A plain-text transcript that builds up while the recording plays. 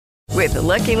With the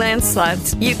Lucky Land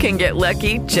Slots, you can get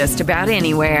lucky just about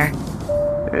anywhere.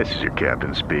 This is your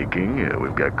captain speaking.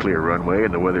 We've got clear runway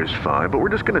and the weather's fine, but we're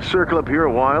just going to circle up here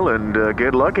a while and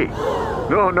get lucky.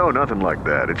 No, nothing like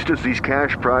that. It's just these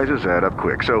cash prizes add up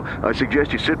quick. So I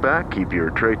suggest you sit back, keep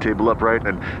your tray table upright,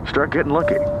 and start getting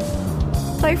lucky.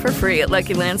 Play for free at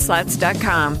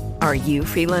LuckyLandSlots.com. Are you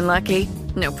feeling lucky?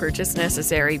 No purchase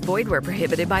necessary. Void where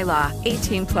prohibited by law.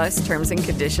 18+ terms and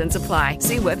conditions apply.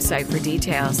 See website for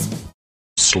details.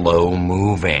 Slow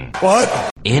moving.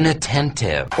 What?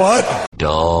 Inattentive. What?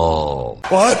 Dull.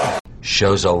 What?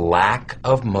 Shows a lack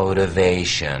of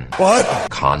motivation. What?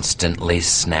 Constantly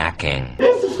snacking.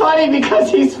 This is funny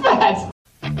because he's fat.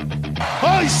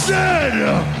 I said,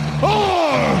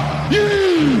 are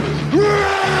you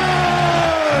ready?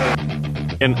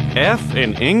 An F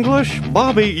in English?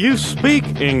 Bobby, you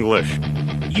speak English.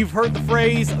 You've heard the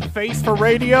phrase face for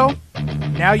radio?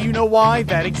 Now you know why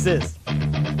that exists.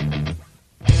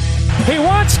 He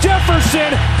wants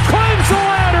Jefferson, climbs the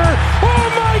ladder. Oh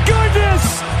my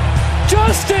goodness!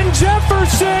 Justin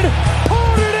Jefferson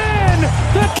pulled it in!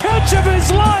 The catch of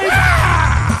his life!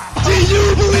 Ah! Do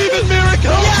you believe in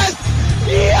miracles? Yes!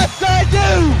 Yes, I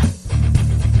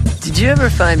do! Did you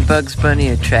ever find Bugs Bunny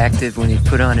attractive when he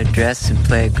put on a dress and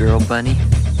play a girl bunny?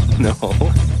 No.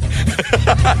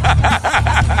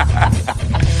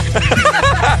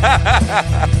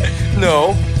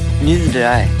 No. Neither did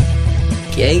I.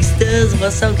 Gangsters,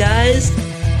 what's up, guys?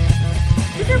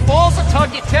 Give your balls a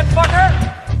tug, you tit fucker!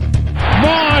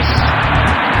 Moss!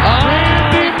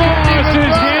 Randy Moss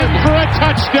is in for a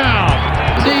touchdown!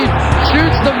 He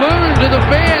shoots the moon to the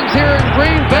fans here in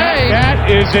Green Bay. That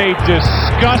is a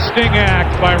disgusting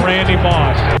act by Randy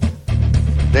Moss.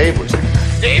 Dave was...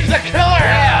 Dave's a killer!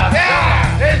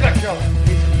 Yeah! Dave's a killer!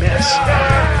 Miss.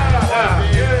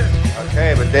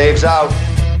 Okay, but Dave's out.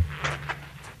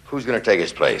 Who's gonna take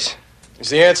his place? Is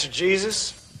the answer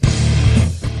Jesus?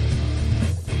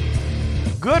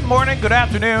 Good morning, good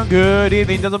afternoon, good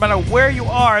evening. Doesn't matter where you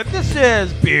are. This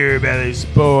is Beer Belly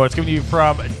Sports coming to you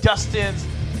from Dustin's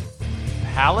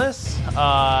Palace,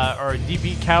 or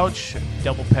DP couch,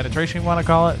 double penetration, you want to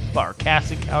call it, or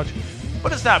casting couch.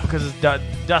 But it's not because it's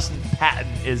Dustin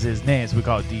Patton is his name, so we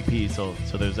call it DP. So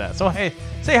there's that. So hey,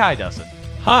 say hi, Dustin.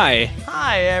 Hi.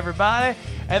 Hi, everybody.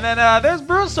 And then there's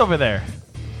Bruce over there.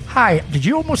 Hi, did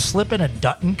you almost slip in a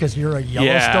Dutton because you're a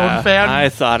Yellowstone fan? I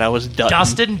thought I was Dutton.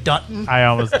 Dustin Dutton? I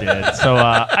almost did. So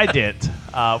I did.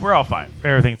 We're all fine.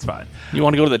 Everything's fine. You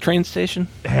want to go to the train station?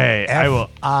 Hey, I will.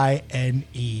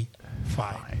 F-I-N-E,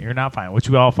 fine. You're not fine, which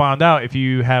we all found out. If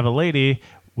you have a lady,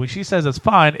 when she says it's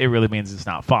fine, it really means it's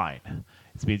not fine.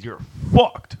 It means you're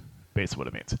fucked, basically what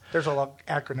it means. There's a long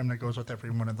acronym that goes with every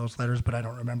one of those letters, but I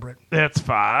don't remember it. That's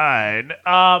fine.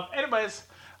 Anyways,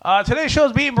 today's show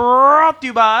is being brought to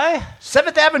you by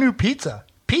 7th Avenue Pizza.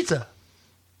 Pizza.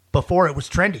 Before it was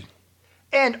trendy.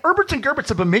 And Erberts and Gerberts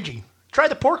of Bemidji. Try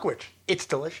the pork witch. It's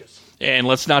delicious. And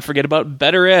let's not forget about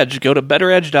BettorEdge. Go to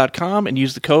BettorEdge.com and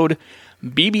use the code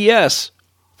BBS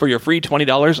for your free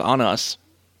 $20 on us.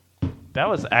 That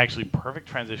was actually perfect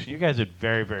transition. You guys did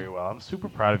very, very well. I'm super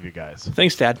proud of you guys.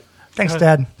 Thanks, Dad. Thanks,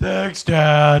 Dad. Thanks,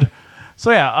 Dad.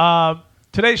 So, yeah,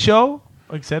 today's show,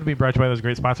 like I said, we brought to you by those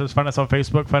great sponsors. Find us on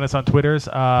Facebook. Find us on Twitter's.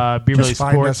 Be Really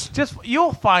Sports.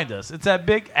 You'll find us. It's that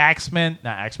big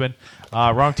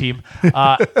wrong team.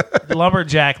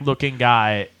 Lumberjack-looking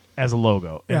guy as a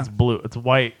logo. Yeah. It's blue. It's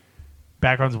white.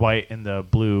 Background's white and the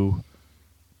blue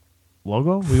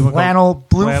logo? Flannel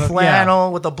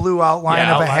with a blue outline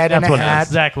of a head and a hat.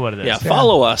 That's exactly what it is. Yeah,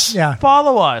 follow us. Yeah.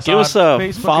 Follow us. Give us a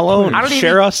Facebook follow and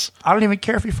share us. I don't even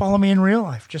care if you follow me in real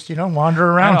life. Just,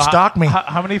 wander around and stalk me.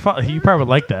 How many you probably would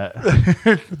like that.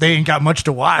 They ain't got much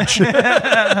to watch.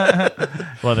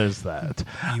 Well, there's that.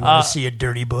 You want to see a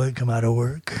dirty boy come out of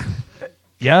work?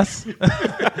 Yes.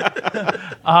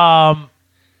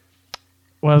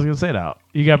 What I was going to say now.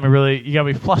 You got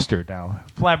me flustered now.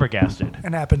 Flabbergasted.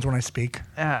 It happens when I speak.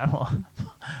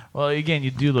 Well, again, you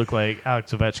do look like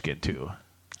Alex Ovechkin, too.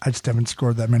 I just haven't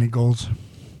scored that many goals.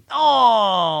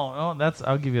 Oh,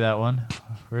 I'll give you that one.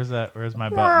 Where's my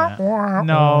button at?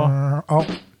 No. Oh.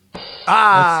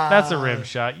 That's a rim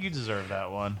shot. You deserve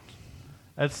that one.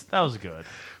 That was good.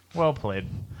 Well played.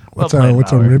 What's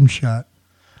a rim shot?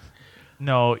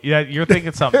 No, you're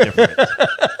thinking something different.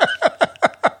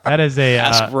 That is a...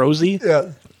 Ask Rosie?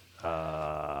 Yeah.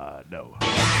 No.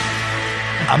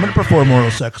 I'm going to perform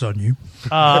oral sex on you.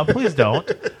 Please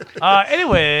don't.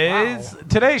 Anyways,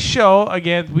 Today's show,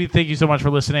 again, we thank you so much for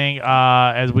listening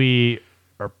as we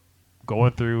are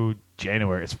going through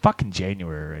January. It's fucking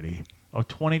January already.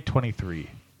 2023.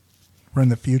 We're in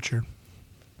the future.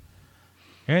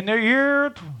 In the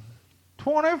year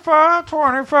 25,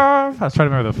 25. I was trying to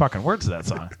remember the fucking words of that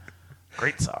song.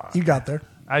 Great song. You got there.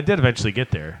 I did eventually get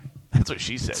there. That's what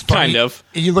she said. Kind of.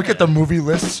 You look at the movie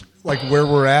lists, like where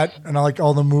we're at, and I like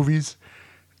all the movies.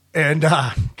 And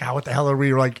God, what the hell are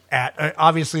we like at?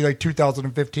 Obviously, like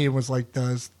 2015 was like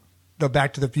the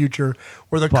Back to the Future,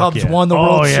 where the Cubs won the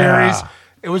World Series.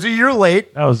 It was a year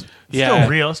late. That was still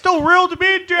real. Still real to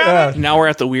me, Jack. Now we're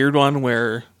at the weird one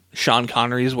where Sean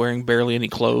Connery is wearing barely any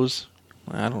clothes.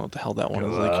 I don't know what the hell that one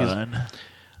is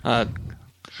like.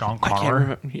 Sean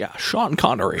Connery. Yeah, Sean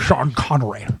Connery. Sean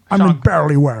Connery. I'm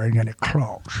barely wearing any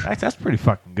clothes. That's pretty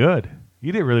fucking good.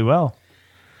 You did really well.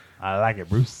 I like it,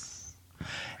 Bruce.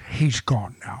 He's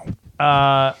gone now.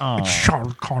 It's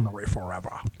Sean Connery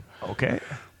forever. Okay.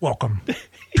 Welcome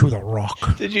to The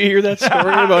Rock. Did you hear that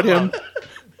story about him?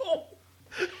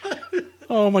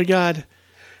 Oh my God.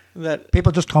 That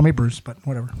people just call me Bruce, but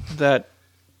whatever. The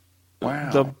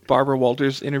Barbara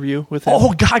Walters interview with him.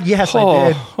 Oh God, yes, I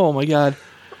did. Oh my God.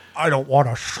 I don't want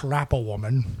to slap a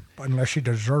woman unless she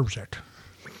deserves it.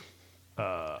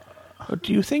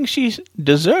 Do you think she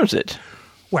deserves it?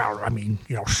 Well, I mean,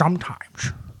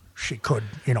 sometimes she could,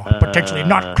 potentially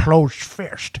not closed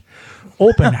fist,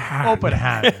 open hand. Open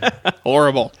hand.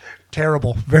 Horrible.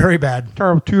 Terrible. Very bad.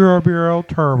 Terrible. TRBL.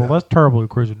 Terrible. That's terrible,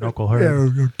 crazy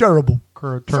knucklehead. Yeah, terrible.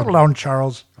 Terrible. Settle down,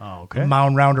 Charles. Oh, okay.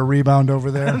 Mound round a rebound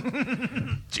over there.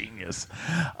 Genius.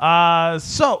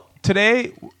 So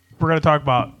today we're going to talk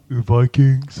about your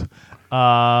Vikings. Take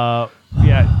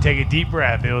a deep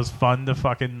breath. It was fun to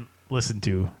fucking listen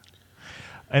to.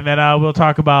 And then we'll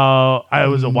talk about.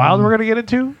 Was it Wild we're going to get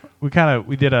into? We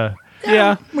did a.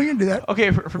 Yeah, we can do that. Okay,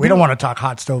 we don't want to talk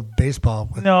hot stove baseball.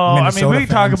 With Minnesota we can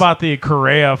talk fans. about the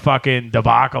Correa fucking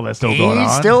debacle that's still going on.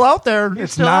 He's still out there.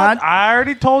 It's not. I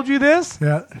already told you this.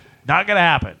 Yeah, not gonna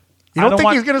happen. You don't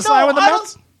think he's gonna sign with the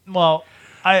Mets? Well,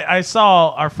 I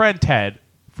saw our friend Ted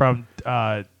from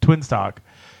Twin Stock.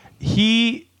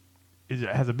 He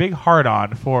has a big heart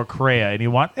on for Correa,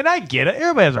 and I get it.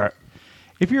 Everybody has a.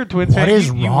 If you're a Twins fan, what is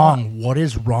wrong? What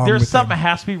is wrong? There's with something him?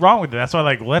 Has to be wrong with it. That's why,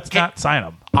 let's not sign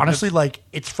him. Honestly,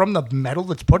 it's from the metal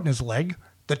that's put in his leg.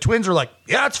 The Twins are like,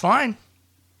 yeah, it's fine,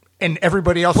 and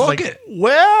everybody else is like,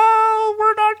 well,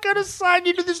 we're not going to sign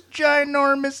you to this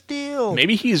ginormous deal.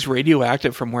 Maybe he's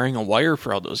radioactive from wearing a wire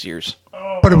for all those years.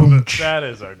 Oh, that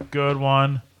is a good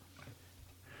one.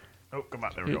 Oh, come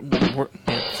on, there we go.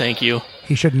 Thank you.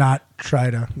 He should not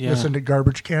try to listen to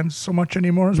garbage cans so much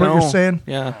anymore. Is what you're saying?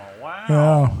 Yeah.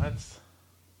 Wow.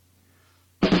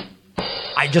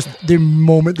 The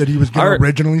moment that he was going to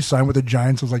originally sign with the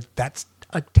Giants, I was like, that's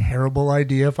a terrible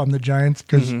idea if I'm the Giants,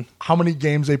 because how many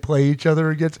games they play each other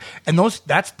against, and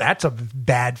that's a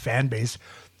bad fan base.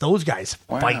 Those guys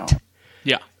fight,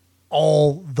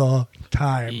 all the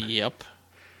time. Yep,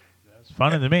 that's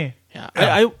funny to me.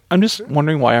 Yeah, I'm just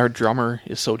wondering why our drummer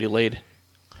is so delayed.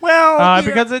 Well,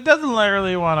 because it doesn't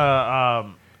really want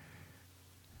to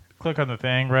click on the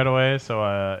thing right away,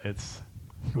 so it's.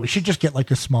 We should just get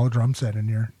a small drum set in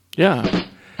here. Yeah,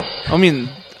 I mean,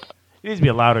 it needs to be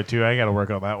louder too. I got to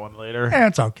work on that one later.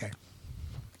 It's okay.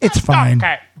 It's fine.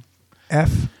 Okay.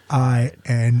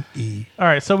 FINE. All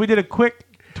right, so we did a quick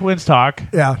Twins talk.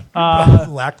 Yeah,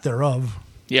 lack thereof.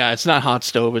 Yeah, it's not hot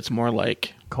stove. It's more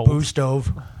like cold boo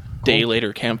stove. Day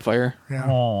later campfire. Yeah.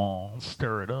 Oh,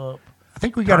 stir it up. I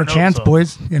think we got a chance,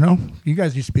 boys. You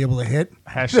guys used to be able to hit.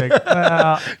 Hashtag.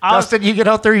 Dustin, you get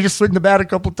out there, you just swing the bat a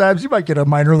couple times. You might get a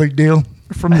minor league deal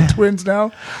from the Twins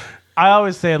now. I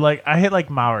always say, I hit like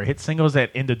Maurer, hit singles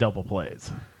that into double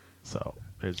plays. So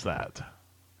there's that.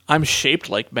 I'm shaped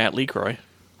like Matt LeCroy.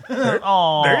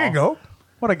 Oh, there you go.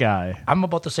 What a guy. I'm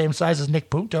about the same size as Nick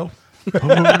Punto.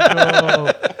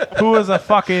 Who is a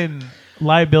fucking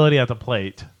liability at the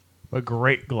plate. A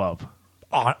great glove.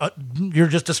 You're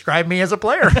just describing me as a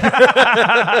player.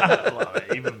 Love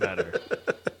it. Even better.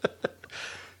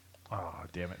 Oh,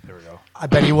 damn it. There we go. I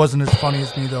bet he wasn't as funny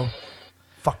as me, though.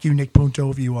 Fuck you, Nick Punto,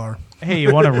 if you are. Hey,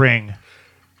 you won a ring.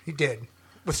 He did.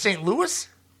 With St. Louis?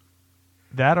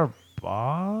 That or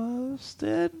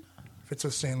Boston? If it's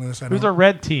with St. Louis, I don't Who's a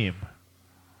red team?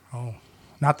 Oh,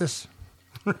 not this.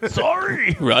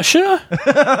 Sorry.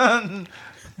 Russia?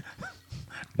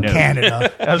 No.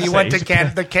 Canada. He went to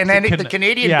Canada. The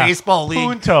Canadian Baseball League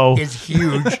Punto is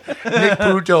huge. Nick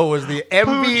Punto was the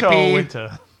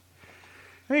MVP.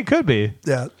 It could be.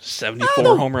 Yeah.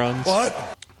 74 home runs.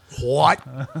 What?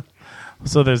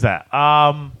 So there's that.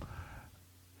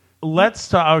 Let's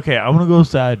talk. Okay, I'm going to go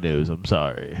sad news. I'm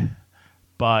sorry.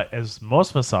 But as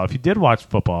most of us saw, if you did watch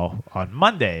football on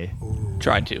Monday.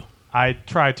 Tried to. I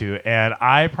tried to. And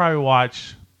I probably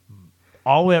watched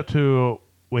all the way up to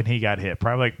when he got hit?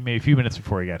 Probably like maybe a few minutes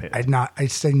before he got hit. I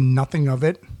say nothing of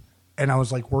it, and I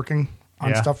was like working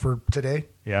on stuff for today.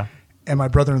 Yeah. And my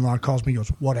brother-in-law calls me and goes,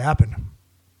 "What happened?"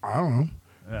 I don't know.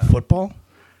 Yeah. Football?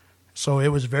 So it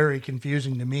was very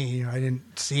confusing to me. I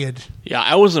didn't see it. Yeah,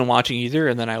 I wasn't watching either,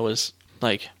 and then I was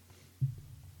like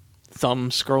thumb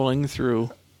scrolling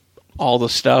through all the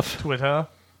stuff. Twitter.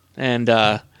 And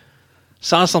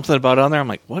saw something about it on there. I'm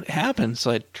like, what happened?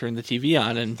 So I turned the TV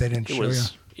on, and it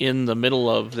was in the middle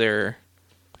of their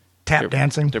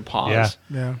dancing. Their pause.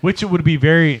 Yeah. Which it would be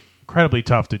very incredibly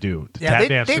tough to do. To tap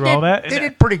dance through all that. They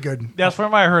did pretty good. That's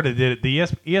from what I heard. It did. The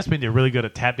ESPN did really good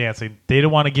at tap dancing. They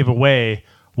didn't want to give away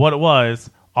what it was.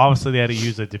 Obviously, they had to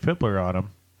use a defibrillator on him,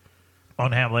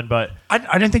 on Hamlin. But I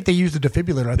didn't think they used the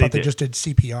defibrillator. I thought they just did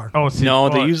CPR. No,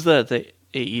 they used the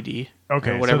AED.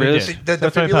 Okay, or whatever it is. The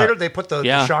defibrillator, they put the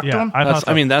shock to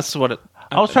him? That's what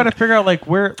I was trying to figure out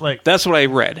where that's what I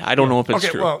read. I don't know if it's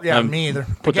true. Well, me either.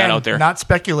 Put that out there. Not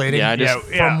speculating.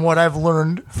 From what I've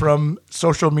learned from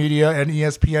social media and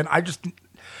ESPN,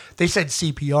 they said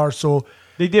CPR, so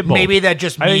they did both. Maybe that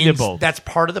just means that's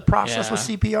part of the process with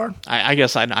CPR. I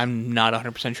guess I'm not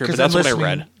 100% sure, but that's what I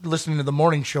read. Listening to the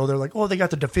morning show, they're like, they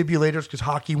got the defibrillators because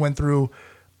hockey went through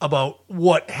about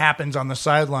what happens on the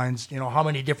sidelines, how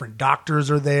many different doctors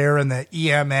are there and the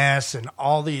EMS and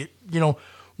all the,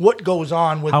 what goes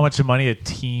on with how much money a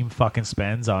team fucking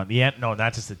spends on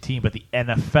not just the team, but the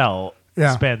NFL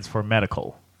spends for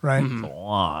medical. Right. It's a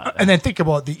lot. And then think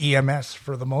about the EMS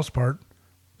for the most part.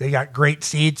 They got great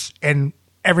seats, and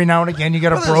every now and again you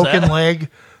got a broken leg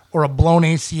or a blown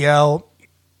ACL.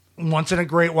 Once in a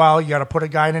great while, you got to put a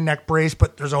guy in a neck brace,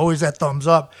 but there's always that thumbs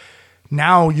up.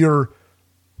 Now you're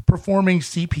performing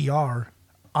CPR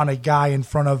on a guy in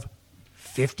front of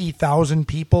 50,000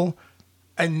 people,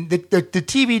 and the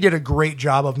TV did a great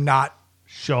job of not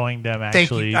showing them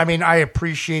actually. I mean, I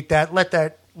appreciate that.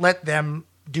 Let them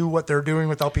do what they're doing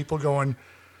without people going.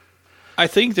 I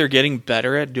think they're getting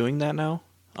better at doing that now.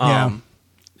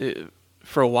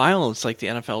 For a while, it's like the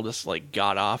NFL just like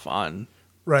got off on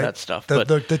that stuff.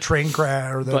 The train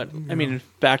crash or I mean,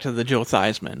 back to the Joe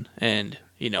Theismann and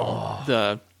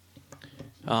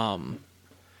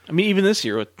I mean, even this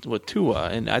year with Tua,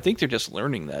 and I think they're just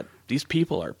learning that these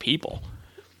people are people,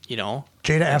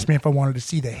 Jada asked me if I wanted to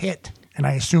see the hit, and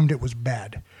I assumed it was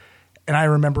bad. And I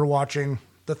remember watching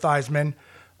the Theismann.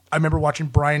 I remember watching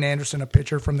Brian Anderson, a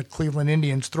pitcher from the Cleveland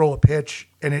Indians, throw a pitch,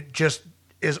 and it just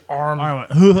his arm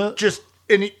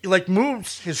and he like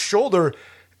moves his shoulder,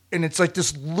 and it's like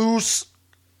this loose.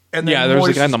 And then there was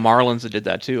a guy in the Marlins that did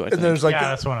that too. I think. There's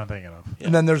that's what I'm thinking of. Yeah.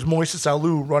 And then there's Moises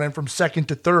Alou running from second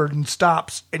to third and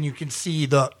stops, and you can see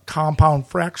the compound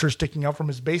fracture sticking out from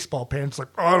his baseball pants. Like,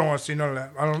 I don't want to see none of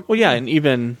that. I don't. Well, yeah, and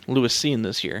even Lewis Cine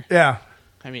this year. Yeah,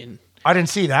 I mean, I didn't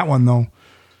see that one though.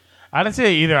 I didn't see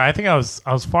it either. I think I was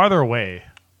farther away.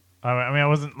 I mean, I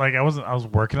was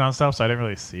working on stuff, so I didn't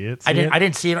really see it. I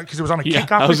didn't see it because it was on a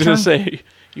kickoff. I was going to say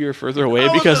you were further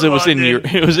away because it was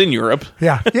in Europe.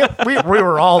 Yeah, we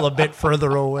were all a bit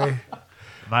further away.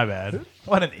 My bad.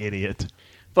 What an idiot.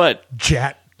 But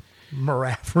Jet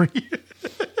Marafri.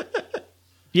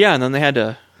 Yeah, and then they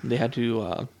had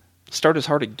to start his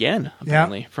heart again.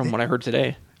 Apparently, from what I heard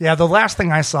today. Yeah, the last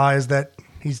thing I saw is that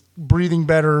he's breathing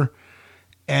better,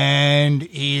 and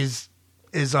his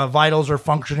vitals are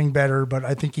functioning better, but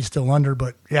I think he's still under.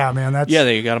 But yeah, man,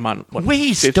 they got him on. The way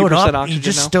he stood up, he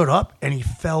just stood up and he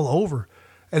fell over,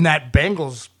 and that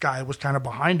Bengals guy was kind of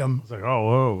behind him. It's like,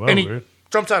 whoa, and he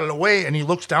jumps out of the way and he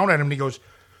looks down at him and he goes,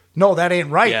 "No, that ain't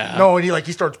right." Yeah. No, and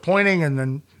he starts pointing, and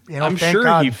then I'm thank sure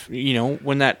God.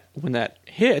 when that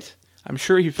hit, I'm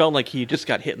sure he felt like he just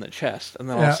got hit in the chest, and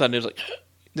then all of a sudden it was like,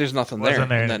 there's nothing there.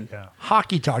 And then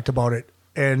Hockey talked about it.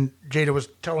 And Jada was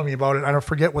telling me about it. I don't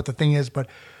forget what the thing is, but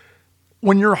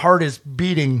when your heart is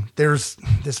beating, there's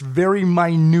this very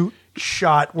minute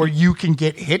shot where you can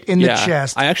get hit in the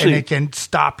chest and it can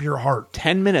stop your heart.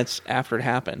 10 minutes after it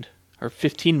happened, or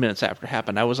 15 minutes after it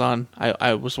happened, I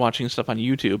was watching stuff on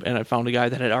YouTube, and I found a doctor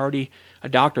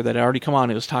that had already come on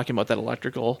and was talking about that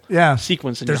electrical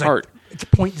sequence in your heart. It's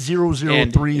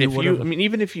 0.003 or whatever. I mean,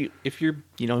 even if you're,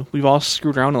 we've all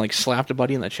screwed around and like slapped a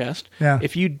buddy in the chest. Yeah.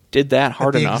 If you did that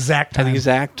hard enough at the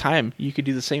exact time, you could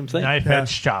do the same thing. Knife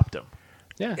edge chopped him.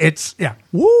 Yeah.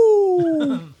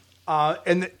 Woo!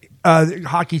 And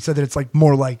hockey said that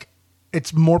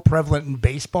it's more prevalent in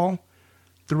baseball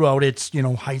throughout its,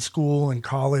 high school and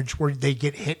college, where they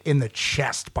get hit in the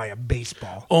chest by a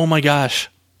baseball. Oh my gosh.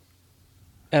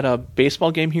 At a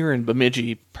baseball game here in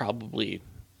Bemidji, probably,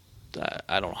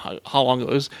 I don't know how long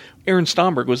ago it was, Aaron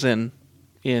Stomberg was in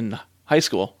high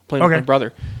school playing with my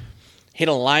brother. Hit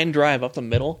a line drive up the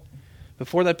middle,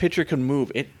 before that pitcher could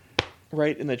move, it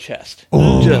right in the chest.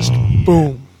 Oh. Just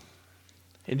boom.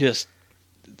 It just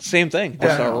same thing.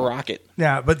 Just a rocket.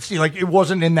 Yeah, but see, like it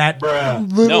wasn't in that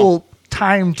little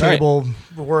timetable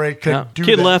where it could do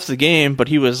Kid that. left the game, but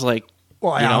he was like,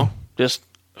 just.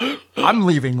 I'm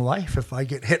leaving life if I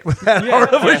get hit with that hard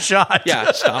of a shot. Yeah,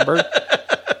 Stomberg.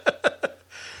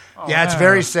 It's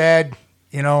very sad.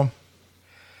 You know,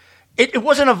 it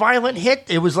wasn't a violent hit.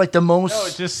 It was like the most. No,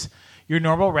 it's just your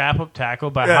normal wrap-up tackle,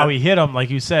 but how he hit him,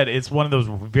 like you said, it's one of those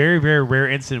very, very rare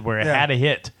instances where it had to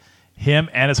hit him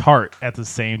and his heart at the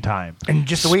same time. And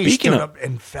just the way he stood up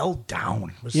and fell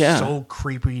down was so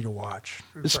creepy to watch.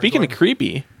 Speaking of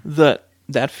creepy, that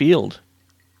field,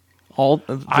 all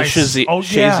the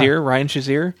Shazier, Ryan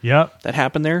Shazier, that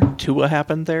happened there. Tua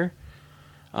happened there.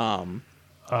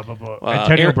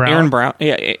 Antonio Brown. Aaron Brown.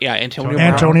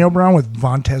 Antonio Brown with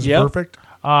Vontez Perfect.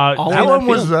 That one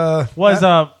was that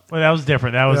was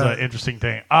different. That was an interesting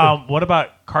thing. What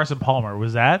about Carson Palmer?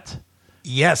 Was that?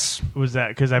 Yes. Was that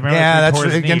because I remember? Yeah, that's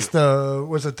against the.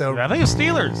 Was it the? I think it's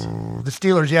Steelers. The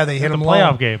Steelers. Yeah, they hit the them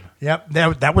playoff low. game. Yep,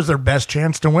 that was their best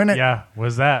chance to win it. Yeah,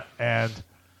 was that and.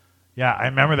 Yeah, I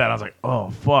remember that. I was like,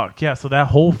 oh, fuck. Yeah, so that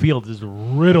whole field is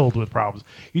riddled with problems.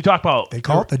 You talk about... They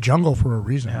call it the jungle for a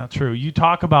reason. Yeah, true. You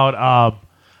talk about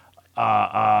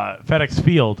FedEx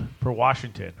Field for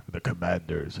Washington, the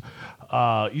Commanders.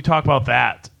 You talk about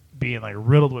that being like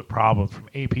riddled with problems from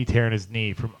AP tearing his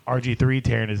knee, from RG3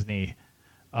 tearing his knee.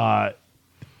 And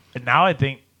now I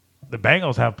think the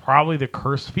Bengals have probably the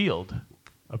cursed field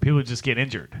of people who just get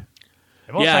injured.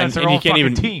 And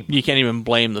you can't even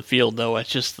blame the field though. It's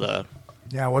just the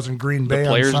it wasn't Green Bay. The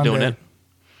players on doing it.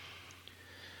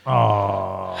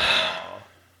 Oh,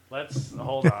 let's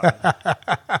hold on.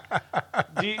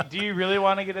 do you really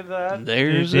want to get into that?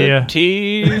 There's a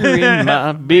tear in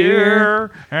my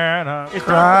beer, and I'm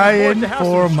crying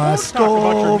for my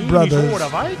Skull brothers.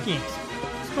 Vikings,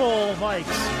 Skull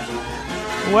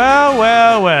Vikes.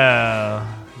 Well.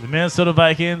 The Minnesota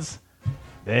Vikings,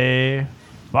 they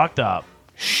fucked up.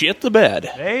 Shit the bed.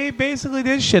 They basically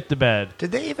did shit the bed.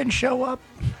 Did they even show up?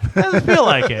 Doesn't feel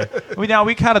like it. We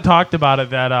kind of talked about it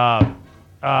that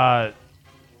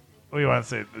what do you want to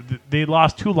say? They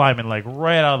lost 2 linemen like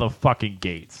right out of the fucking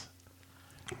gates.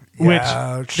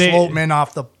 Yeah, Schlottman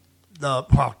off the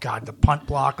punt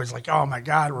block was like, oh my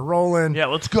god, we're rolling. Yeah,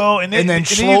 let's go. And then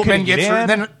Schlottman gets and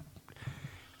then.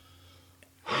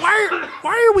 Why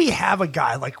do we have a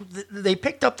guy like they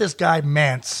picked up this guy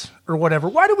Mance or whatever?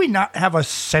 Why do we not have a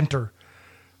center?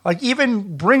 Like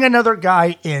even bring another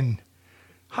guy in.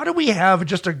 How do we have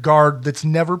just a guard that's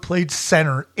never played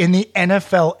center in the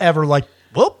NFL ever? Like,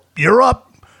 well, you're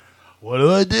up. What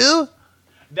do I do?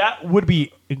 That would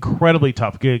be incredibly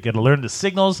tough. You got to learn the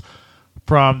signals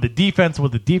from the defense,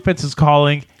 what the defense is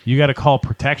calling. You got to call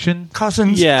protection.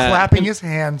 Cousins clapping his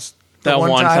hands. That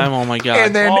one time, oh my god!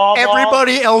 And then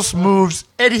everybody else moves,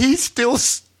 and he's still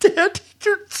standing,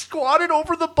 squatted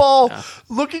over the ball,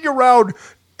 looking around.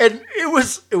 And it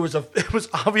was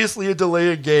obviously a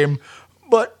delay of game,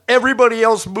 but everybody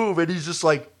else moved, and he's just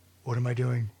like, "What am I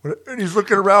doing?" And he's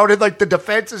looking around, and like the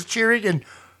defense is cheering, and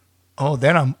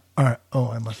then I'm all right. Oh,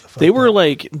 I must have. They were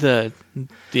like the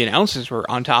announcers were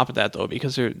on top of that though,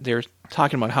 because they're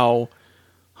talking about how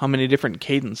many different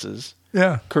cadences.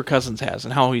 Yeah, Kirk Cousins has,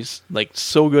 and how he's like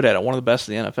so good at it, one of the best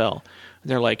in the NFL. And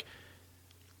they're like,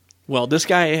 well, this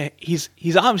guy, he's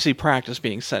obviously practiced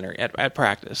being center at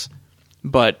practice,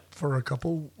 but for a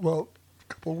couple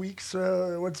weeks.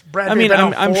 What's Brad? I mean,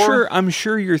 I'm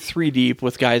sure you're 3 deep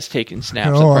with guys taking snaps.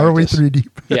 Oh, at practice. Are we 3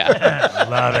 deep? Yeah,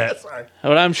 love it. Sorry.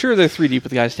 But I'm sure they're 3 deep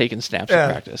with guys taking snaps at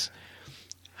practice.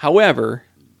 However,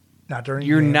 not during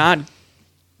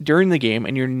during the game,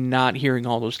 and you're not hearing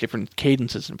all those different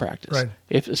cadences in practice.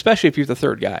 Right. Especially if you're the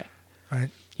third guy. Right.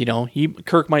 You know,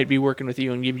 Kirk might be working with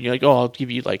you and giving you like, I'll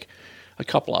give you like a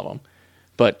couple of them,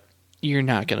 but you're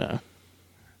not gonna.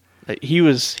 He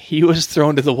was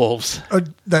thrown to the wolves.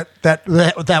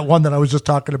 That one that I was just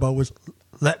talking about was,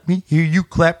 let me hear you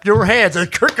clap your hands,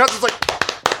 and Kirk Cousins was like.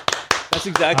 That's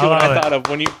exactly what I thought of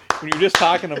when you were just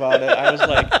talking about it. I was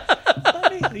like,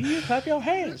 let me hear you clap your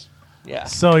hands. Yeah.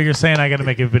 So you're saying I got to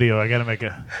make a video? I got to make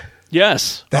a.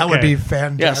 Yes. That would be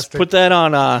fantastic. Yes. Put that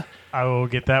on. I will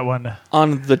get that one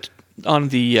on the tube.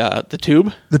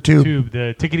 The tube.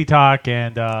 The Tickety Talk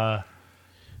and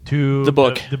tube. The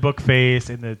book. The book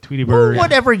face and the Tweety Bird. Well,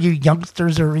 whatever you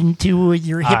youngsters are into,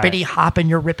 your hippity hop and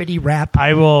your rippity rap.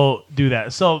 I will do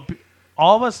that. So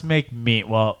all of us make meat.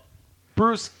 Well,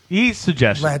 Bruce, he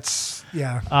suggested. Let's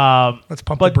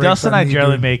pump but the brakes. But Dustin and I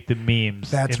generally dude. make the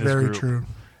memes. That's in this very group. true.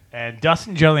 And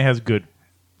Dustin generally has good,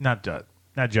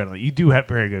 not generally. You do have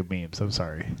very good memes. I'm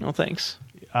sorry. Oh, thanks.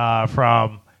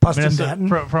 From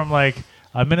Minnesota, from like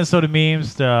Minnesota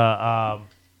memes to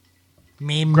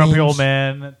Grumpy Old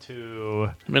Man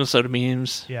to Minnesota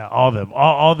memes. Yeah, all of them.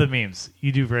 All the memes.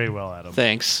 You do very well at them.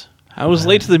 Thanks. I was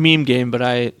late to the meme game, but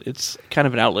it's kind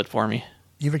of an outlet for me.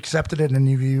 You've accepted it, and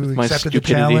you accepted the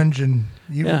challenge, and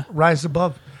you rise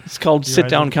above. It's called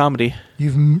sit-down comedy.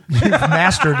 You've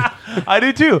mastered. I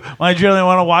do, too. When I generally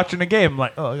want to watch in a game, I'm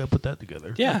like, oh, I got to put that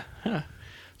together. Yeah.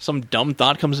 Some dumb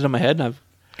thought comes into my head, and I've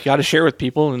got to share with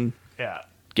people and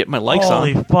get my likes on.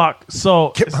 Holy fuck.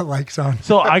 So, get my likes on.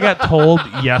 So I got told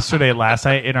last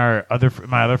night in my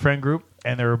other friend group,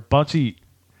 and there were a bunch of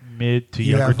mid to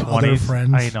younger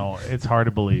 20s. I know. It's hard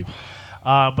to believe.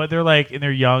 But they're like in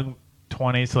their young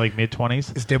 20s to like mid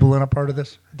 20s. Is Dibble in a part of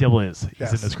this? Dibble is.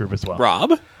 He's in this group as well.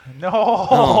 Rob?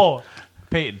 No.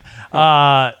 Peyton.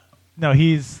 No,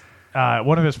 he's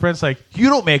one of his friends like, you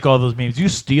don't make all those memes. You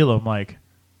steal them. Like,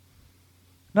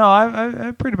 no,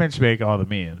 I pretty much make all the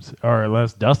memes. Or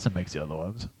unless Dustin makes the other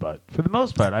ones. But for the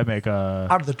most part, I make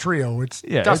out of the trio, it's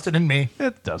Dustin and me.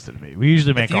 It's Dustin and me. We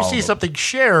usually make all of them. If you see something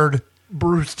shared,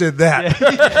 Bruce did that.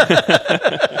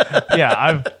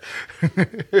 Yeah,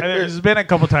 there's been a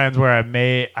couple times where I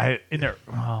may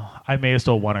have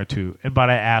stole one or two, but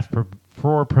I asked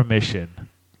for permission.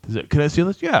 Could I steal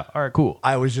this? Yeah. All right, cool.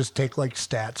 I always just take like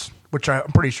stats, which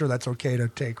I'm pretty sure that's okay to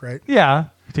take, right? Yeah.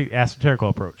 Take the asymptotical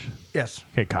approach. Yes.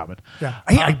 Okay, common. Yeah.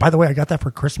 Hey, by the way, I got that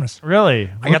for Christmas. Really?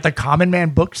 I got the Common Man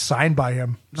book signed by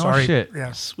him. No Sorry. shit.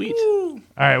 Yeah. Sweet. Woo. All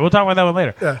right, we'll talk about that one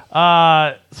later.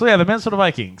 Yeah. So the Minnesota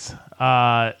Vikings,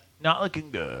 not looking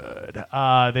good.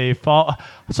 They fall.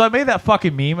 So I made that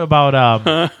fucking meme about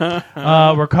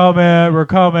we're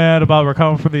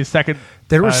coming for the second.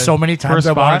 There were so many times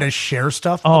I wanted to share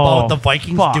stuff about the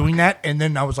Vikings doing that, and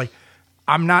then I was like,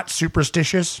 I'm not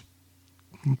superstitious.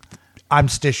 I'm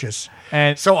stitious.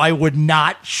 And so I would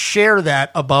not share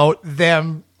that about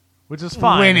them, which is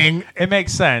fine. Winning. It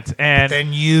makes sense. And but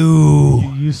then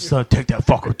you take that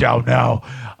fucker down now.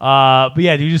 But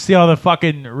yeah, do you just see all the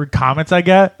fucking comments I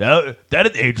get? That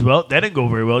didn't age well. That didn't go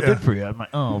very well. Good for you. I'm like,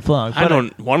 oh fuck.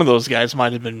 One of those guys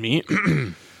might have been me.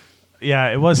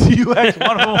 Yeah, it was you. Actually,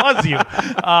 one of them was you.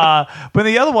 But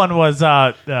the other one was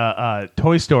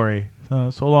Toy Story.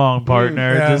 So long,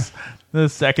 partner. Just the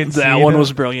second that scene. one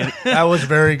was brilliant. That was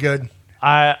very good.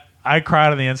 I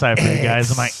cried on the inside for you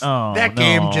guys. I'm like, oh, that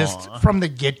game just from the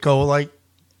get go. Like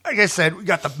I said, we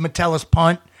got the Metellus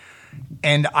punt,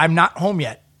 and I'm not home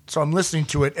yet, so I'm listening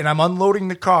to it, and I'm unloading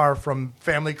the car from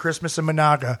Family Christmas in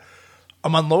Monaga.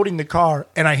 I'm unloading the car,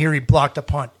 and I hear he blocked a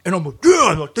punt, and I'm like,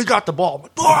 yeah, look, they got the ball.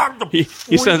 I'm like, he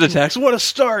sent the text. What a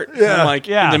start! Yeah, I'm like,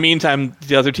 in the meantime,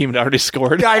 the other team had already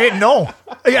scored. Yeah, I didn't know.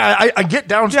 Yeah, I get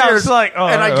downstairs, like,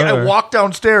 I walk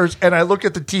downstairs, and I look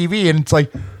at the TV, and it's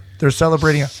like they're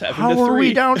celebrating. How are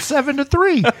we down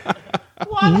 7-3?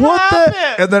 What happened?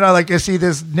 And then I see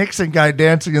this Nixon guy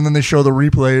dancing, and then they show the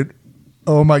replay.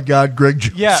 Oh my God, Greg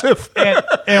Joseph! Yeah,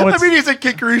 and I mean, he's a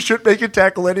kicker. He shouldn't make a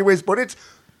tackle anyways, but it's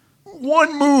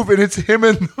one move, and it's him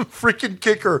and the freaking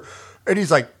kicker, and he's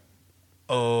like,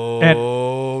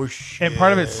 "Oh shit!" And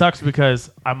part of it sucks because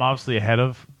I'm obviously ahead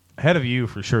of you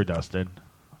for sure, Dustin,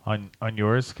 on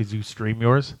yours because you stream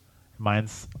yours.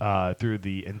 Mine's through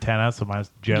the antenna, so mine's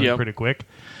generally pretty quick.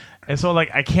 And so,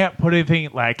 I can't put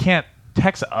anything. I can't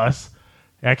text us.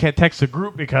 I can't text the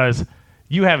group because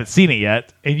you haven't seen it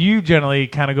yet, and you generally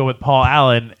kind of go with Paul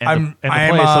Allen and the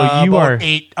play. So you are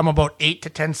 8. I'm about 8 to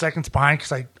 10 seconds behind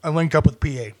because I link up with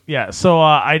PA. Yeah. So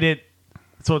I did.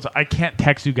 So I can't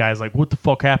text you guys what the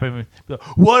fuck happened?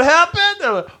 What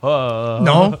happened?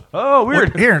 No. Oh,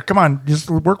 weird. Here, come on, just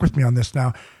work with me on this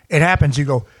now. It happens. You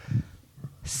go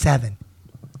 7,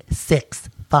 6,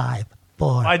 5,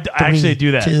 4. I actually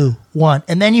do that. 2, 1,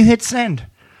 and then you hit send.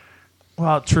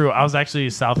 Well, true. I was actually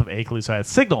south of Akeley, so I had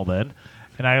signal then.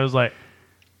 And I was like,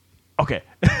 okay,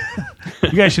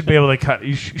 you guys should be able to cut.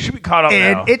 You should be caught up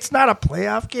now. And it's not a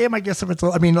playoff game, I guess. If it's,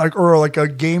 or a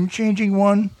game changing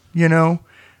one,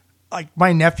 Like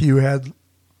my nephew had.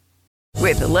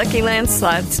 With the Lucky Land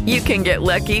Slots, you can get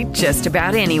lucky just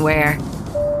about anywhere.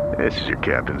 This is your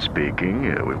captain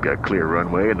speaking. We've got clear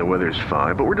runway and the weather's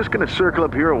fine, but we're just going to circle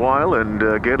up here a while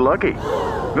and get lucky.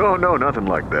 No, nothing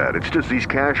like that. It's just these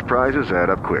cash prizes add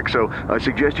up quick. So I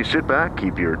suggest you sit back,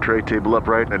 keep your tray table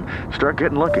upright, and start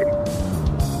getting lucky.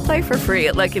 Play for free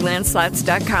at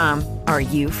LuckyLandSlots.com. Are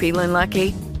you feeling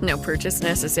lucky? No purchase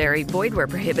necessary. Void where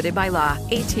prohibited by law.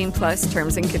 18+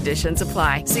 terms and conditions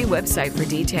apply. See website for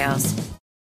details.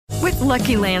 With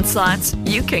Lucky Land Slots,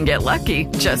 you can get lucky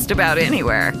just about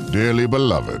anywhere. Dearly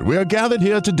beloved, we are gathered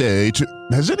here today to...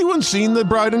 Has anyone seen the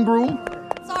bride and groom?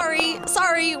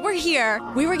 Sorry, we're here.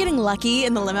 We were getting lucky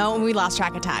in the limo and we lost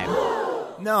track of time.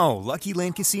 No, Lucky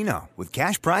Land Casino, with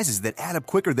cash prizes that add up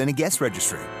quicker than a guest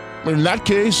registry. In that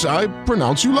case, I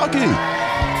pronounce you lucky.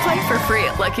 Play for free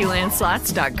at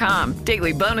LuckyLandSlots.com.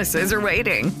 Daily bonuses are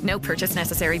waiting. No purchase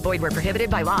necessary. Void where prohibited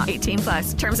by law.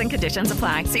 18+. Terms and conditions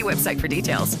apply. See website for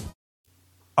details.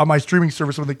 On my streaming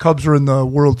service, when the Cubs are in the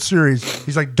World Series,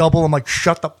 he's like double. I'm like,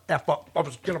 shut the F up. I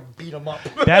was going to beat him up.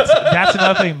 That's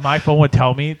another thing. My phone would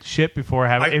tell me shit before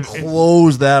having. I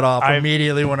closed that off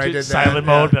immediately when I did that. Silent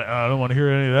mode. I don't want to hear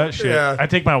any of that shit. Yeah. I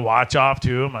take my watch off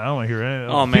too. I don't want to hear any of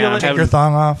that. Oh man, take your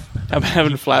thong off. I'm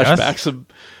having flashbacks of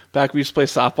back we used to play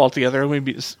softball together, and we'd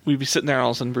be sitting there, and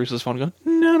all of a sudden Bruce's phone going.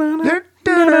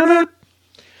 No.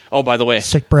 Oh, by the way,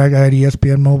 sick brag. I had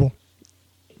ESPN Mobile.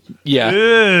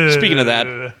 Yeah. Speaking of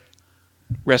that,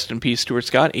 rest in peace, Stuart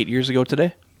Scott. 8 years ago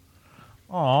today.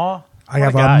 Aw. I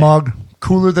have a mug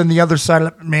cooler than the other side of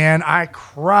it. Man, I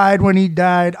cried when he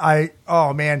died.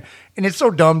 Oh man. And it's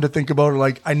so dumb to think about it.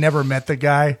 Like, I never met the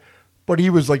guy, but he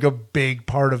was like a big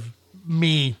part of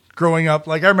me growing up.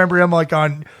 Like, I remember him like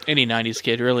on any 90s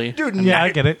kid, really. Dude, yeah,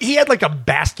 I get it. He had like a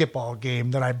basketball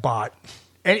game that I bought.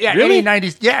 And yeah, really? any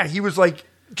 90s. Yeah, he was like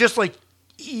just like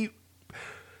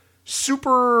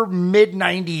super mid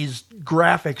 90s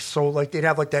graphics. So like they'd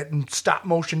have like that stop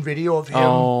motion video of him.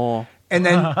 Oh. And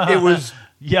then it was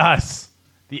yes,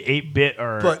 the 8-bit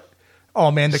or but oh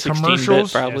man, the 16-bit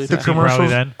commercials, probably. the commercials.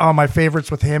 Then. Oh, my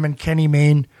favorites with him and Kenny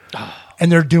Mayne,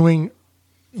 and they're doing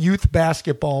youth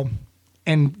basketball,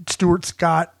 and Stuart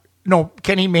Scott. No,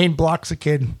 Kenny Mayne blocks a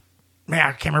kid. Man,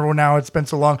 I can't remember now. It's been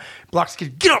so long. Blocks a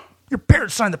kid. Get up! Your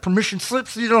parents signed the permission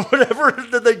slips. You know, whatever.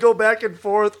 Then they go back and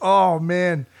forth. Oh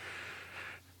man,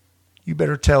 you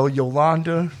better tell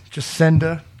Yolanda,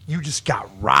 Jacinda, you just got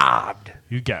robbed.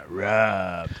 You got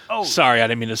robbed. Oh, sorry, I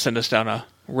didn't mean to send us down a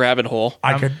rabbit hole.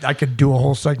 I could do a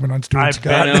whole segment on Stuart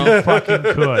Scott. I bet you fucking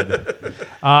could.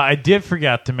 I did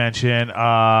forget to mention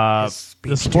the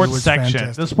sports section.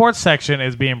 Fantastic. The sports section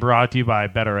is being brought to you by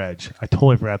BettorEdge. I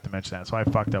totally forgot to mention that, so I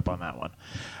fucked up on that one.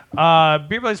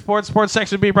 Beer Belly Sports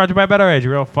section is being brought to you by BettorEdge, a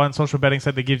real fun social betting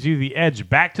site that gives you the edge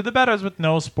back to the bettors with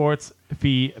no sports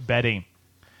fee betting.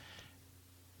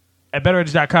 At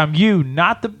BettorEdge.com, you,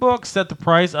 not the book, set the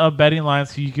price of betting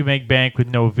lines so you can make bank with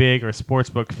no VIG or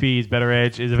sportsbook fees.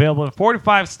 BettorEdge is available in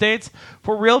 45 states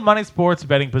for real money sports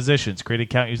betting positions. Create an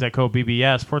account, use that code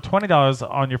BBS for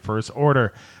 $20 on your first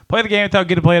order. Play the game without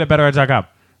getting played at BettorEdge.com.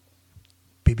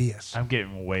 BBS. I'm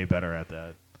getting way better at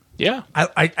that. Yeah.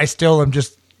 I still am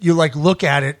just, you like look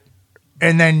at it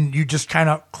and then you just kind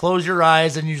of close your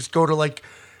eyes and you just go to like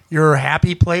your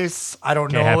happy place. I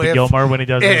don't know Happy if Gilmore when he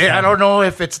does this. I don't know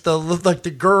if it's the like the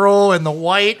girl and the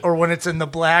white or when it's in the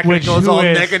black and it goes all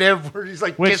negative where he's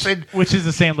like kissing. Which is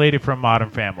the same lady from Modern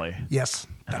Family. Yes.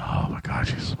 Oh my God,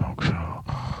 she smokes so.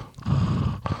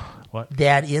 What?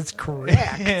 That is correct.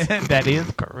 That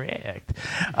is correct.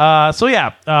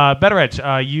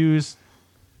 BettorEdge. Use.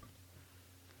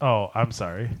 Oh, I'm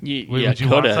sorry. You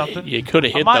could have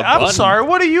hit the button. I'm sorry.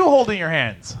 What are you holding in your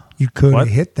hands? You could have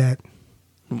hit that.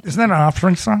 Isn't that an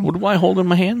offspring song? What do I hold in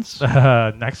my hands?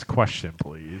 Next question,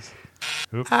 please.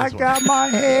 Oops, I got my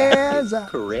hands up.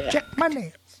 Correct. Check my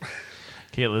nails.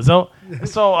 Okay, Lizzo.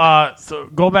 So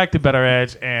go back to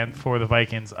BettorEdge, and for the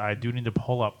Vikings, I do need to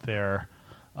pull up their.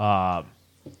 You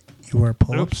wear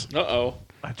pull-ups? Uh-oh.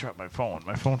 I dropped my phone.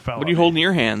 My phone fell. What are you holding in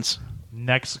your hands?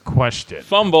 Next question.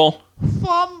 Fumble.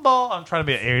 I'm trying to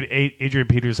be Adrian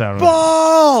Peterson.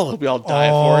 Ball! Hope we all die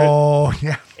for it. Oh,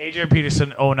 yeah. Adrian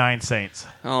Peterson, 09 Saints.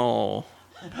 Oh,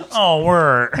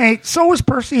 we're... Hey, so was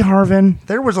Percy Harvin.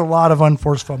 There was a lot of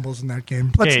unforced fumbles in that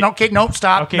game. Stop. Okay,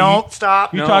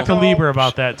 Stop. You talked to Lieber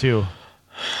about that, too.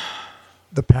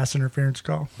 The pass interference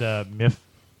call. The myth.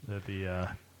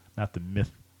 Not the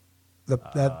myth.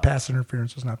 That pass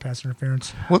interference was not pass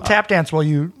interference. We'll tap dance while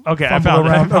you okay, fumble I found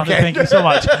around. it. Okay. Thank you so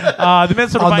much. The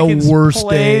Minnesota Vikings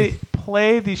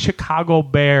play the Chicago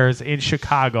Bears in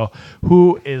Chicago,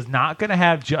 who is not going to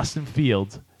have Justin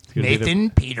Fields.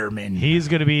 Nathan Peterman. He's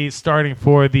going to be starting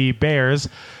for the Bears.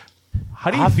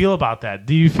 How do you feel about that?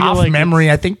 Do you feel off like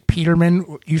memory? I think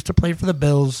Peterman used to play for the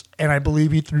Bills, and I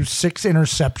believe he threw 6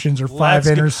 interceptions or 5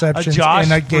 interceptions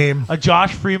in a game. A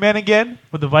Josh Freeman again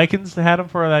with the Vikings had him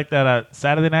for like that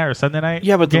Saturday night or Sunday night.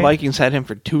 Yeah, but the Vikings had him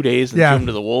for 2 days and threw him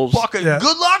to the Wolves. Good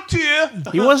luck to you.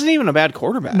 He wasn't even a bad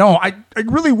quarterback. No, I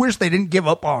really wish they didn't give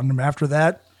up on him after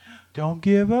that. Don't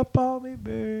give up on me,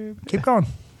 babe. Keep going.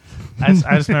 I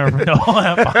just remember. No,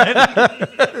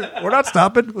 we're not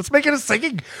stopping. Let's make it a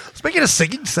singing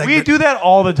segment. We do that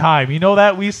all the time. You know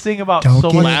that we sing about Don't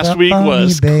so give much. Last up week on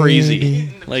was me, crazy.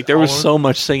 baby. Like there was so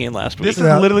much singing last week. This is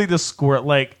literally the squirt.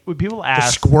 Like when people The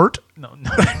ask, squirt. no.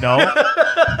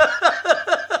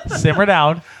 Simmer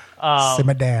down.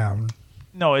 Simmer down.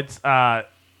 No, it's when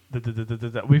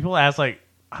people ask like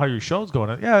how your show's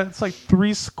going. Yeah, it's like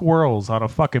 3 squirrels on a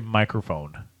fucking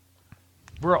microphone.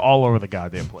 We're all over the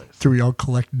goddamn place. Do we all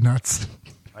collect nuts?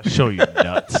 I show you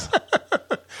nuts.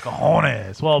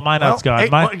 Cojones. Well, my nuts gone.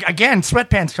 Hey, again,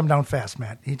 sweatpants come down fast,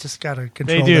 Matt. You just got to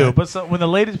control They do, that. but when the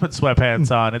ladies put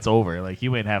sweatpants on, it's over. Like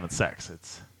you ain't having sex.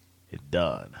 It's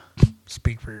done.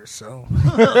 Speak for yourself.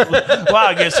 Well,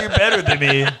 I guess you're better than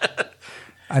me.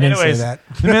 I didn't say that.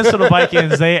 The Minnesota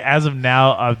Vikings, they, as of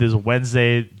now, this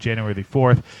Wednesday, January the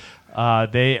 4th,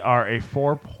 they are a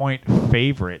 4-point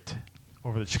favorite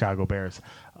over the Chicago Bears.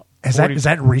 Is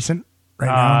that recent right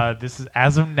now? This is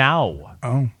as of now.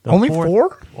 Oh. Only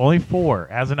 4? Only 4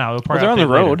 as of now. They're on the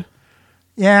road. Later.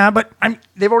 Yeah, but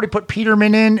they've already put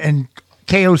Peterman in and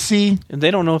KOC. And they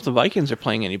don't know if the Vikings are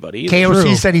playing anybody either. KOC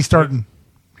True. said he's starting.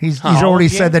 He's already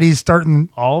said that he's starting.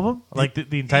 All of them? Like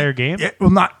the entire game? Yeah, well,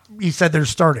 not. He said they're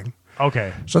starting.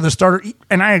 Okay. So the starter,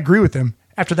 and I agree with him.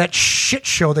 After that shit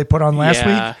show they put on last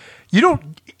week, you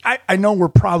don't. I know we're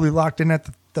probably locked in at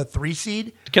the 3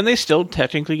 seed. Can they still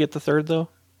technically get the 3rd though?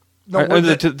 No, or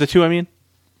the 2. I mean,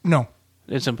 no,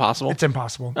 it's impossible. It's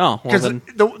impossible. Oh, because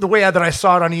the way that I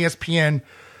saw it on ESPN,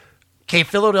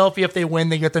 Philadelphia, if they win,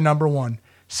 they get the number 1.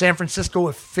 San Francisco,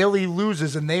 if Philly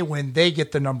loses and they win, they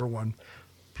get the number 1.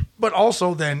 But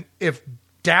also, then if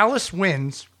Dallas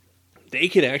wins, they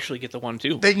could actually get the 1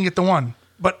 too. They can get the 1.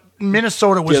 But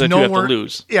Minnesota was the other nowhere. two have to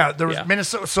lose. Yeah, there was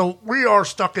Minnesota. So we are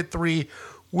stuck at 3.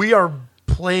 We are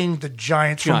playing the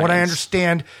Giants, from what I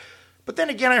understand. But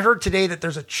then again, I heard today that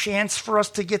there's a chance for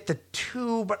us to get the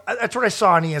 2. But that's what I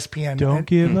saw on ESPN. Don't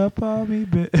give up on me,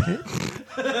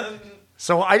 bitch.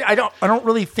 So I don't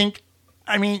really think.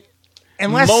 I mean,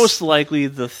 unless most likely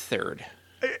the 3rd,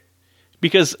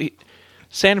 because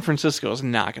San Francisco is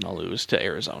not going to lose to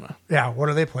Arizona. Yeah, what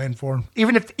are they playing for?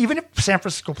 Even if San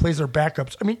Francisco plays their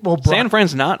backups, I mean, San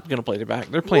Fran's not going to play their back.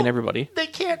 They're playing everybody. They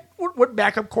can't. What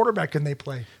backup quarterback can they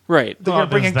play? Right. They're going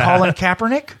to bring in Colin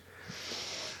Kaepernick.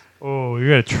 Oh, you're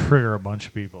going to trigger a bunch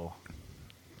of people.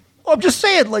 Well, I'm just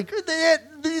saying, like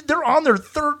they're on their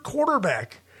 3rd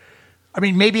quarterback. I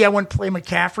mean, maybe I wouldn't play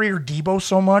McCaffrey or Debo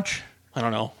so much. I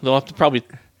don't know. They'll have to probably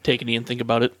take a knee and think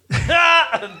about it.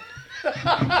 Damn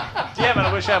it,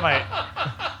 I wish I might.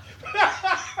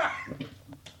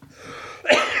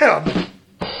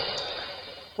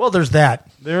 Well, there's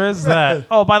that. There is that.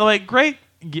 Oh, by the way,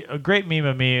 a great meme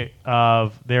of me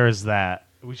of there is that.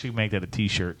 We should make that a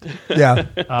T-shirt. Yeah.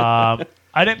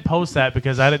 I didn't post that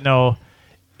because I didn't know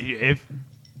if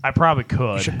I probably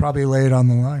could. You should probably lay it on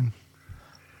the line.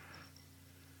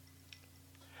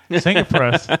 Sing it for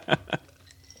us.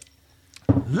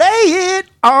 Lay it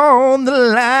on the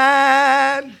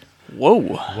line.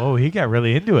 Whoa, he got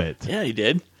really into it. Yeah, he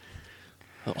did.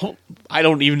 Oh, I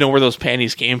don't even know where those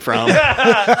panties came from.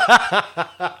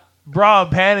 Bra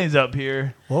and panties up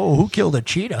here. Whoa, who killed a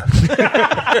cheetah?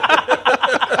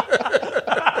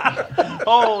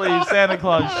 Holy Santa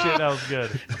Claus shit, that was good.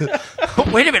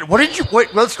 Wait a minute. What did you?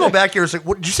 Wait, let's go back here a second.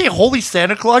 What, did you say? Holy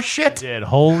Santa Claus shit? I did.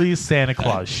 Holy Santa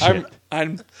Claus shit.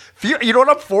 You know what?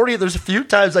 I'm 40. There's a few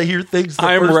times I hear things.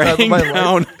 I'm writing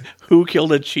down who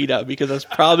killed a cheetah because that's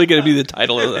probably going to be the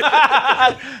title of it.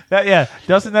 Yeah,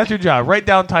 Dustin, that's your job. Write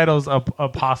down titles of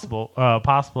possible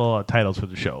titles for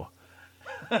the show.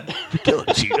 To kill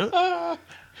a cheetah.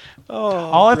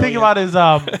 All I think about is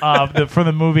from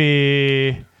the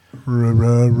movie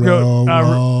Road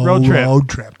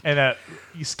Trip. And a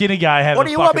skinny guy had. What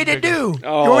do you want me to do?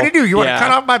 Oh, you want to do? You want to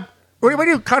cut off my? What do you want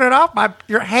to do? Cut it off my?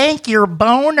 Your Hank, your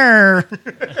boner.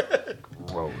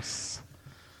 Gross.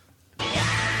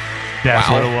 That's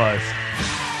what it was.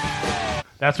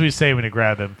 That's what you say when you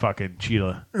grab them fucking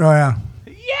cheetah. Oh yeah.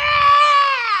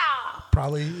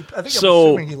 Probably. I think I'm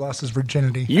assuming he lost his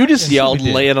virginity. You just yelled,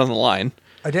 "Lay it on the line."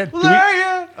 I did.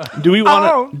 Do we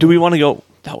want to? Do we want to go?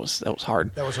 That was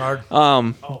hard. That was hard.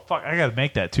 Oh fuck! I gotta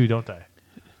make that too, don't I?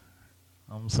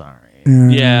 I'm sorry.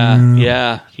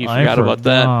 Yeah. You forgot about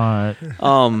that.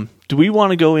 Do we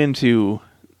want to go into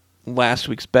last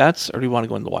week's bets, or do we want to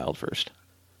go into the wild first?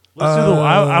 Let's do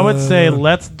I would say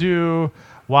let's do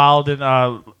wild and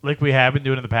like we have been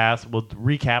doing in the past. We'll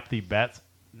recap the bets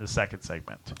in the second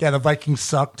segment. Yeah, the Vikings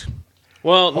sucked.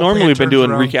 Well, Hopefully normally we've been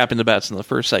doing around. recapping the bets in the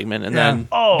first segment and then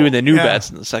doing the new bets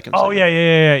in the second segment. Oh,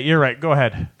 yeah. You're right. Go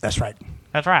ahead. That's right.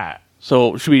 That's right.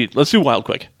 So let's do wild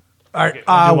quick. All right.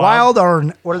 Wild or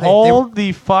what are they? Hold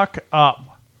the fuck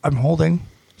up. I'm holding.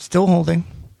 Still holding.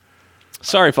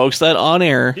 Sorry, folks. That on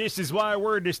air. This is why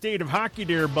we're in the state of hockey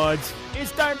there, buds.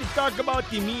 It's time to talk about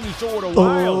the Minnesota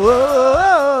Wild.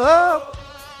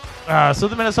 So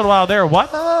the Minnesota Wild there,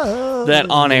 what? That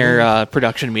on-air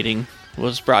production meeting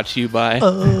was brought to you by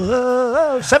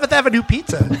 7th Avenue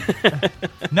Pizza.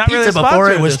 Not Pizza really a before sponsor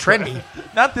it of was this- trendy.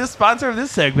 Not this sponsor of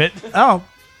this segment. Oh,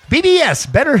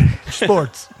 BBS, Better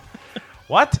Sports.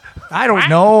 What? I don't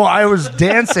know. I was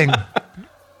dancing.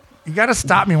 You got to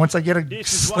stop me once I get a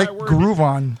slick groove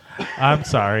on. I'm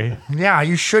sorry. Yeah,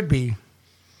 you should be.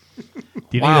 Do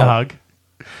you need a hug?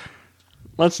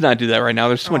 Let's not do that right now.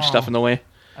 There's too much stuff in the way.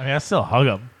 I mean, I still hug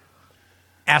him.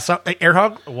 Ass out, air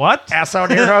hug? What? Ass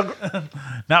out, air hug?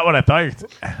 Not what I thought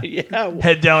you Yeah.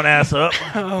 Head down, ass up.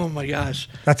 Oh, my gosh.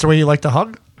 That's the way you like to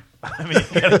hug? I mean,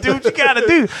 you gotta do what you gotta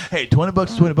do. Hey, $20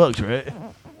 is $20,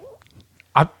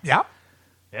 right? Yeah.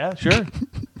 Yeah, sure.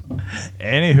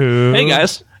 Anywho. Hey,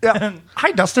 guys. Yeah.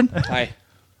 Hi, Dustin. Hi.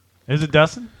 Is it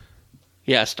Dustin?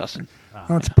 Yes, Dustin.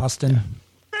 Oh, it's Pustin.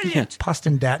 Yeah.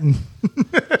 Pustin Datton.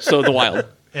 So the Wild.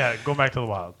 Yeah, go back to the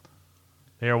Wild.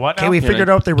 They are what now? Okay, we figured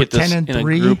out they were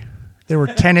 10-3. They were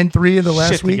 10-3 in the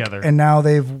last Shit week, together. and now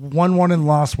they've won one and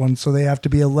lost one, so they have to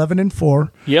be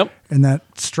 11-4. Yep. In that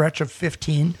stretch of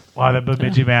 15. Wow, that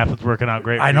Bemidji math is working out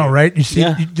great. I know, right? You see,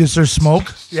 is there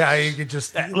smoke? Yeah, you could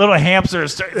just little hamster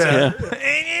starts. I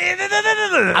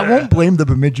won't blame the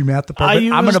Bemidji math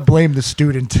department. I'm going to blame the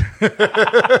student.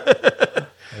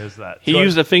 Is that He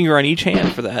used a finger on each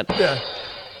hand for that. Yeah.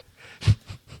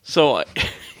 So,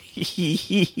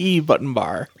 button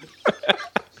bar.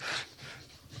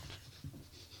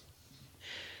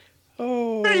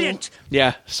 Oh. Brilliant.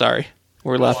 Yeah, sorry.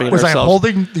 We're laughing at Was ourselves. I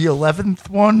holding the 11th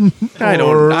one? I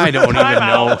don't even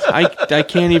know. I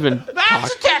can't even That's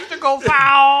talk. a technical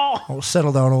foul. Oh,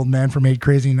 settle down, old man, from 8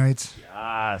 crazy nights.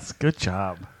 Yes, good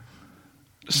job.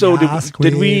 So Yes,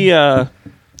 did we Queen.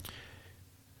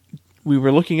 we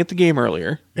were looking at the game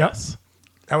earlier. Yes.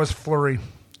 That was Fleury.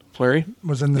 Fleury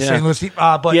Was in the Yeah. St. Louis.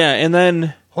 But yeah, and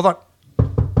then hold on.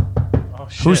 Oh,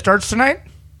 shit. Who starts tonight?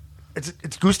 It's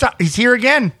Gustav. He's here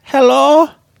again. hello.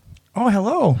 Oh,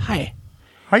 hello. Hi.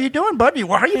 How you doing, buddy?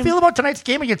 How you feel about tonight's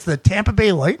game against the Tampa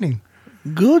Bay Lightning?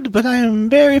 Good, but I am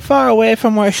very far away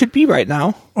from where I should be right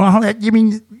now. Well,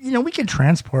 we can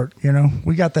transport.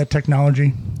 We got that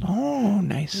technology. Oh,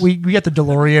 nice. We got the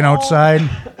DeLorean outside.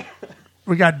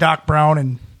 We got Doc Brown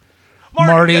and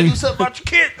Marty. You gotta do something about your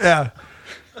kids. Yeah.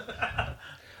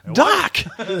 Doc.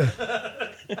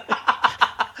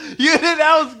 You did.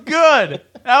 That was good.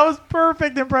 That was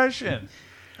perfect impression.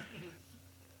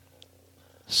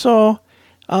 So,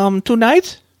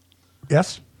 tonight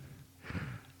Yes.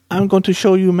 I'm going to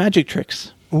show you magic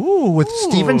tricks. Ooh, with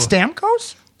Steven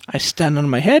Stamkos? I stand on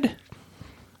my head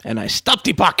and I stop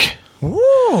the puck.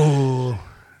 Ooh.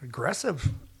 Aggressive.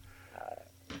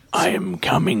 I am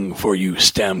coming for you,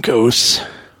 Stamkos.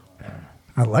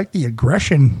 I like the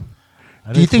aggression.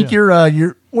 I Do you do think too.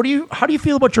 how do you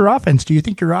feel about your offense? Do you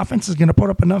think your offense is going to put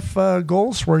up enough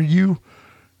goals where you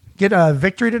get a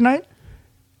victory tonight?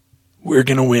 We're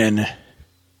going to win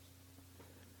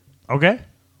Okay.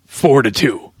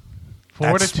 4-2.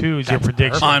 4-2 is your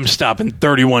prediction. I'm stopping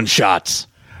 31 shots.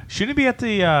 Should it be at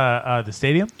the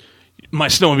stadium? My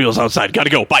snowmobile's outside. Got to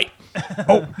go. Bye.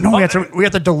 Oh, no, we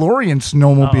have the DeLorean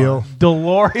snowmobile.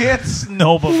 DeLorean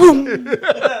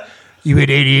snowmobile. You hit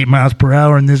 88 miles per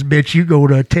hour in this bitch, you go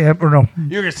to Tampa, or no,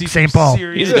 You're gonna see St. some Paul.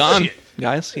 serious He's gone. shit.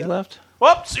 Guys, he left.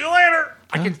 Well, see you later.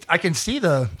 I can see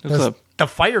the There's the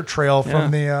fire trail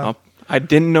from the... Oh, I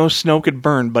didn't know snow could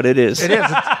burn, but it is. It is.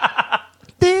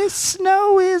 This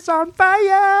snow is on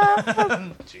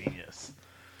fire. Genius.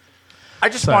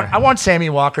 I want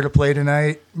Sammy Walker to play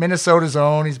tonight. Minnesota's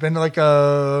own. He's been like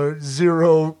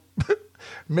 0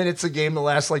 minutes a game the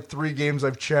last 3 games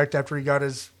I've checked after he got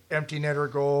his empty netter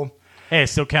goal. Hey, it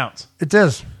still counts. It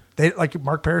does. They, like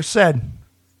Mark Parrish said,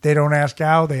 they don't ask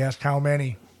how, they ask how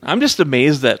many. I'm just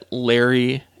amazed that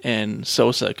Larry and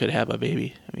Sosa could have a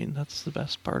baby. I mean, that's the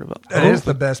best part about That is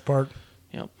the best part.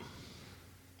 Yep.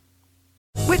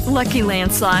 With Lucky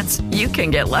Land Slots, you can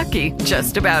get lucky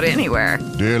just about anywhere.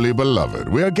 Dearly beloved,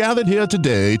 we are gathered here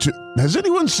today to... Has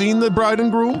anyone seen the bride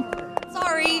and groom?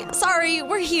 Sorry,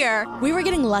 we're here. We were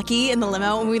getting lucky in the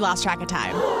limo and we lost track of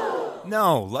time.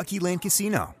 No, Lucky Land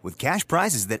Casino, with cash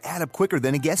prizes that add up quicker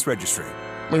than a guest registry.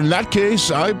 In that case,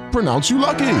 I pronounce you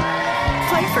lucky.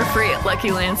 Play for free at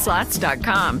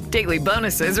LuckyLandSlots.com. Daily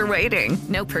bonuses are waiting.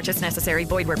 No purchase necessary.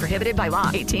 Void where prohibited by law.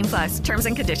 18+. Terms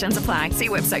and conditions apply. See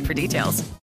website for details.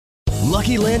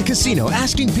 Lucky Land Casino,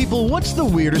 asking people, what's the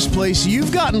weirdest place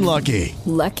you've gotten lucky?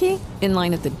 Lucky? In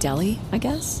line at the deli, I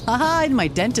guess? Aha, in my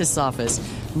dentist's office.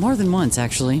 More than once,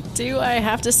 actually. Do I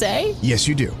have to say? Yes,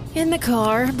 you do. In the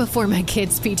car before my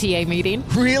kids' PTA meeting.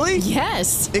 Really?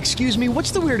 Yes. Excuse me,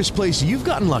 what's the weirdest place you've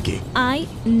gotten lucky? I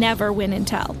never win and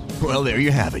tell. Well, there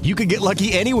you have it. You can get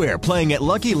lucky anywhere, playing at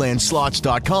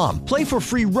LuckyLandSlots.com. Play for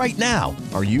free right now.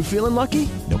 Are you feeling lucky?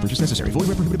 No purchase necessary. Void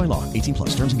where prohibited by law. 18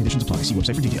 plus. Terms and conditions apply. See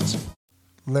website for details.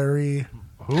 Larry.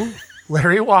 Who?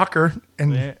 Larry Walker.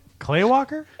 And Clay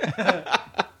Walker?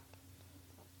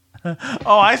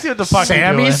 Oh, I see what the fuck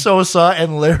Sammy you're doing. Sosa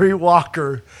and Larry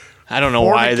Walker. I don't know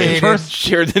why they first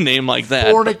shared the name like that.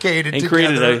 Fornicated and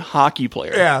created together. a hockey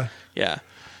player. Yeah. Yeah.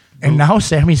 And now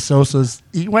Sammy Sosa's,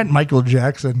 he went Michael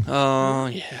Jackson. Oh,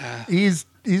 yeah. He's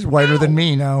whiter than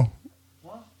me now.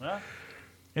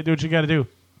 Hey, do what you got to do.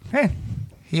 Hey,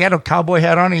 he had a cowboy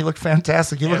hat on. He looked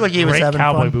fantastic. He looked like he was Great having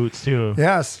cowboy fun. boots, too.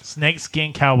 Yes.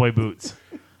 Snakeskin cowboy boots.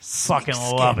 Fucking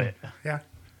love it. Yeah.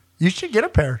 You should get a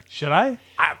pair. Should I?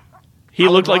 He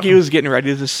looked like he was getting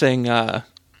ready to sing,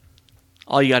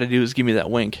 all you got to do is give me that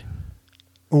wink.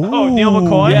 Ooh. Oh, Neil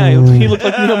McCoy? Yeah, he looked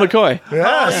like Neil McCoy.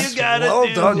 Yes. All you gotta Well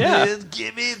do done, is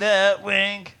give me that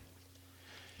wink.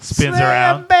 Spins Slam,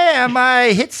 around. Bam!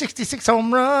 I hit 66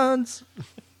 home runs.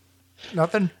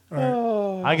 Nothing?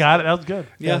 All right. I got it. That was good.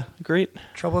 Yeah, great.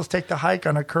 Trouble is take the hike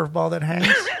on a curveball that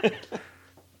hangs.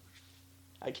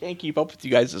 I can't keep up with you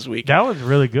guys this week. That was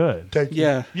really good.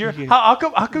 Yeah. How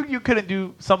come you couldn't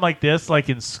do something like this, like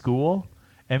in school,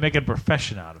 and make a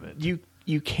profession out of it?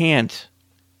 You can't.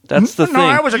 That's the thing. No,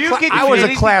 I was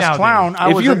a class clown.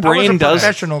 If your brain does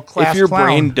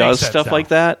clown. stuff like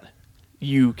that,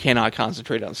 you cannot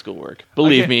concentrate on schoolwork.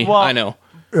 Believe me, well, I know.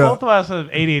 Both of us have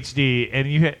ADHD,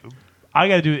 and I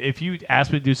got to do it. If you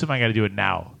ask me to do something, I got to do it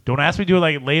now. Don't ask me to do it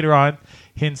like later on.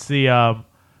 Hence the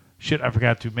shit I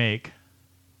forgot to make.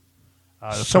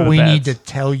 So we need to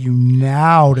tell you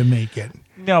now to make it.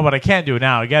 No, but I can't do it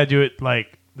now. I got to do it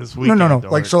like this week. No.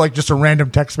 Like just a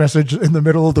random text message in the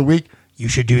middle of the week. You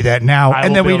should do that now,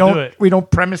 and then we don't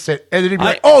premise it, and then you'd be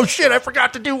like, "Oh shit, I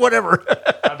forgot to do whatever."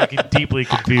 I'm deeply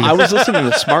confused. I was listening to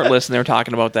the Smart List, and they were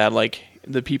talking about that. Like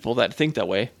the people that think that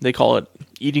way, they call it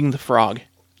eating the frog.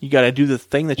 You got to do the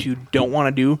thing that you don't want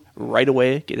to do right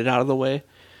away, get it out of the way.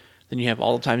 Then you have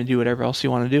all the time to do whatever else you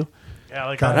want to do. Yeah,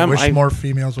 like God, I wish more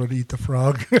females would eat the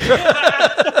frog.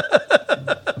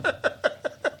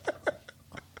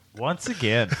 Once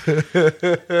again,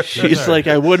 she's like,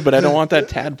 I would, but I don't want that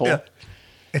tadpole. Yeah.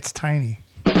 It's tiny.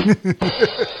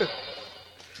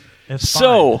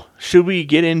 So, should we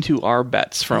get into our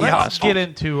bets from last week? Let's get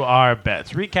into our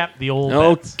bets. Recap the old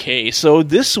bets. Okay, so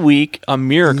this week, a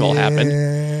miracle happened.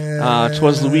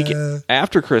 'Twas the week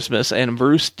after Christmas, and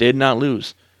Bruce did not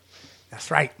lose.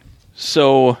 That's right.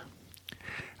 So,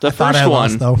 the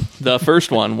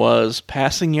first one was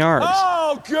passing yards.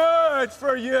 Oh, good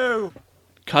for you.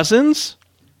 Cousins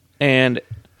and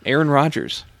Aaron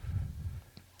Rodgers.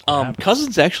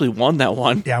 Cousins actually won that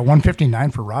one. Yeah,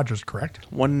 159 for Rodgers, correct?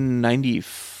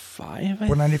 195.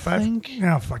 195.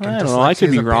 Yeah, fucking. I don't know. I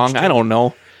could be wrong. I don't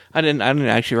know. I didn't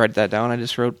actually write that down. I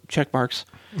just wrote check marks.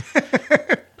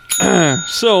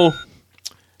 So,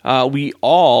 we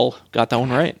all got that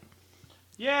one right.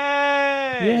 Yay!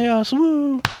 Yeah,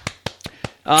 woo.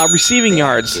 Receiving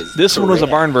yards. This one was a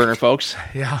barn burner, folks.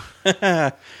 Yeah.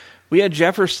 We had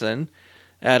Jefferson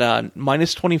at a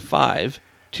minus 25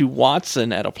 to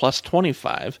Watson at a plus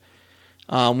 25.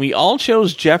 We all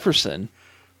chose Jefferson,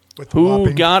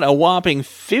 who got a whopping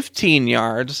 15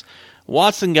 yards.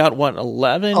 Watson got,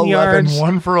 11 yards?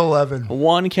 1 for 11.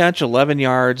 One catch, 11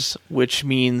 yards, which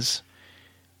means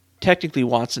technically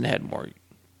Watson had more.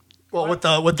 Well, with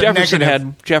the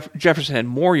Jefferson had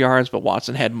more yards, but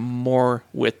Watson had more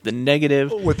with the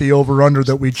negative. With the over-under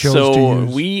that we chose to use.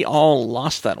 So we all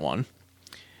lost that one.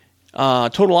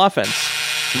 Total offense.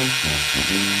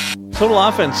 Total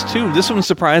offense, too. This one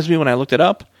surprised me when I looked it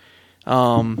up.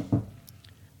 The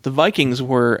Vikings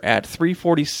were at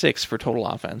 346 for total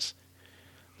offense.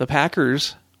 The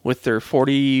Packers, with their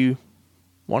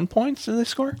 41 points, did they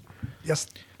score? Yes.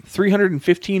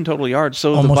 315 total yards.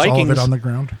 So almost the Vikings, all of it on the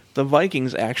ground. The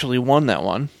Vikings actually won that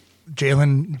one.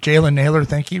 Jalen Naylor,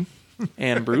 thank you.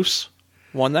 And Bruce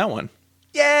won that one.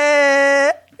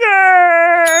 Yeah!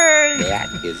 Yay! That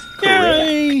is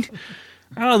correct.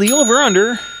 The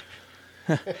over-under.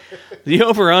 The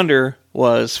over-under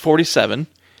was 47.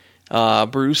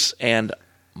 Bruce and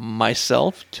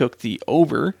myself took the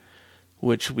over,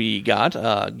 which we got.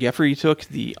 Jeffrey took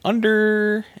the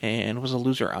under and was a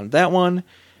loser on that one.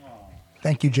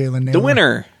 Thank you, Jalen Naylor. The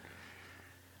winner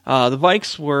The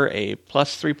Vikes were a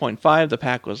plus 3.5. The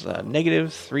Pack was a negative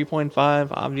 3.5,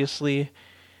 obviously.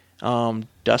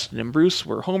 Dustin and Bruce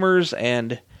were homers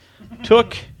and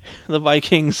took the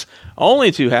Vikings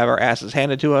only to have our asses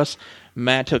handed to us.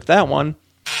 Matt took that one.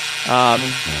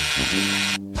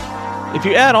 If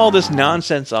you add all this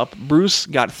nonsense up, Bruce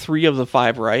got 3 of the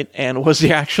 5 right and was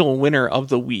the actual winner of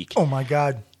the week. Oh, my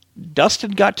God.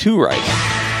 Dustin got 2 right.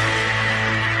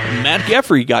 Matt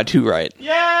Geffrey got 2 right.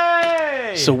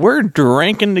 Yay! So we're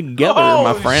drinking together,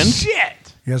 my friend.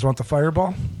 Shit! You guys want the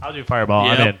fireball? I'll do fireball.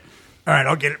 Yep. I'm in. All right,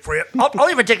 I'll get it for you. I'll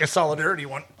even take a solidarity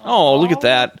one. Oh, look at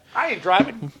that. I ain't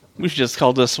driving. We should just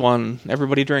call this one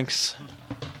Everybody Drinks.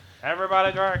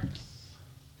 Everybody drinks.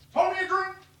 Pour me a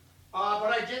drink. But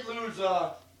I did lose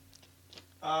the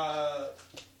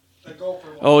gopher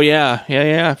one. Oh, yeah.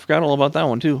 I forgot all about that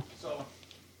one, too. So,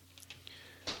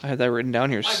 I had that written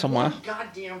down here somewhere. One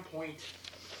goddamn point.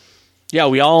 Yeah,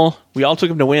 we all took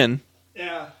him to win.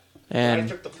 Yeah. And I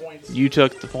took the points. You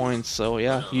took the points, so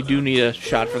yeah, you do need a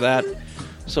shot for that.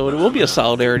 So it will be a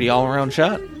solidarity all-around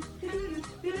shot.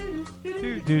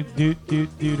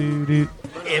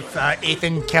 If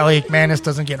Ethan Kelly McManus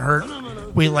doesn't get hurt,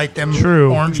 we light them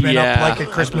orange men up like a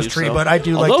Christmas tree. So. But I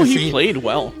do Although like to he see played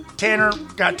well. Tanner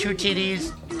got 2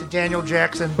 TDs to Daniel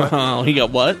Jackson. But Oh, he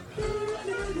got what?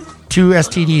 2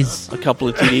 STDs. A couple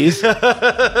of TDs.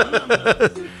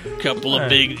 Couple of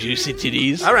big juicy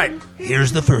TDs. All right,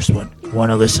 here's the first one.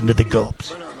 Want to listen to the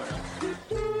gulps?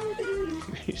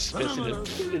 He's spitting in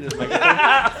his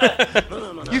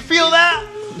microphone. You feel that?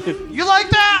 You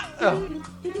like that? Oh.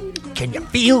 Can you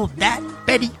feel that,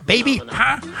 baby?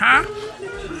 Huh?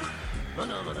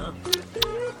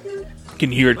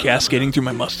 Can you hear it cascading through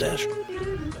my mustache?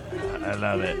 I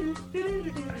love it.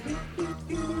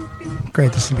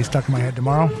 Great, this is going to be stuck in my head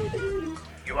tomorrow.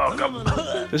 You're welcome.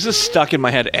 This is stuck in my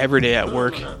head every day at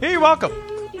work. Hey, you're welcome.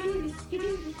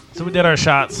 So we did our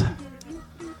shots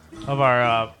of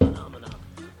our...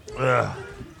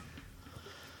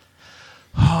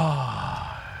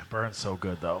 burns so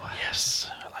good, though.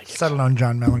 Yes, I like it. Settled on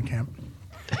John Mellencamp.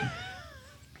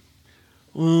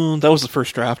 That was the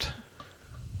first draft.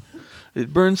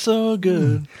 It burns so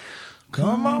good.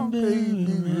 Come on,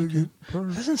 baby. It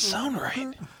doesn't sound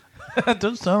right. It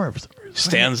doesn't sound right for some reason.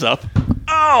 Stands up.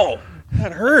 Ow!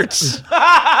 That hurts. So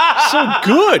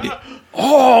good.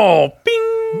 Oh, bing.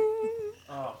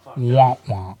 Oh, fuck. Womp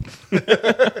womp.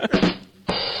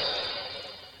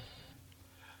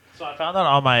 So I found out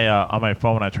on my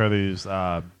phone when I try to use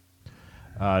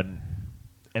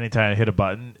anytime I hit a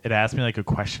button, it asks me like a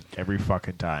question every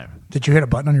fucking time. Did you hit a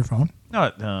button on your phone?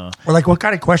 No. Or like what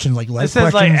kind of questions? Like life it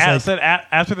says questions?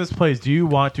 after this plays, do you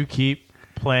want to keep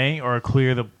playing or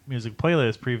clear the music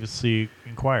playlist previously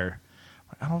inquired?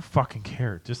 I don't fucking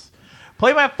care. Just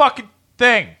play my fucking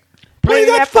thing. Play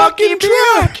that fucking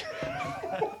track.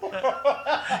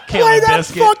 Play that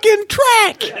fucking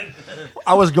track.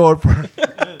 I was going for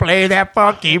play that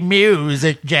fucking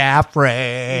music, Jeffrey.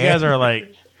 You guys are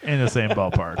like in the same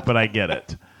ballpark, but I get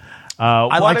it.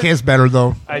 I like his better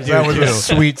though. I do That was too. a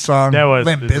sweet song. That was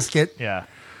Limp Bizkit. Yeah.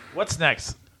 What's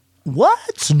next?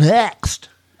 What's next?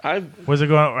 Was it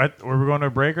going? Were we going to a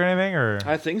break or anything? Or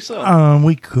I think so.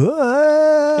 We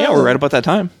could. Yeah, we're right about that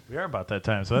time. We are about that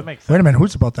time, so that makes sense. Wait a minute.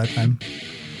 Who's about that time?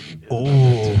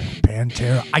 Oh,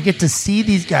 Pantera. I get to see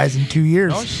these guys in 2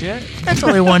 years. Oh, shit. That's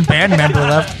only one band member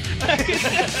left. I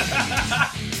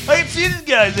haven't seen these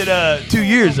guys in 2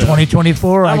 years.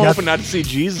 2024. I'm hoping not to see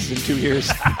Jesus in 2 years.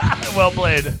 Well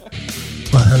played.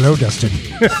 Well, hello, Dustin.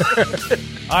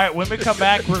 All right, when we come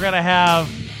back, we're going to have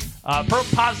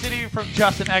Positivity from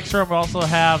Justin Ekstrom. We'll also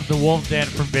have the Wolf Den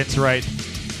from Vince Wright.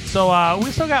 So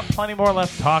we still got plenty more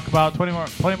left to talk about. Plenty more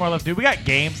left to do. We got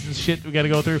games and shit we got to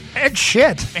go through. And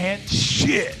shit.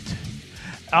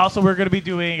 Also, we're going to be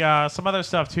doing some other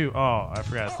stuff, too. Oh, I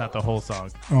forgot. It's not the whole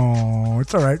song. Oh,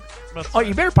 it's all right.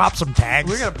 You better pop some tags.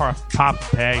 We're going to pop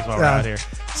some tags while we're out here.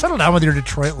 Settle down with your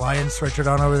Detroit Lions. Stretch it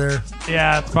on over there.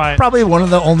 Yeah, it's fine. Probably one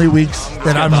of the only weeks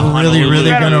that I'm really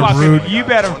going to root. You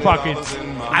better fucking...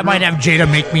 I might have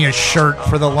Jada make me a shirt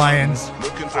for the Lions.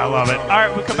 I love it. All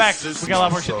right, we'll come back. We got a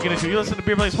lot more shit to get into. You listen to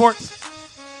Beer Belly Sports.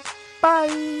 Bye.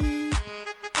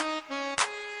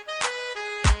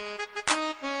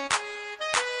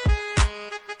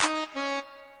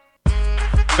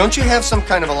 Don't you have some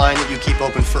kind of a line that you keep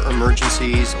open for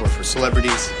emergencies or for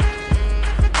celebrities?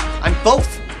 I'm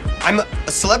both. I'm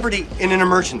a celebrity in an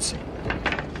emergency.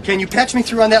 Can you patch me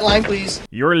through on that line, please?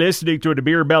 You're listening to the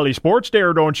Beer Belly Sports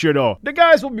there, don't you know? The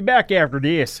guys will be back after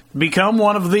this. Become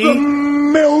one of the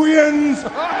millions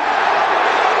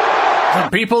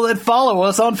of people that follow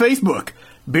us on Facebook.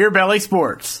 Beer Belly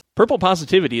Sports. Purple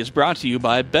Positivity is brought to you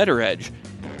by BettorEdge.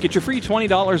 Get your free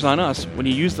 $20 on us when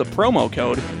you use the promo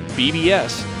code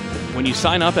BBS when you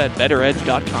sign up at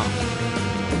BettorEdge.com.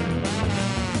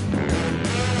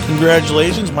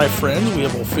 Congratulations, my friends. We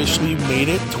have officially made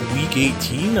it to Week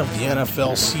 18 of the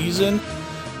NFL season.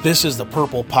 This is the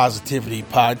Purple Positivity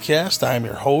Podcast. I am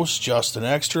your host, Justin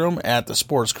Ekstrom, at the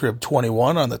Sports Crib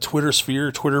 21 on the Twitter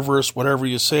sphere, Twitterverse, whatever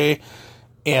you say.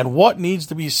 And what needs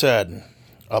to be said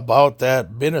about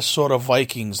that Minnesota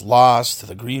Vikings loss to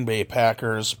the Green Bay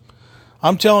Packers?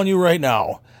 I'm telling you right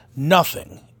now,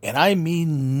 nothing, and I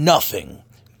mean nothing,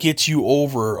 gets you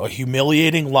over a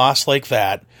humiliating loss like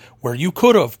that, where you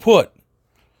could have put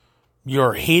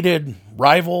your hated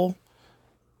rival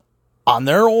on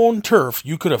their own turf.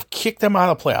 You could have kicked them out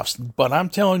of the playoffs. But I'm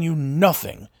telling you,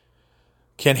 nothing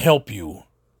can help you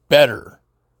better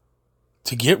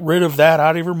to get rid of that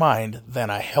out of your mind than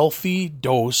a healthy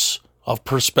dose of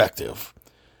perspective.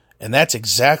 And that's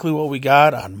exactly what we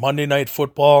got on Monday Night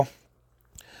Football.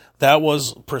 That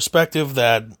was perspective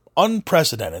that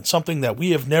unprecedented, something that we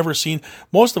have never seen.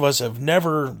 Most of us have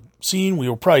never seen. We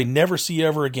will probably never see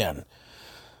ever again.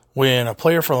 When a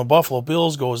player from the Buffalo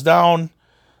Bills goes down,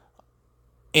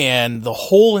 and the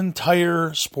whole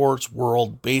entire sports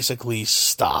world basically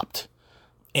stopped.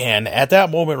 And at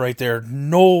that moment right there,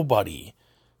 nobody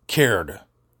cared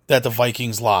that the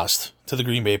Vikings lost to the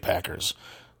Green Bay Packers.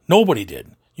 Nobody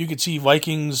did. You could see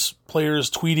Vikings players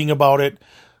tweeting about it.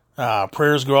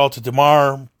 Prayers go out to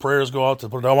DeMar. Prayers go out to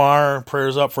DeMar.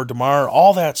 Prayers up for DeMar.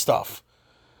 All that stuff.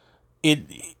 It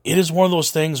is one of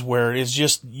those things where it's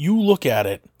just, you look at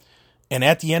it, and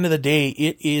at the end of the day,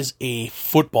 it is a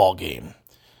football game.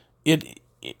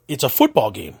 It's a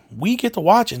football game. We get to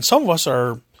watch, and some of us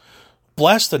are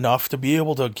blessed enough to be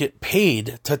able to get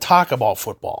paid to talk about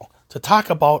football, to talk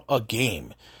about a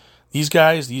game. These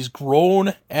guys, these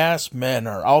grown-ass men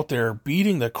are out there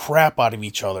beating the crap out of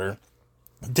each other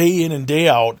day in and day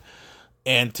out,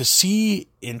 and to see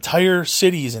entire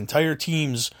cities, entire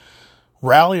teams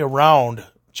rally around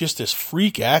just this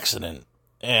freak accident,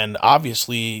 and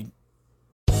obviously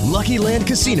Lucky Land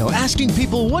Casino, asking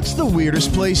people, what's the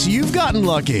weirdest place you've gotten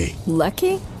lucky?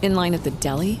 Lucky? In line at the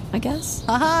deli, I guess?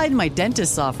 Aha, in my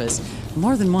dentist's office.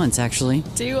 More than once, actually.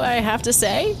 Do I have to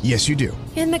say? Yes, you do.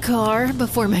 In the car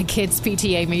before my kids'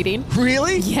 PTA meeting.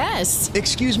 Really? Yes.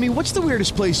 Excuse me, what's the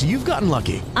weirdest place you've gotten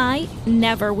lucky? I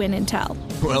never win and tell.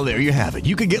 Well, there you have it.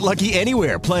 You can get lucky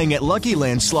anywhere, playing at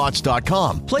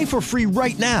LuckyLandSlots.com. Play for free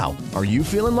right now. Are you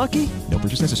feeling lucky? No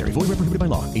purchase necessary. Void where prohibited by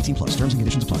law. 18+. Terms and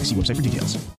conditions apply. See website for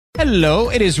details. Hello,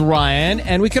 it is Ryan,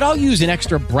 and we could all use an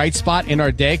extra bright spot in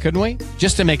our day, couldn't we?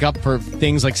 Just to make up for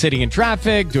things like sitting in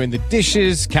traffic, doing the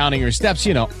dishes, counting your steps,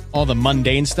 you know, all the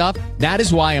mundane stuff. That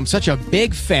is why I'm such a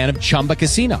big fan of Chumba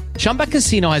Casino. Chumba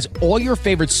Casino has all your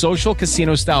favorite social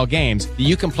casino-style games that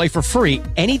you can play for free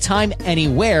anytime,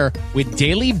 anywhere with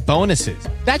daily bonuses.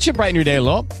 That should brighten your day a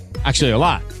little. Actually, a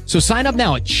lot. So sign up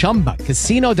now at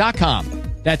ChumbaCasino.com.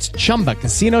 That's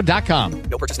ChumbaCasino.com.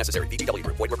 No purchase necessary. VGW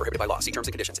Group. Void where prohibited by law. See terms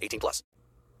and conditions. 18+.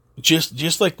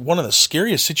 Just like one of the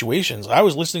scariest situations. I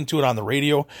was listening to it on the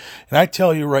radio, and I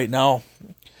tell you right now,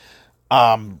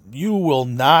 you will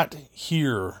not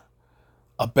hear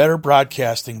a better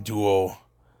broadcasting duo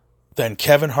than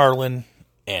Kevin Harlan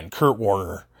and Kurt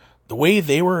Warner. The way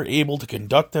they were able to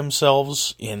conduct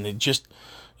themselves, and it just,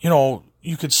 you know,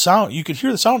 you could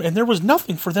hear the sound, and there was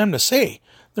nothing for them to say.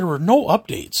 There were no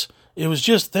updates. It was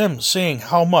just them saying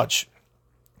how much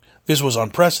this was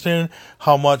unprecedented,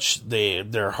 how much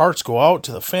their hearts go out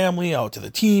to the family, out to the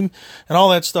team, and all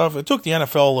that stuff. It took the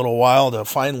NFL a little while to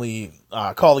finally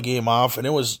call the game off, and it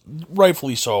was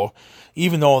rightfully so,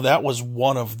 even though that was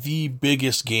one of the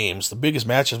biggest games, the biggest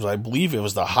matches. I believe it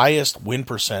was the highest win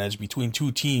percentage between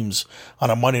two teams on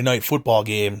a Monday Night Football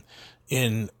game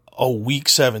in a Week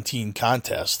 17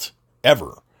 contest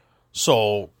ever.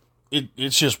 So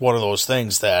it's just one of those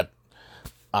things that,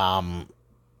 you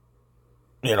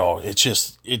know, it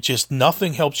just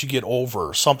nothing helps you get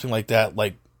over something like that,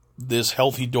 like this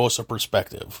healthy dose of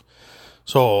perspective.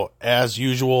 So as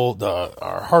usual,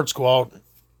 our hearts go out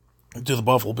to the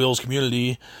Buffalo Bills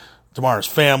community, DeMar's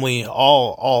family,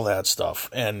 all that stuff.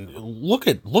 And look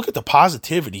at the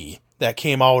positivity that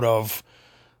came out of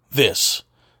this.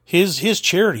 His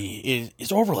charity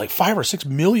is over like $5 or $6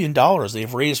 million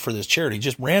they've raised for this charity.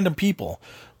 Just random people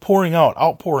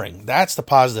outpouring. That's the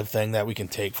positive thing that we can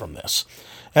take from this.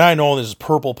 And I know this is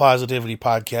Purple Positivity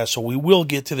Podcast, so we will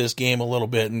get to this game a little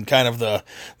bit and kind of the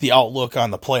outlook on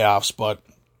the playoffs. But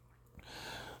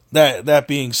that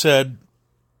being said,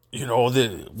 you know,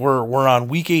 we're on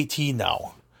Week 18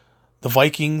 now. The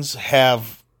Vikings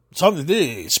have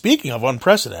something. Speaking of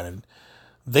unprecedented,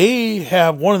 They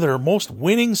have one of their most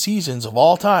winning seasons of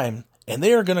all time, and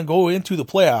they are going to go into the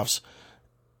playoffs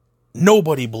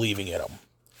nobody believing in them.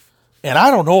 And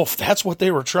I don't know if that's what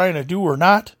they were trying to do or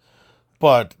not,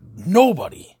 but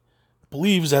nobody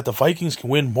believes that the Vikings can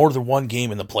win more than one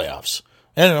game in the playoffs.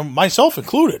 And myself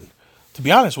included. To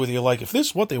be honest with you, like, if this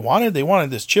is what they wanted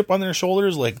this chip on their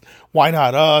shoulders, like, why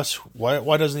not us?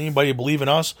 Why doesn't anybody believe in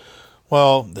us?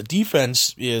 Well, the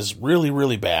defense is really,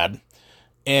 really bad.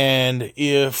 And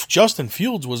if Justin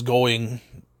Fields was going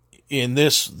in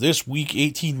this Week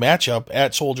 18 matchup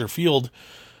at Soldier Field,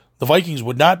 the Vikings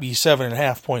would not be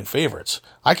 7.5-point favorites.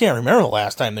 I can't remember the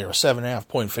last time they were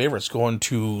 7.5-point favorites going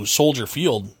to Soldier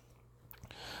Field.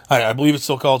 I believe it's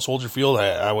still called Soldier Field.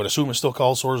 I would assume it's still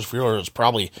called Soldier Field, or it's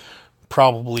probably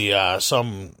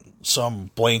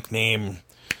some blank name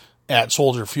at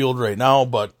Soldier Field right now.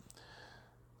 But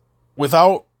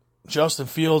without Justin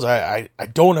Fields, I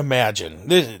don't imagine.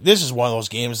 This is one of those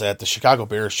games that the Chicago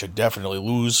Bears should definitely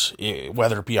lose,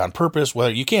 whether it be on purpose,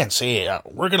 whether you can't say,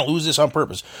 we're going to lose this on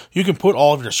purpose. You can put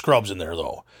all of your scrubs in there,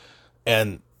 though.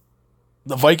 And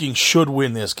the Vikings should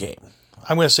win this game.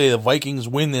 I'm going to say the Vikings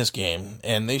win this game,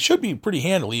 and they should be pretty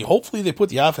handily. Hopefully they put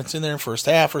the offense in there in first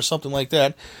half or something like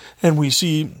that, and we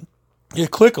see it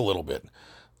click a little bit.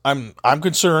 I'm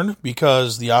concerned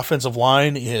because the offensive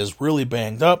line is really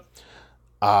banged up.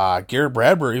 Garrett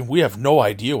Bradbury, we have no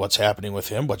idea what's happening with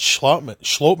him, but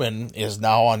Schlottman is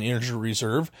now on injury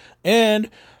reserve,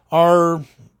 and our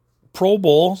Pro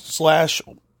Bowl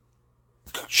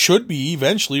 / should be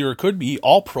eventually, or could be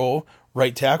All-Pro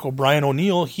right tackle Brian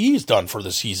O'Neill, he's done for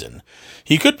the season.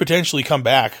 He could potentially come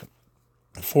back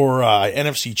for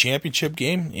NFC Championship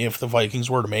game if the Vikings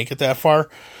were to make it that far,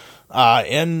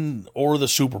 or the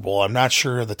Super Bowl. I'm not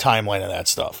sure of the timeline of that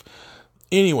stuff.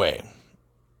 Anyway,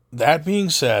 that being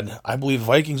said, I believe the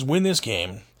Vikings win this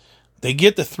game. They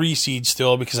get the 3 seed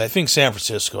still because I think San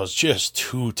Francisco is just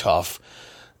too tough.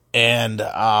 And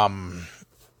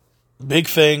big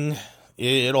thing,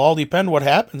 it'll all depend what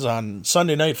happens on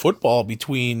Sunday Night Football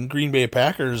between Green Bay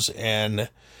Packers and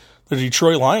the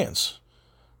Detroit Lions.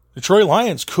 Detroit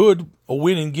Lions could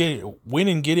win and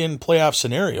get in playoff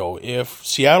scenario. If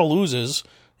Seattle loses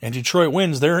and Detroit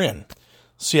wins, they're in.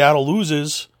 Seattle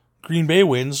loses, Green Bay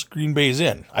wins, Green Bay's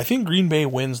in. I think Green Bay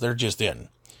wins, they're just in.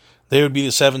 They would be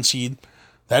the 7 seed.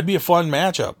 That'd be a fun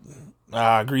matchup.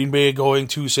 Green Bay going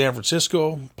to San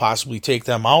Francisco, possibly take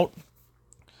them out.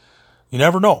 You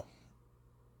never know.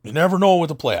 You never know with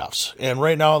the playoffs. And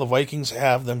right now the Vikings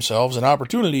have themselves an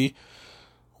opportunity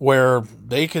where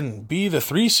they can be the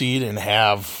 3 seed and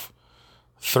have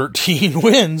 13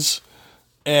 wins,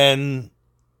 and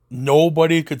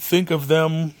nobody could think of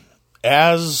them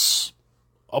as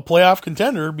a playoff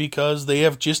contender because they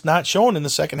have just not shown in the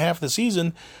second half of the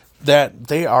season that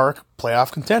they are a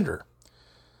playoff contender.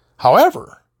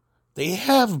 However, they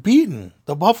have beaten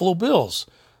the Buffalo Bills,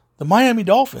 the Miami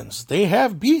Dolphins. They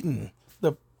have beaten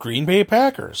the Green Bay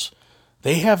Packers.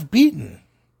 They have beaten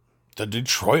the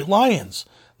Detroit Lions.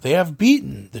 They have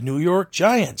beaten the New York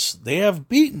Giants. They have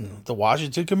beaten the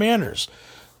Washington Commanders.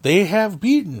 They have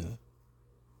beaten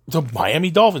the Miami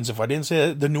Dolphins, if I didn't say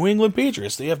that, the New England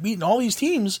Patriots. They have beaten all these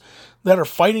teams that are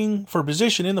fighting for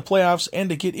position in the playoffs and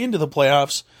to get into the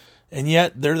playoffs, and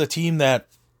yet they're the team that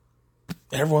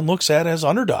everyone looks at as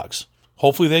underdogs.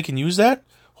 Hopefully they can use that.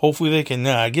 Hopefully they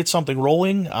can get something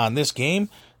rolling on this game,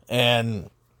 and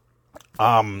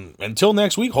until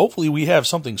next week, hopefully we have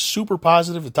something super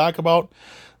positive to talk about,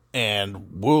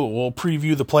 and we'll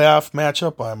preview the playoff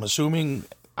matchup. I'm assuming,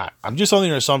 I'm just under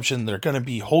the assumption they're going to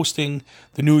be hosting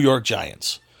the New York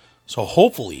Giants. So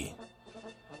hopefully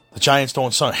the Giants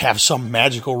don't have some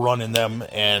magical run in them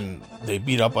and they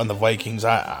beat up on the Vikings.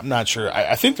 I'm not sure.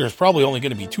 I think there's probably only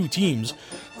going to be 2 teams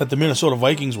that the Minnesota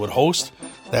Vikings would host,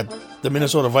 that the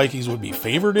Minnesota Vikings would be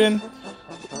favored in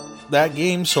that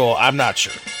game, so I'm not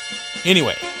sure.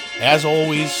 Anyway, as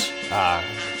always,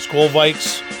 Skol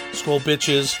Vikes, Skol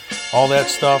Bitches, all that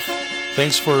stuff.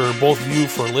 Thanks for both of you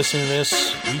for listening to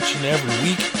this each and every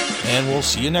week, and we'll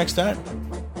see you next time.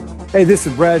 Hey, this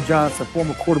is Brad Johnson,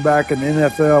 former quarterback in the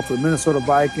NFL for the Minnesota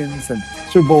Vikings and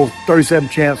Super Bowl 37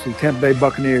 champs with the Tampa Bay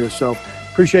Buccaneers. So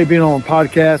appreciate being on the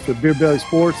podcast with Beer Belly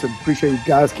Sports, and appreciate you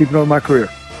guys keeping on my career.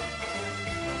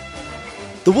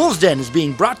 The Wolf's Den is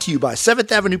being brought to you by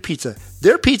 7th Avenue Pizza.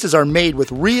 Their pizzas are made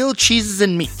with real cheeses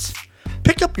and meats.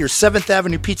 Pick up your 7th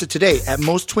Avenue Pizza today at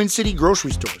most Twin City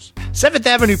grocery stores. 7th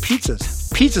Avenue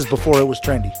Pizzas. Pizzas before it was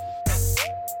trendy.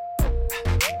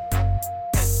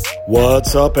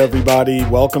 What's up, everybody?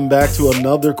 Welcome back to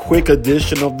another quick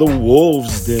edition of the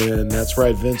Wolf's Den. That's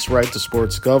right, Vince Wright, the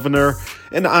sports governor,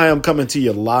 and I am coming to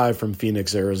you live from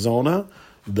Phoenix, Arizona.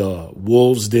 The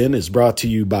Wolves Den is brought to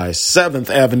you by 7th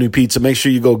Avenue Pizza. Make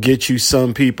sure you go get you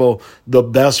some, people. The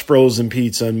best frozen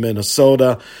pizza in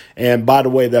Minnesota. And by the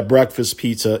way, that breakfast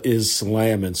pizza is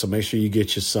slamming, so make sure you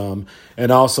get you some.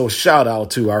 And also shout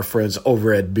out to our friends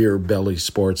over at Beer Belly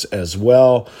Sports as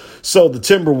well. So the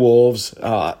Timberwolves,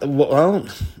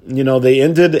 they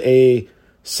ended a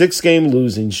 6-game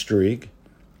losing streak.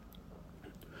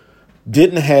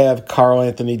 Didn't have Karl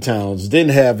Anthony Towns,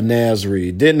 didn't have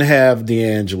Nasri, didn't have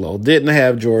D'Angelo, didn't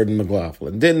have Jordan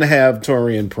McLaughlin, didn't have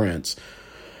Taurean Prince.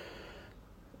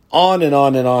 On and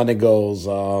on and on it goes.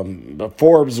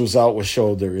 Forbes was out with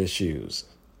shoulder issues.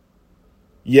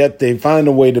 Yet they find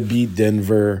a way to beat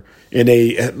Denver in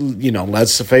a,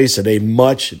 let's face it, a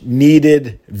much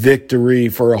needed victory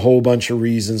for a whole bunch of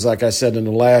reasons. Like I said in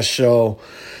the last show,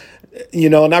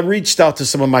 and I reached out to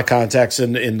some of my contacts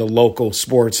in the local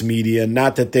sports media.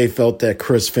 Not that they felt that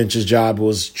Chris Finch's job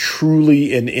was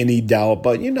truly in any doubt,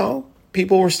 but,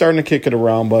 people were starting to kick it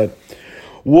around. But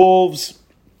Wolves,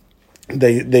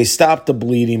 they stopped the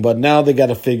bleeding, but now they got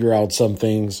to figure out some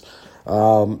things.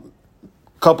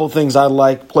 Couple things I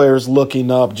like, players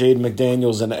looking up, Jaden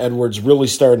McDaniels and Edwards really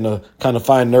starting to kind of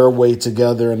find their way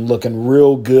together and looking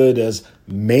real good as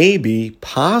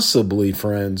possibly,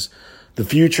 friends, the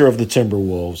future of the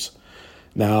Timberwolves.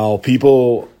 Now,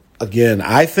 people, again,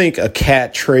 I think a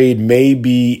cat trade may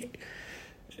be,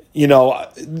 you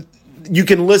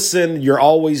can listen. You're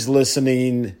always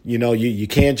listening. You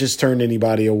can't just turn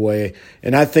anybody away.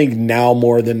 And I think now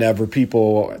more than ever,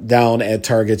 people down at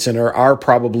Target Center are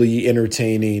probably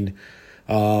entertaining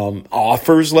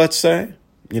offers, let's say.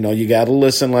 You got to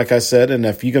listen, like I said. And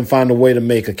if you can find a way to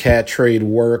make a cat trade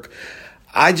work,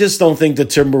 I just don't think the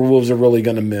Timberwolves are really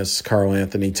going to miss Karl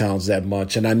Anthony Towns that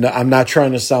much. And I'm not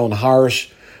trying to sound harsh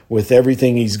with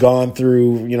everything he's gone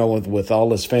through, with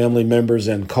all his family members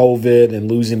and COVID and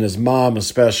losing his mom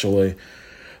especially.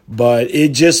 But it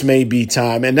just may be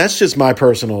time. And that's just my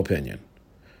personal opinion.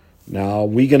 Now,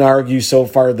 we can argue so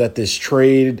far that this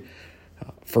trade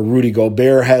for Rudy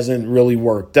Gobert hasn't really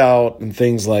worked out and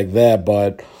things like that.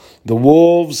 But the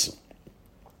Wolves,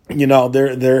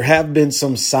 there have been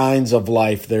some signs of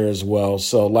life there as well.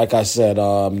 So, like I said,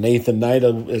 Nathan Knight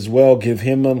as well, give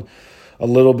him a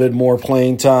little bit more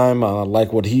playing time,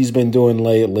 like what he's been doing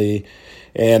lately.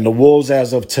 And the Wolves,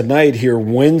 as of tonight here,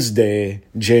 Wednesday,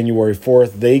 January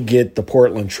 4th, they get the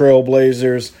Portland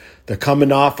Trailblazers. They're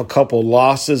coming off a couple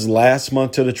losses last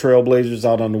month to the Trailblazers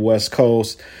out on the West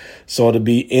Coast. So it'll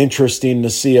be interesting to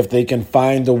see if they can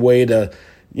find a way to,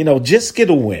 just get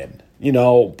a win.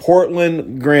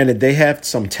 Portland, granted, they have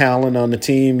some talent on the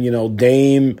team,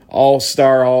 Dame,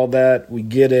 All-Star, all that. We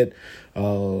get it.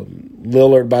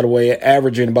 Lillard, by the way,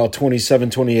 averaging about 27,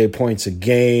 28 points a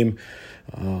game.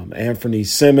 Anthony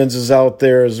Simmons is out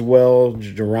there as well.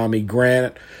 Jerami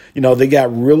Grant. They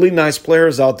got really nice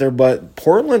players out there, but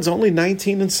Portland's only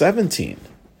 19 and 17.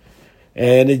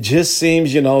 And it just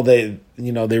seems, they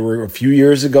were a few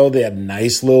years ago, they had a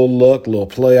nice little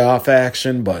playoff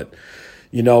action, but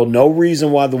no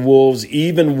reason why the Wolves,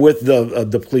 even with the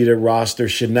depleted roster,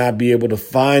 should not be able to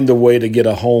find a way to get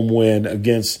a home win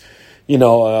against,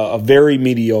 a very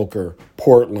mediocre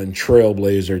Portland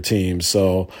Trailblazer team.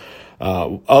 So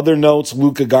other notes,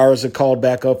 Luka Garza called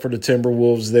back up for the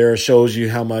Timberwolves there. Shows you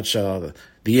how much the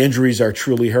injuries are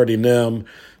truly hurting them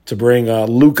to bring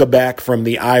Luka back from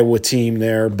the Iowa team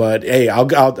there. But, hey,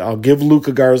 I'll give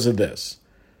Luka Garza this.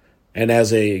 And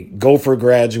as a Gopher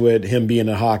graduate, him being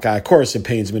a Hawkeye, of course it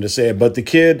pains me to say it, but the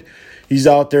kid, he's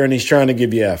out there and he's trying to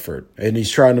give you effort. And he's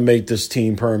trying to make this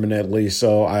team permanently.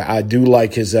 So I do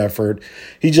like his effort.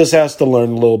 He just has to learn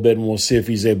a little bit, and we'll see if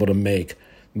he's able to make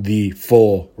the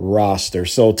full roster.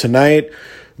 So tonight,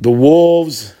 the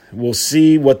Wolves, we'll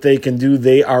see what they can do.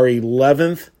 They are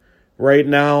 11th right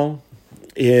now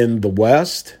in the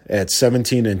West at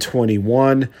 17 and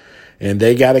 21. And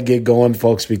they got to get going,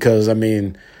 folks, because,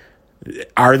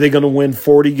 are they going to win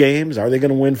 40 games? Are they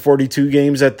going to win 42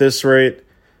 games at this rate?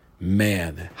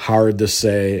 Man, hard to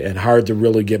say and hard to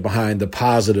really get behind the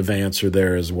positive answer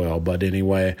there as well. But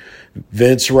anyway,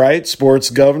 Vince Wright,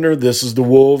 sports governor, this is the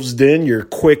Wolves Den, your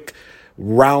quick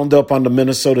roundup on the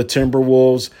Minnesota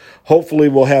Timberwolves. Hopefully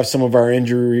we'll have some of our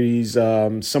injuries.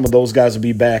 Some of those guys will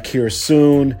be back here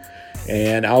soon.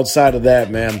 And outside of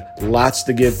that, man, lots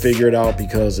to get figured out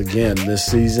because, again, this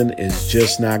season is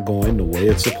just not going the way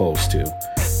it's supposed to.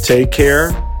 Take care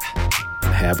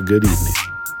and have a good evening.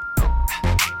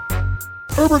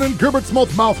 Erbert and Gerberts'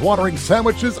 most mouth-watering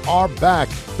sandwiches are back.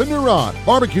 The Neuron,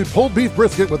 barbecued pulled beef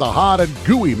brisket with a hot and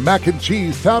gooey mac and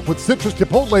cheese topped with citrus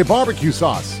chipotle barbecue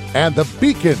sauce. And the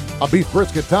Beacon, a beef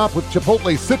brisket topped with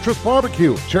chipotle citrus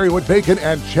barbecue, cherrywood bacon,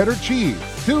 and cheddar cheese.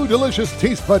 2 delicious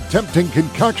taste bud tempting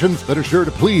concoctions that are sure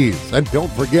to please. And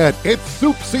don't forget, it's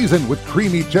soup season with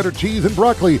creamy cheddar cheese and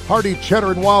broccoli, hearty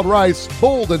cheddar and wild rice,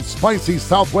 bold and spicy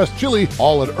Southwest chili,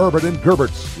 all at Erbert and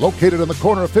Gerberts, located on the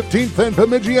corner of 15th and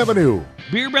Bemidji Avenue.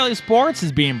 Beer Belly Sports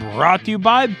is being brought to you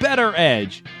by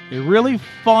BettorEdge, a really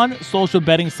fun social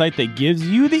betting site that gives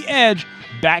you the edge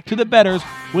back to the bettors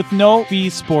with no-fee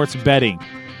sports betting.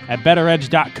 At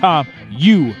BettorEdge.com,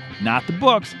 you, not the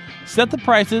books, set the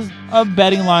prices of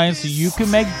betting lines so you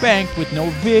can make bank with no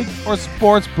vig or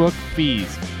sportsbook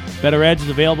fees. BettorEdge is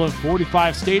available in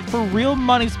 45 states for real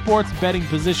money sports betting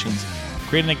positions.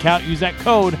 Create an account, use that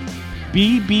code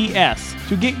BBS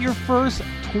to get your first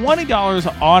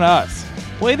 $20 on us.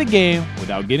 Play the game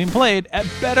without getting played at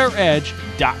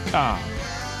BettorEdge.com.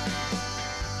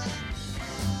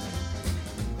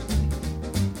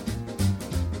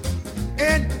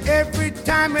 And every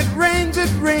time it rains,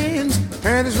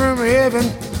 and it's from heaven.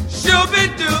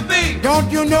 Shooby-dooby.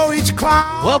 Don't you know each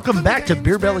cloud? Welcome back to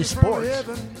Beer Belly Sports.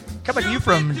 Coming to you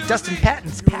from Dustin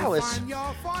Patton's Palace.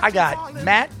 I got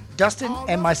Matt, Dustin,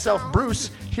 and myself, Bruce,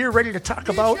 here ready to talk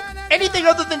about anything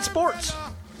other than sports.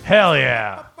 Hell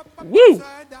yeah. Woo!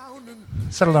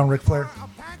 Settle down, Ric Flair.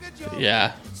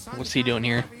 Yeah. What's he doing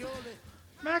here?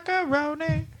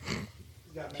 Macaroni.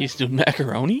 He's doing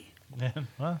macaroni?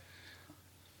 What?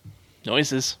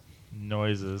 Noises.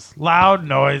 Loud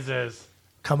noises.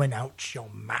 Coming out your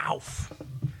mouth.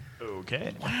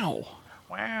 Okay. Wow.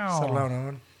 Settle down,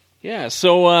 Owen. Yeah,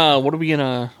 so what are we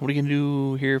gonna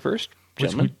do here first,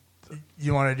 gentlemen?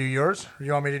 You want to do yours, or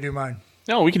you want me to do mine?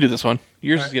 No, we can do this one.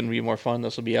 Yours is gonna be more fun.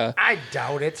 This will be I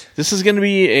doubt it. This is gonna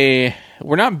be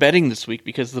we're not betting this week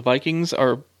because the Vikings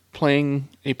are playing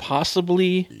a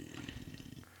possibly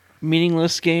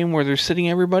meaningless game where they're sitting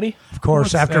everybody. Of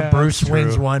course, after Bruce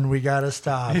wins one, we gotta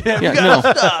stop.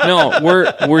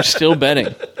 We're still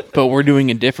betting, but we're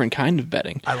doing a different kind of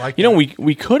betting. I like.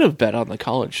 We could have bet on the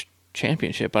college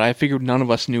championship, but I figured none of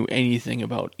us knew anything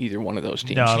about either one of those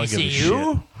teams. No, I don't give a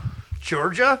shit.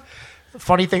 Georgia.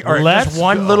 Funny thing. All right, just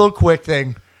one little quick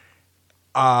thing.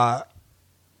 I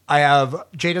have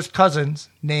Jada's cousin's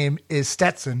name is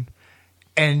Stetson,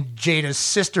 and Jada's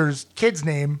sister's kid's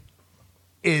name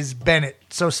is Bennett.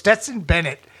 So Stetson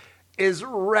Bennett is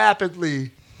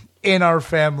rapidly in our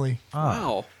family.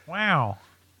 Oh. Wow.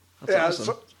 That's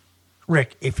awesome.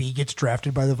 Rick, if he gets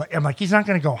drafted by the Vikings, I'm like, he's not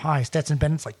going to go high. Stetson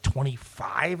Bennett's like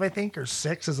 25, I think, or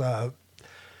 6 as a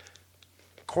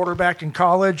quarterback in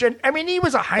college. And, I mean, he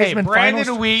was a Heisman Brandon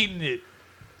finalist. Wheaton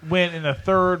went in the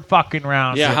 3rd fucking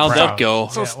round. Yeah, how'd that go?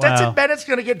 So Stetson Bennett's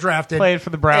going to get drafted. Played for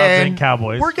the Browns and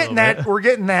Cowboys. We're getting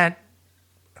that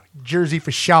jersey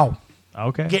for show.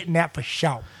 Okay. Getting that for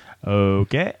show.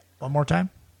 Okay. One more time?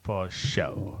 For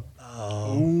show.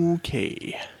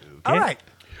 Okay. All right.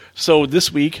 So this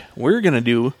week, we're going to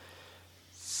do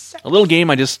a little game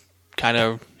I just kind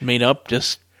of made up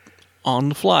just on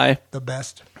the fly. The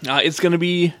best. It's going to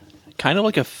be kind of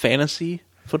like a fantasy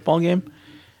football game.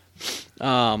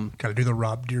 Got to do the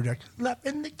Rob Dyrdek.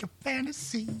 Loving your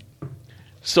fantasy.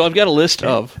 So I've got a list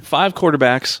of 5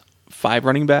 quarterbacks, 5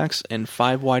 running backs, and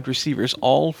 5 wide receivers,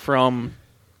 all from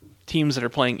teams that are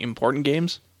playing important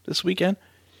games this weekend.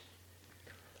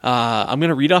 I'm going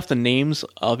to read off the names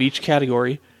of each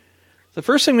category. The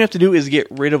first thing we have to do is get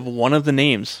rid of one of the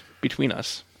names between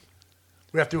us.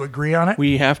 We have to agree on it?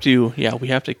 We have to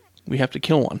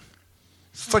kill one.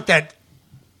 It's like that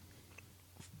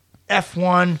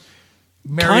F1,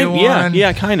 marry one.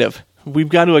 Yeah, kind of. We've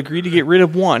got to agree to get rid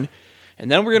of one. And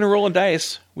then we're going to roll a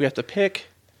dice. We have to pick.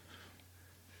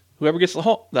 Whoever gets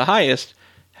the highest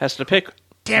has to pick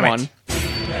one.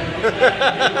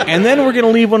 And then we're going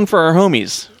to leave one for our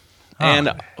homies.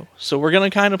 And so we're going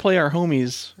to kind of play our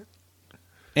homies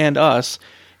and us.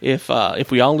 If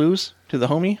we all lose to the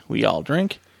homie, we all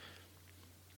drink.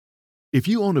 If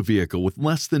you own a vehicle with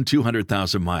less than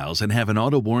 200,000 miles and have an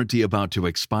auto warranty about to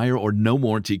expire or no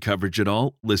warranty coverage at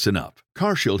all, listen up.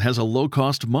 CarShield has a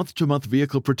low-cost month-to-month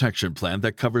vehicle protection plan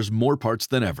that covers more parts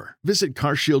than ever. Visit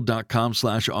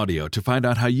carshield.com/audio to find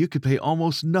out how you could pay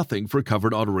almost nothing for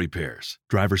covered auto repairs.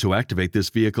 Drivers who activate this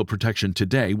vehicle protection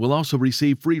today will also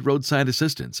receive free roadside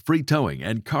assistance, free towing,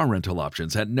 and car rental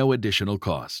options at no additional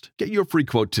cost. Get your free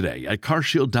quote today at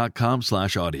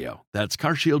carshield.com/audio. That's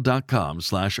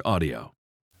carshield.com/audio.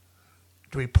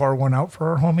 Do we pour one out for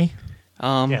our homie?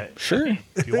 Sure.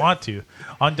 If you want to.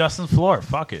 On Dustin's floor.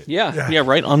 Fuck it. Yeah,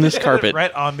 right on this carpet.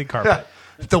 Right on the carpet.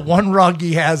 The one rug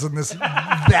he has on this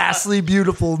vastly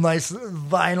beautiful, nice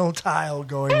vinyl tile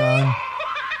going on.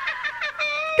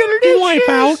 Wipe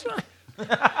out.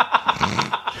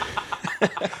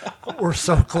 We're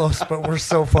so close, but we're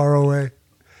so far away.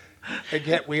 And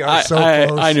yet we are so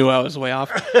close. I knew I was way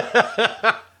off.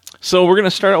 So we're going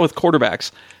to start out with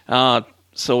quarterbacks.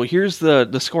 So here's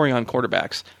the scoring on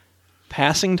quarterbacks.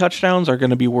 Passing touchdowns are going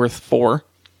to be worth 4.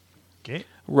 Okay.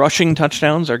 Rushing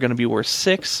touchdowns are going to be worth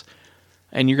 6.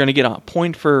 And you're going to get a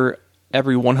point for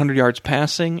every 100 yards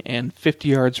passing and 50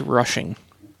 yards rushing.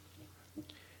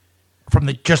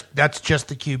 That's just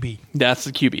the QB. That's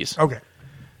the QBs. Okay.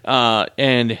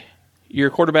 And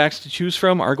your quarterbacks to choose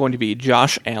from are going to be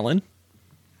Josh Allen,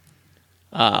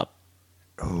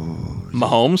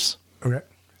 Mahomes, okay,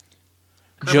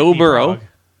 Joe Burrow,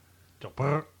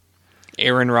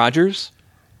 Aaron Rodgers,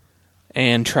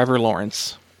 and Trevor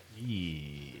Lawrence.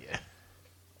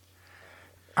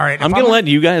 All right, I'm going to let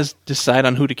you guys decide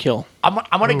on who to kill. I'm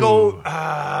going to go,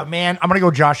 man. I'm going to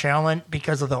go Josh Allen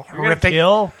because of the horrific.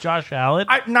 Kill Josh Allen?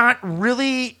 Not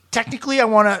really. Technically, I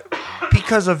want to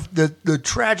because of the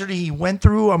tragedy he went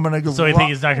through. I'm going to go. So you think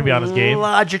he's not going to be on his game?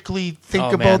 Logically,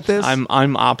 think about this.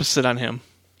 I'm opposite on him.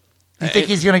 You think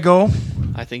he's going to go?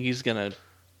 I think he's going to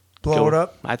blow it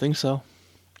up. I think so. All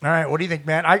right. What do you think,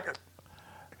 Matt?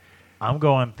 I'm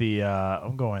going we have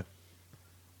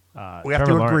Trevor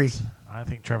to agree. Lawrence. I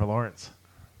think Trevor Lawrence.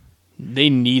 They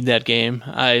need that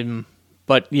game.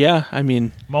 But yeah, I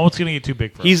mean, Mo's going to get too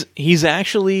big for him. He's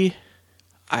actually,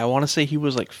 I want to say he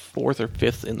was like 4th or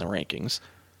 5th in the rankings.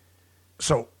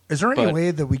 So, is there any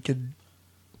way that we could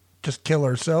just kill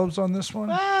ourselves on this one?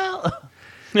 Well,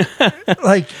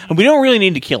 like we don't really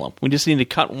need to kill him. We just need to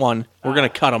cut one. We're going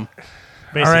to cut him.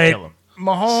 Basically, all right, kill him.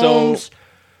 Mahomes.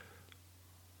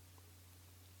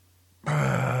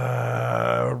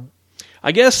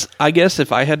 I guess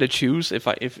if I had to choose, if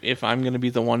I'm going to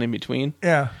be the one in between,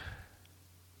 yeah,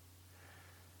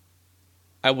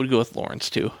 I would go with Lawrence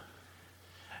too.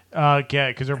 Yeah,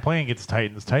 because they're playing against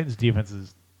Titans. Titans defense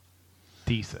is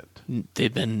decent.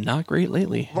 They've been not great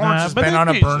lately. Lawrence has been on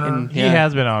a burner. He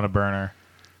has been on a burner.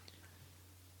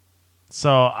 So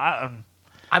I'm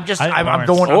going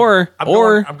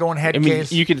head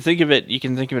case. You can think of it. You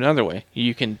can think of it another way.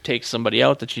 You can take somebody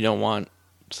out that you don't want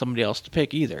somebody else to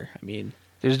pick either. I mean,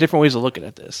 there's different ways of looking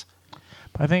at this.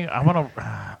 But I think I'm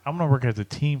gonna work as a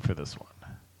team for this one.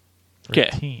 Okay,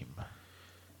 team.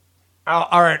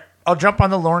 All right, I'll jump on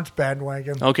the Lawrence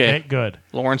bandwagon. Okay, good.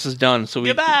 Lawrence is done. So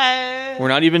goodbye. We're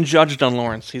not even judged on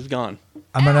Lawrence. He's gone.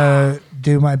 I'm gonna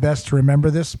do my best to remember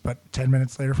this, but 10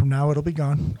 minutes later from now, it'll be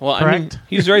gone. Well, I mean,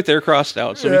 he's right there crossed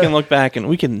out, so we can look back and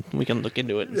we can look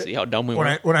into it and see how dumb we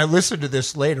were. When I listen to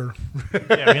this later,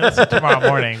 I mean, listen tomorrow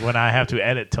morning when I have to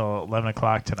edit till 11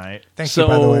 o'clock tonight. Thank you,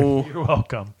 by the way. You're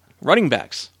welcome. Running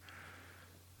backs,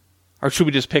 or should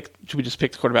we just pick the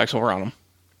quarterbacks over on them?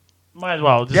 Might as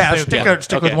well.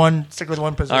 Stick with one. Stick with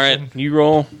one position. All right, you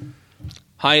roll.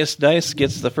 Highest dice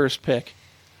gets the first pick.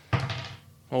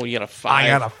 Oh, you got a 5. I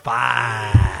got a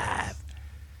 5.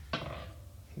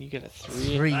 You got a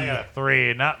 3. I got a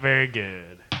 3. Not very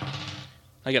good.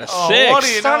 I got a 6. What do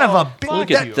you Son of a bitch. Look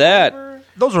at that.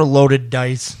 Those are loaded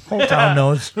dice. Whole town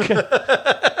knows.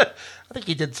 I think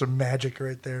he did some magic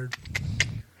right there.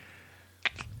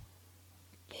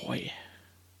 Boy,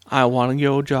 I want to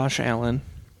go Josh Allen.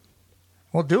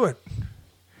 Well, do it.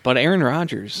 But Aaron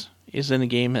Rodgers is in a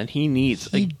game that he needs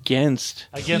against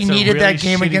he needed that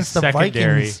game against the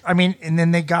Vikings. I mean, and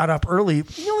then they got up early.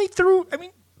 He only threw,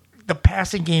 the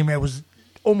passing game, it was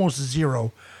almost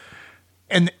 0.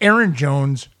 And Aaron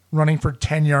Jones running for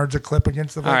 10 yards a clip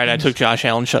against the Vikings. All right, I took Josh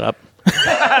Allen. Shut up. You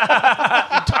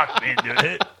talked me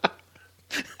into it.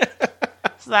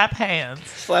 Slap hands.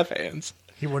 Slap hands.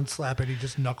 He wouldn't slap it. He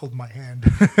just knuckled my hand.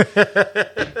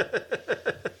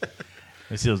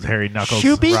 I see those hairy knuckles.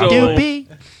 Shooby-dooby.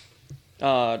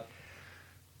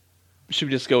 Should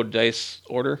we just go dice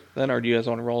order then, or do you guys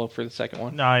want to roll up for the second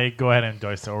one? No, you go ahead and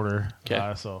dice the order.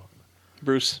 Okay. So,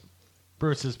 Bruce's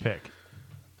pick.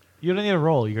 You don't need a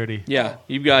roll. You already. Yeah,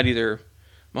 you've got either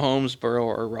Mahomes, Burrow,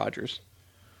 or Rodgers.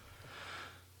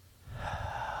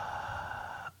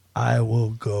 I will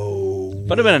go.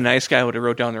 Would have been a nice guy would have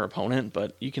wrote down their opponent,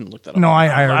 but you can look that up. No,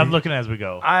 I'm looking as we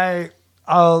go.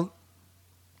 I'll.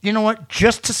 You know what?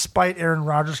 Just to spite Aaron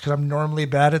Rodgers, because I'm normally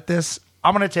bad at this,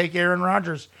 I'm going to take Aaron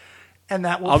Rodgers, and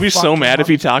that will. I'll be so mad if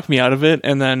he talked me out of it,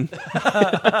 and then.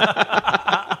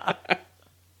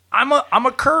 I'm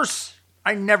a curse.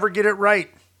 I never get it right.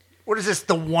 What is this?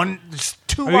 The one,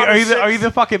 2 Are you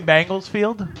the fucking Bengals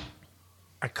field?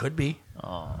 I could be.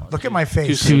 Oh, look at my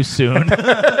face. Too soon.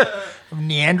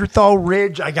 Neanderthal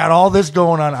Ridge. I got all this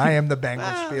going on. I am the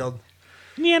Bengals field.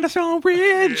 Neanderthal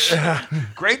Ridge.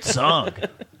 Great song.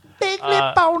 Big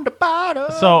lip on the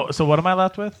bottom. So what am I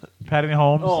left with? Patty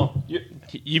Mahomes. Oh,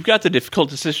 you've got the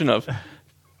difficult decision of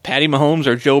Patty Mahomes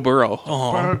or Joe Burrow.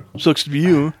 Oh, sucks to be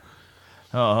you.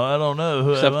 Oh, I don't know.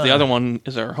 Who Except the other one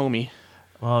is our homie.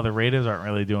 Well, the Raiders aren't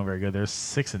really doing very good. They're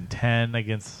 6-10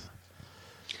 against.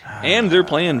 And they're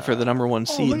playing for the number 1 Oh,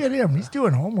 seed. look at him. He's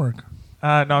doing homework. No,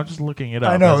 I'm just looking it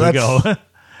up. I know. As we go.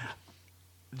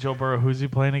 Joe Burrow, who's he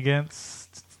playing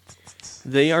against?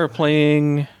 They are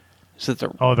playing. Is it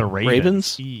the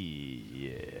Ravens?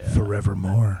 Yeah.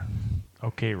 Forevermore.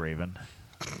 Okay, Raven.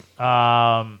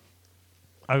 I'll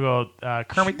go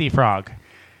Kermit the Frog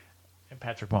and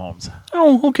Patrick Mahomes.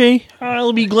 Oh, okay.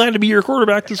 I'll be glad to be your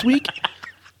quarterback this week.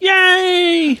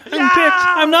 Yay! I'm picked.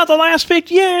 I'm not the last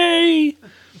pick. Yay!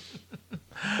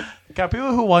 Got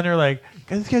people who wonder, like,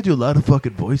 guys gotta do a lot of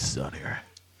fucking voices on here.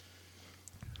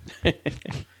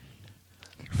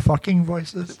 Fucking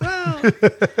voices. Oh,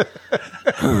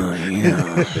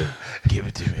 yeah. Give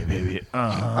it to me, baby.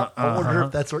 I wonder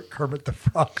if that's what Kermit the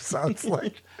Frog sounds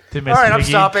like. All right, I'm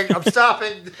stopping. I'm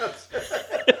stopping.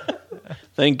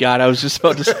 Thank God. I was just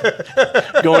about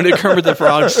to go into Kermit the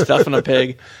Frog stuffing a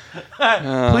pig.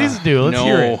 Please do. Let's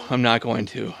hear it. No, I'm not going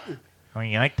to. Oh,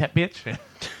 you like that bitch?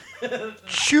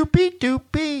 Shoopy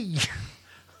doopy.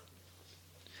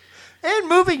 And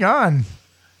moving on.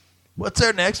 What's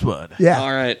our next one? Yeah.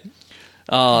 All right.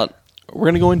 We're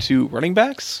going to go into running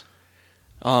backs.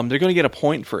 They're going to get a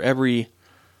point for every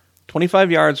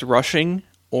 25 yards rushing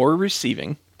or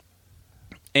receiving,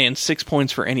 and 6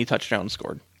 points for any touchdown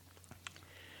scored.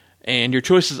 And your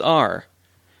choices are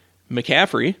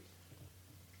McCaffrey,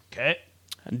 Okay.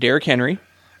 Derrick Henry,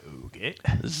 Okay.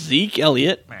 Zeke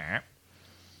Elliott,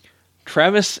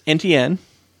 Travis Etienne,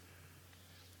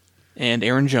 and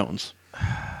Aaron Jones.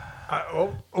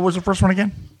 What was the first one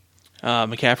again?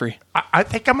 McCaffrey. I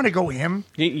think I'm going to go him.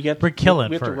 We're killing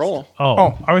We have first. to roll.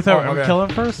 Oh, are we okay.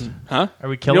 killing first? Huh? Are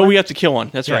we killing? No, we have to kill one.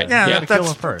 That's right. Yeah, Yeah, kill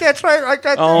him first. that's right. I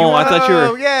got I thought you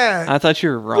were. Yeah. I thought you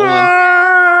were rolling.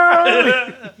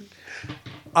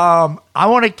 I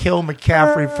want to kill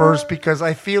McCaffrey first because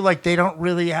I feel like they don't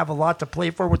really have a lot to play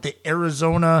for with the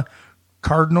Arizona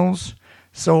Cardinals.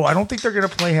 So I don't think they're going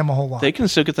to play him a whole lot. They can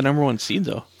still get the number 1 seed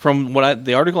though. From what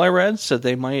the article I read said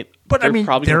they might. But they're I mean,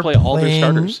 probably they're going to play all their playing-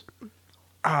 starters.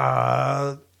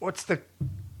 What's the?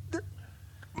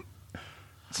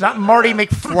 It's not Marty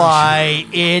McFly.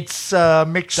 It's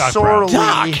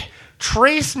McSorley.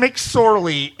 Trace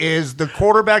McSorley is the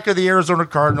quarterback of the Arizona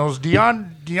Cardinals.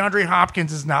 DeAndre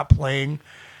Hopkins is not playing.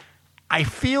 I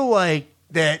feel like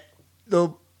that the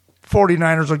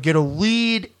 49ers will get a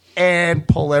lead and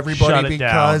pull everybody Shut it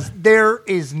because down. there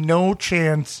is no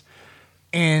chance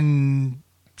in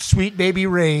Sweet Baby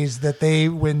Rays that they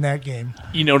win that game.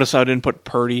 You notice I didn't put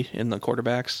Purdy in the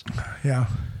quarterbacks. Yeah.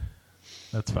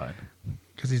 That's fine.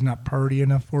 Because he's not Purdy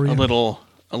enough for you. A little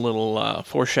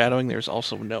foreshadowing. There's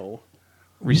also no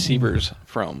receivers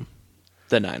from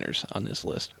the Niners on this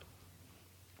list.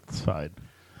 That's fine.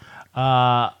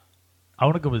 I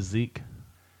want to go with Zeke.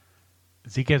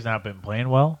 Zeke has not been playing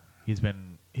well. Sorry,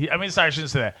 I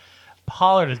shouldn't say that.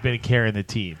 Pollard has been carrying the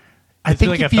team. I It's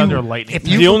think like if a thunder you- lightning. if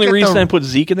you The only look at reason the- I put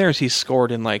Zeke in there is he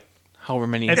scored in like however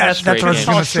many And That's straight what I was games.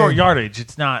 gonna It's short say. yardage.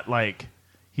 It's not like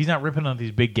he's not ripping on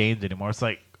these big games anymore. It's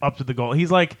like up to the goal.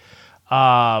 He's like,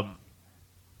 oh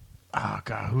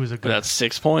god, who is a good? That's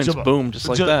 6 points. Boom, just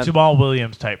like that. Jamal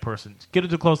Williams type person. Get it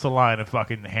too close to the line and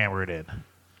fucking hammer it in.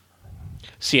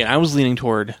 See, and I was leaning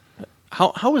toward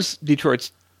how is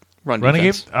Detroit's run Running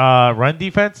defense? game, run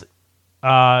defense,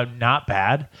 not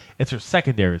bad. It's her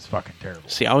secondary is fucking terrible.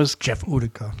 See, I was Jeff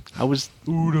Utica. I was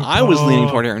leaning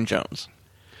toward Aaron Jones.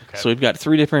 Okay. So we've got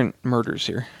 3 different murders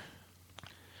here.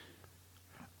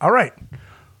 All right.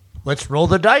 Let's roll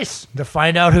the dice to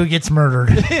find out who gets murdered.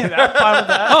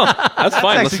 Oh, that's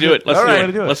fine. Let's do it. Let's All do right.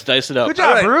 it. Let's dice it up. Good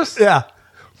job, Bruce. Yeah.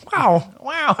 Wow.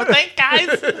 Wow, thanks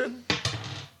guys.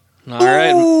 All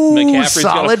right, Ooh, McCaffrey's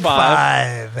solid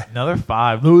got a 5. Another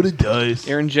 5. Loaded dice.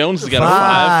 Aaron Jones has got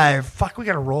a 5. Fuck, we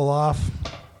got to roll off.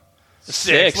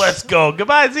 6. Let's go.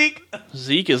 Goodbye, Zeke.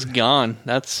 Zeke is gone.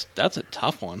 That's a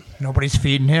tough one. Nobody's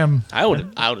feeding him. I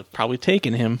would have probably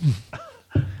taken him.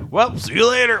 Well, see you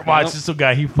later. Watch this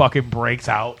guy. He fucking breaks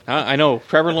out. I know.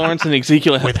 Trevor Lawrence and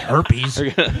Ezekiel with herpes.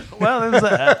 Well, there's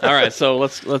that. All right, so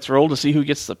let's roll to see who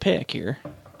gets the pick here.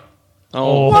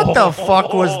 Oh, What the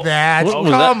fuck was that? What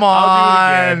was Come that? on.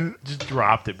 I'll do it again. Just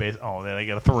dropped it. Oh, then I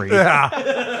got a 3.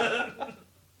 Yeah.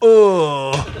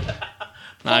 Ooh.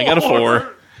 I got a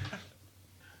 4.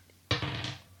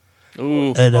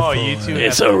 Ooh. Oh, you two.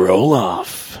 It's a roll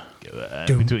off.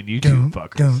 Between you two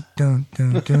fuckers.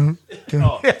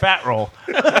 Oh, fat roll.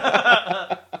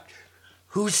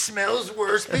 Who smells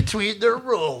worse between their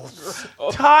rolls?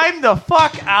 Time the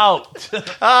fuck out.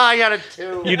 I got a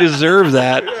 2. You deserve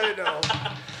that. I know.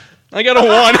 I got a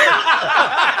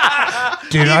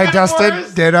Did I,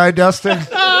 Dustin? Did I, Dustin?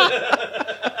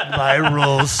 My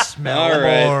rules smell All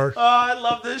right. more. Oh, I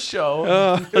love this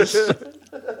show.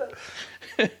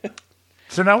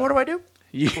 So now what do I do?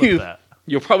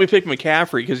 You'll probably pick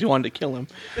McCaffrey because you wanted to kill him.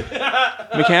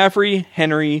 McCaffrey,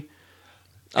 Henry.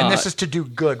 And this is to do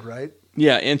good, right?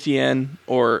 Yeah, Etienne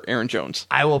or Aaron Jones.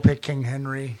 I will pick King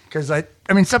Henry because I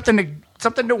mean something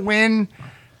to win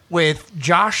with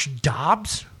Josh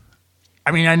Dobbs.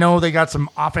 I mean, I know they got some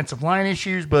offensive line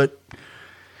issues, but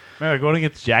Remember, going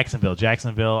against Jacksonville.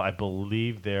 Jacksonville, I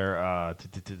believe they're. I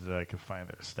can find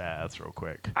their stats real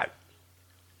quick.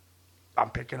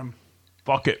 I'm picking them.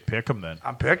 Fuck it, pick them then.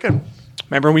 I'm picking.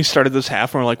 Remember when we started this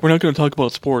half and we're like, we're not going to talk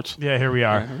about sports. Yeah, here we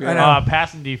are.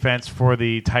 Passing defense for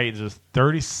the Titans is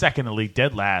 32nd in the league,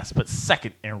 dead last, but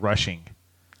second in rushing.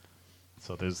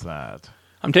 So there's that.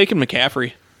 I'm taking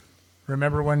McCaffrey.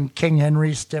 Remember when King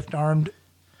Henry stiff-armed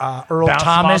Earl Bounced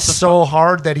Thomas off the so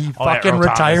hard that he fucking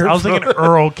retired? I was thinking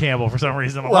Earl Campbell for some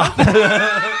reason. No,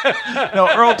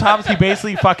 Earl Thomas, he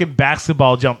basically fucking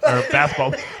basketball jumped, or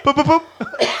basketball. Boop, boop,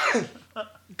 boop.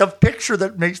 The picture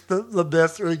that makes the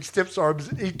best, or he stiffs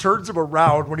arms, he turns him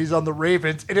around when he's on the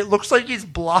Ravens, and it looks like he's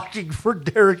blocking for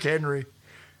Derrick Henry.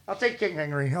 I'll take King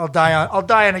Henry. I'll die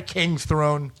on a king's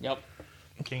throne. Yep.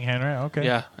 King Henry, okay.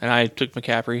 Yeah, and I took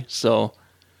McCaffrey, so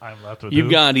I'm left with you've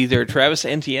got either Travis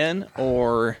Etienne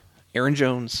or Aaron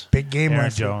Jones. Big game, Aaron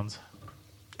Jones.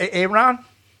 Aaron?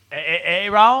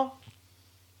 Aaron?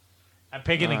 I'm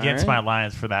picking All against right. my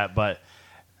Lions for that, but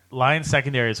Lions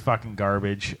secondary is fucking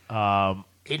garbage.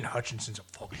 Aiden Hutchinson's a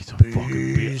fucking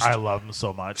beast. I love him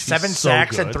so much. 7 He's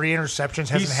sacks so and good. 3 interceptions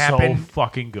hasn't He's happened. so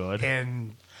fucking good.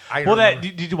 And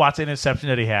did you watch the interception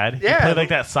that he had? Yeah. He played like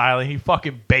that silent. He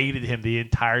fucking baited him the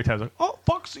entire time. I was like, oh,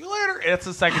 fuck, see you later. And it's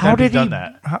the second time he's done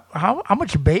that. How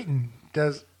much baiting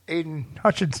does Aiden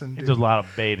Hutchinson do? He does a lot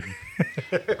of baiting.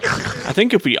 I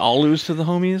think if we all lose to the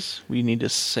homies, we need to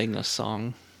sing a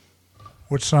song.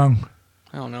 Which song?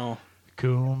 I don't know.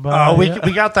 Kumbaya.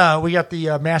 We got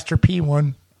the Master P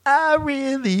one. I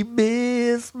really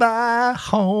miss my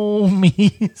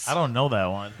homies. I don't know that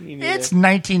one. It's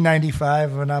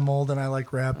 1995, and I'm old and I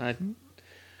like rap. I'm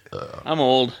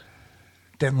old.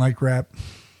 Didn't like rap.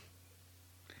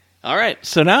 All right,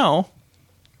 so now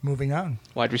moving on.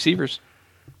 Wide receivers.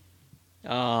 They're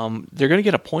going to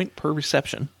get a point per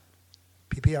reception.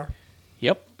 PPR.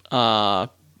 Yep.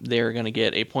 They're going to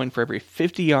get a point for every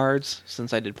 50 yards.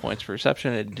 Since I did points per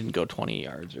reception, it didn't go 20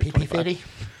 yards. Or PP50.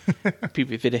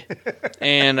 PP50.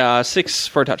 And 6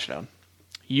 for a touchdown.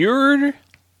 Your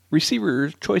receiver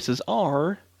choices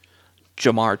are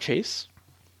Jamar Chase,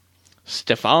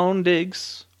 Stephon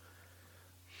Diggs,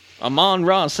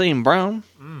 Amon-Ra St. Brown,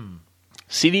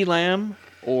 CeeDee Lamb,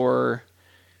 or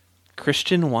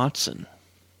Christian Watson.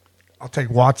 I'll take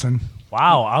Watson.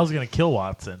 Wow, I was going to kill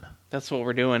Watson. That's what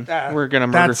we're doing. We're going to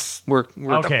murder. We're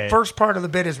okay. The first part of the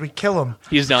bit is we kill him.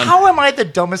 He's done. How am I the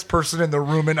dumbest person in the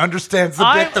room and understands the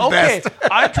bit the best?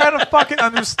 I'm trying to fucking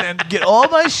understand. Get all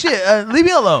my shit. Leave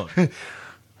me alone.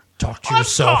 Talk to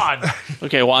yourself.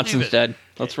 Okay, Watson's dead.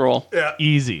 Let's roll. Yeah.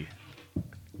 Easy.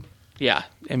 Yeah.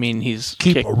 I mean, he's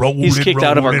Keep rolling, he's kicked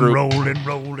out of our group.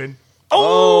 rolling.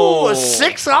 Oh, a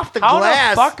 6 off the How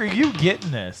glass. the fuck are you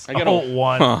getting this? I got a a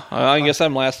 1. Huh. I guess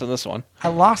I'm last on this one. I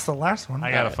lost the last one.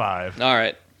 I got a 5. All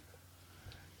right.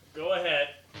 Go ahead.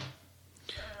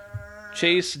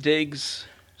 Chase, Diggs,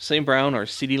 St. Brown, or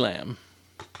CeeDee Lamb.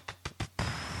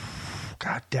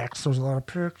 God, Dax throws a lot of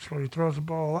picks where he throws the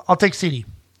ball. I'll take CD.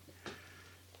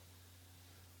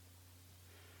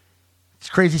 It's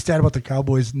a crazy stat about the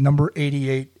Cowboys. Number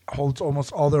 88 holds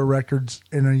almost all their records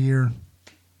in a year.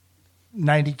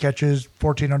 90 catches,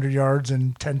 1,400 yards,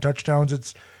 and 10 touchdowns.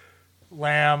 It's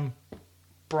Lamb,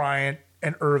 Bryant,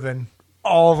 and Irvin.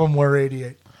 All of them were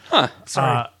 88. Huh.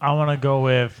 Sorry. I want to go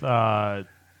with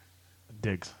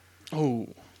Diggs. Oh.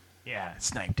 Yeah,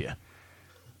 sniped you.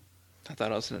 I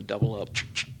thought I was going to double up.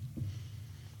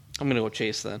 I'm going to go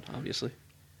Chase then, obviously.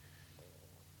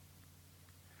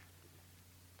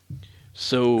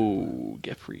 So,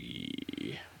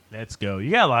 Jeffrey. Let's go.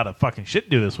 You got a lot of fucking shit to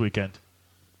do this weekend.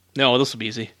 No, this will be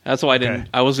easy. That's why I didn't.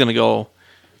 I was going to go.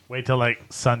 Wait till like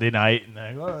Sunday night. And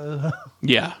then,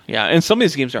 Yeah. And some of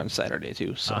these games are on Saturday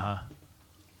too. So. I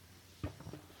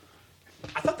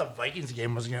thought the Vikings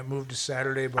game was going to move to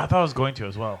Saturday, but I thought I was going to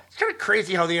as well. it's kind of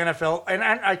crazy how the NFL, and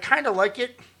I kind of like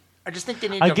it. I just think they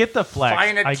need I to get the flex.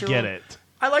 fine it I to get them. it.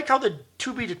 I like how the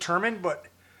to be determined, but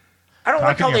I don't Talk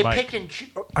like in how your they mic. pick and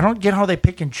I don't get how they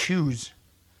pick and choose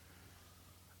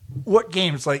what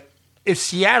games. Like, if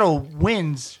Seattle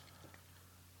wins,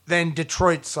 then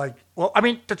Detroit's like, well, I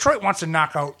mean, Detroit wants to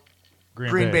knock out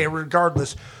Green Bay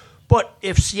regardless. But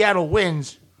if Seattle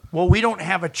wins, well, we don't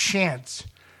have a chance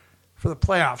for the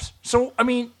playoffs. So, I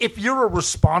mean, if you're a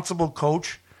responsible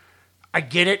coach, I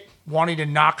get it, wanting to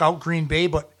knock out Green Bay,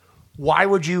 but why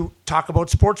would you talk about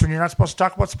sports when you're not supposed to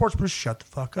talk about sports? Bruce, shut the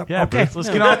fuck up. Yeah, okay. Bruce, let's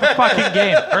get on with the fucking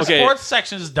game. Our sports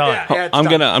section is done. Yeah,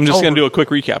 I'm just gonna do a quick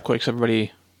recap, so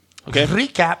everybody. Okay.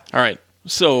 Recap. All right.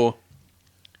 So,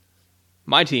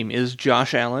 my team is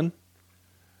Josh Allen,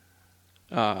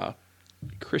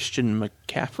 Christian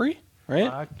McCaffrey, right?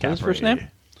 Is that his first name?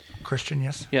 Christian,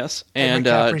 yes. Yes, and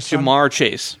Jamar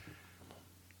Chase.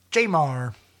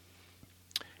 Jamar.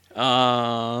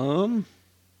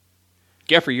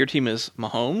 Jeffrey, your team is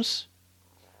Mahomes.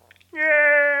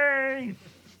 Yay!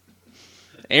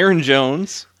 Aaron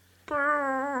Jones.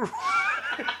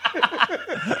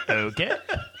 Okay.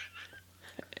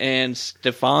 And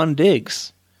Stephon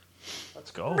Diggs.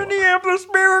 Let's go. Minneapolis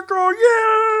Miracle,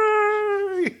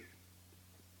 yay!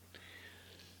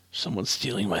 Someone's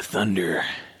stealing my thunder.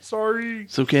 Sorry.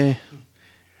 It's okay.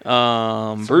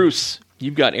 Bruce,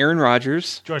 you've got Aaron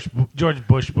Rodgers. George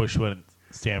Bush wouldn't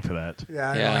stand for that.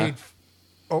 Yeah, I know.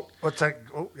 What's that?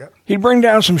 Oh, yeah. He'd bring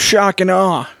down some shock and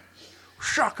awe.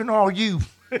 Shock and awe, you.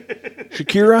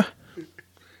 Shakira.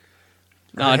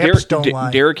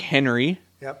 Derrick Henry.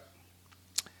 Yep.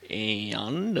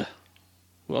 And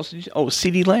who else did you say? Oh,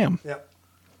 CeeDee Lamb. Yep.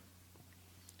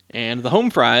 And the home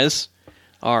fries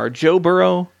are Joe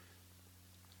Burrow,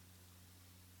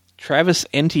 Travis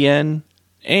Etienne,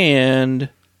 and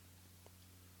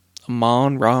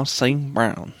Amon-Ra St.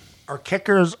 Brown. Our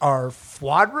kickers are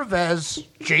Fuad Revez,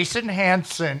 Jason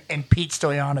Hansen, and Pete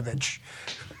Stoyanovich.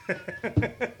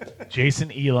 Jason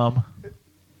Elam.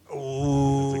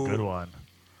 Ooh. That's a good one.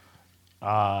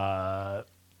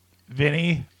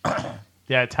 Vinny,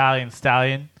 the Italian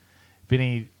stallion.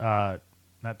 Vinny, not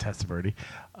Testaverde.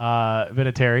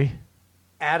 Vinatieri.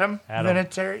 Adam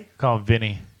Vinatieri. Call him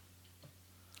Vinny.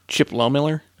 Chip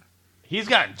Lowmiller. He's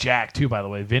gotten jacked too, by the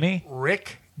way. Vinny.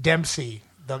 Rick Dempsey,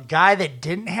 the guy that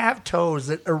didn't have toes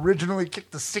that originally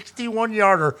kicked the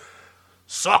 61-yarder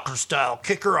soccer-style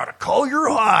kicker out of Collier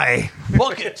High.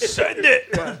 Fucking send it.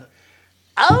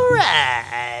 All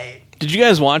right. Did you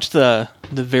guys watch the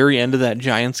very end of that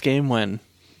Giants game when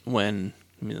I mean,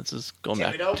 this is going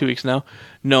back 2 weeks now?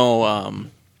 No.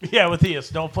 Yeah, with the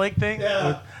snowflake thing?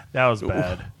 Yeah. That was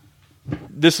bad.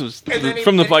 This was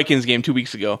from the Vikings game 2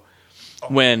 weeks ago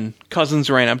when Cousins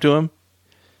ran up to him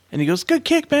and he goes, "Good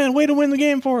kick, man. Way to win the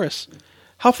game for us.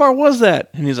 How far was that?"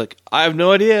 And he's like, "I have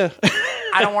no idea."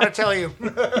 I don't want to tell you.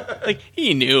 Like,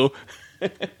 he knew.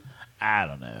 I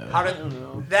don't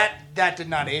know. That did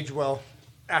not age well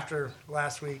after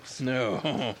last week's.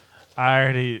 No.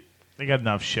 They got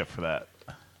enough shit for that.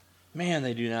 Man,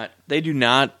 they do not. They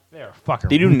are fucking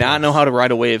They do not know how to ride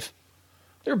a wave.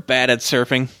 They're bad at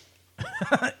surfing.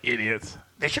 Idiots.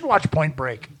 They should watch Point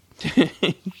Break.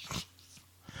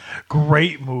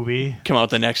 Great movie. Come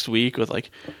out the next week with like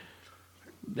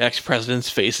ex-presidents'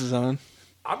 faces on.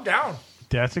 I'm down.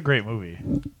 That's a great movie.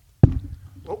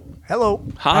 Oh, hello.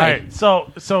 Hi. All right,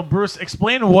 so Bruce,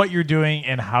 explain what you're doing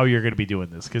and how you're going to be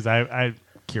doing this, because I'm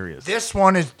curious. This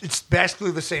one it's basically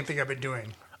the same thing I've been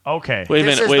doing. Okay. Wait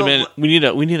a minute.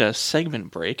 We need a segment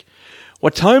break.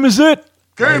 What time is it?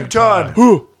 Game time.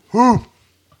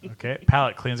 Okay,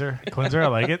 palate cleanser. I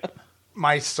like it.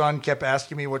 My son kept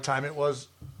asking me what time it was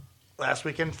last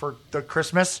weekend for the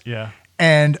Christmas. Yeah.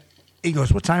 And he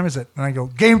goes, "What time is it?" And I go,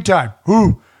 "Game time."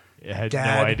 Who? I had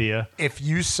Dad, no idea. If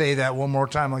you say that one more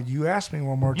time, like you asked me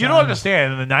one more time. You don't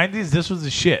understand. In the 90s, this was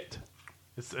the shit.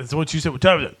 It's what you said. What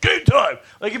time is it? Game time.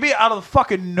 Like, it'd be out of the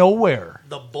fucking nowhere.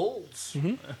 The Bulls.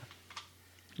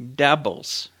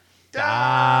 Dabbles.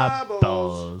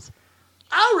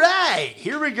 All right,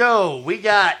 here we go. We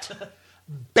got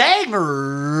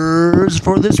bangers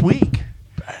for this week.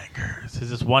 Bangers. Is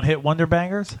this one-hit wonder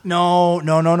bangers? No.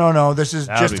 This is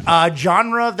just a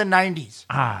genre of the 90s.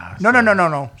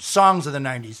 No. Songs of the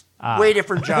 90s. Way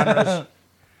different genres.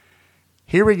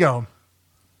 Here we go.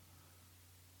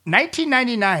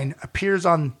 1999 appears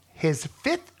on his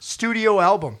 5th studio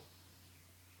album.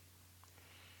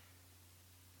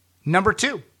 Number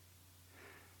 2.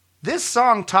 This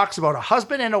song talks about a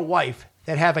husband and a wife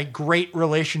that have a great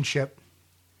relationship.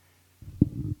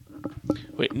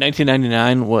 Wait,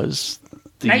 1999 was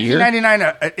the year?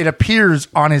 1999, it appears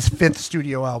on his 5th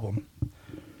studio album.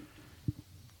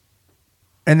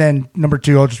 And then number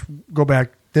 2, I'll just go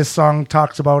back. This song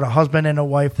talks about a husband and a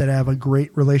wife that have a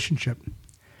great relationship.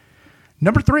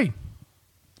 Number 3,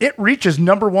 it reaches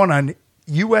number 1 on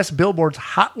U.S. Billboard's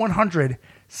Hot 100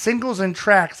 singles and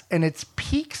tracks, and its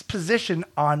peak position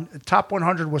on the top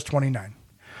 100 was 29.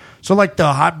 So like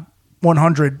the Hot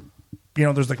 100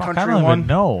 There's the country I don't one. even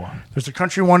know. There's the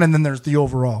country one, and then there's the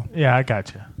overall. Yeah, I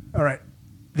got you. All right.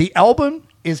 The album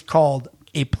is called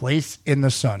A Place in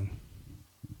the Sun.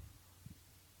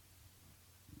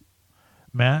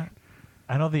 Matt,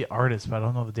 I know the artist, but I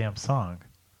don't know the damn song.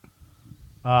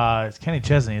 It's Kenny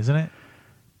Chesney, isn't it?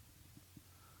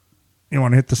 You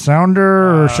want to hit the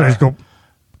sounder, or should I just go?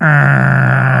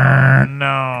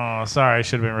 No, sorry, I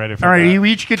should have been ready for All right, that. you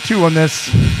each get 2 on this.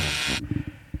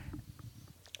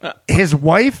 His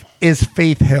wife is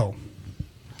Faith Hill.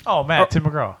 Oh, Matt, Tim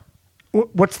McGraw.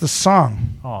 What's the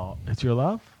song? Oh, It's Your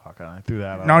Love? Okay, I threw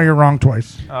that out. No, you're wrong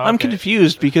twice. Oh, I'm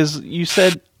confused because you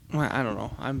said... Well, I don't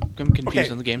know. I'm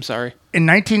confused on the game. Sorry. In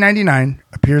 1999,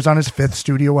 appears on his 5th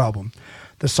studio album.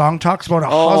 The song talks about a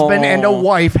husband and a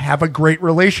wife have a great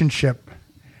relationship.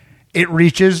 It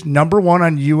reaches #1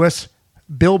 on U.S.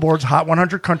 Billboard's Hot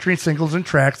 100 Country Singles and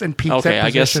Tracks and peaks at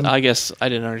position. I guess I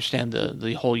didn't understand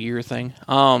the whole year thing.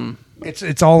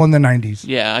 It's all in the 90s.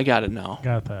 Yeah, I got it now.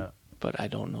 Got that. But I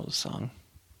don't know the song.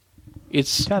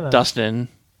 It's Dustin.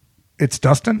 It's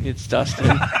Dustin? It's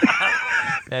Dustin.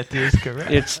 That is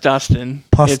correct. It's Dustin.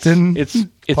 Pustin. It's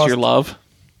Your Love.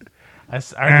 I already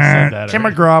said that. Tim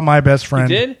McGraw, my best friend.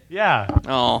 You did? Yeah.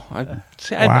 Oh, I was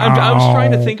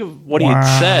trying to think of what he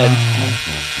had said.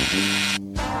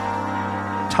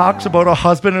 Talks about a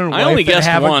husband and a wife I only that guessed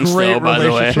have once, a great though, by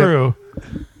the way. True.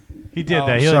 He did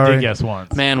that. He only did guess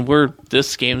once. Man,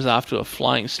 this game's off to a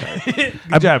flying start. Good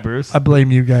job, Bruce. I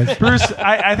blame you guys. Bruce,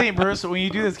 I think, Bruce, when you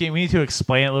do this game, we need to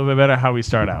explain it a little bit better how we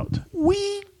start out.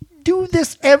 We do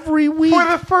this every week. For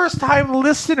the first time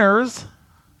listeners.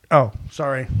 Oh,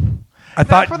 sorry. I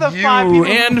thought for the you 5 people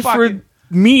and for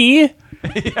me.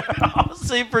 I'll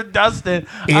say for Dustin.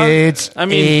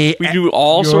 We do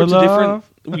all sorts of different.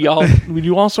 We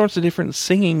do all sorts of different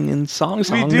singing and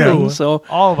songs. We do. So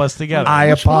all of us together. I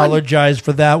apologize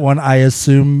for that one. I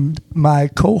assumed my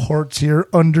cohorts here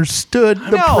understood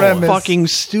the premise. Fucking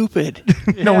stupid.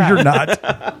 No, you're not.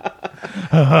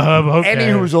 Okay.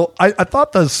 Anywho, I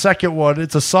thought the second one,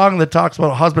 it's a song that talks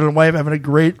about a husband and wife having a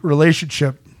great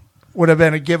relationship, would have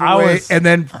been a giveaway. And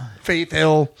then Faith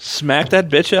Hill. Smack that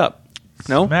bitch up.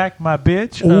 No? Smack my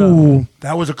bitch. Ooh,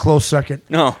 that was a close second.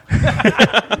 No.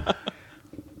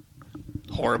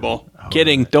 Horrible.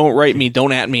 Kidding. Don't write me.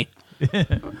 Don't at me.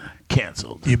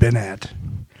 Canceled. You've been at.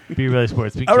 Be Really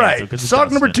Sports. Be All canceled, right, 'cause it's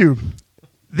song number Dustin. 2.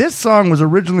 This song was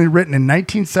originally written in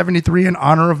 1973 in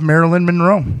honor of Marilyn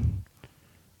Monroe.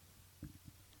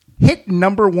 Hit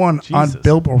 #1 on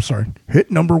Billboard. Hit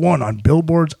 #1 on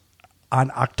Billboard's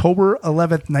on October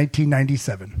 11th,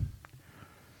 1997.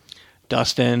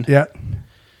 Dustin. Yeah.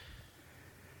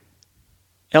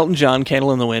 Elton John,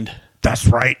 Candle in the Wind. That's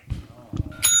right.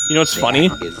 You know what's funny?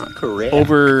 Correct.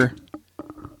 Over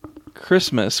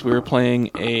Christmas, we were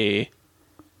playing a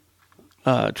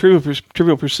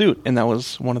Trivial Pursuit, and that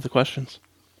was one of the questions.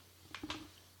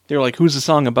 They were like, "Who's the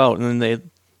song about?" And then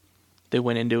they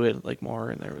went into it like more,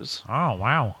 and there was. Oh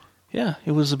wow! Yeah,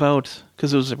 it was about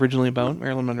because it was originally about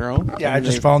Marilyn Monroe. Yeah, I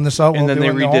just found this out. And while then they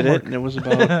doing the redid homework. it, and it was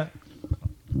about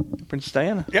Princess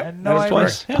Diana. Yep, no idea.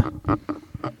 Twice. Yeah.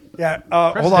 Yeah.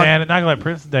 Princess Hold on. Diana, not gonna lie,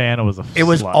 Princess Diana was a. It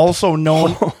was slut. also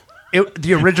known.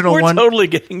 The original We're one. totally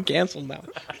getting canceled now.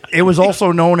 It was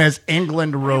also known as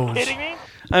England Rose.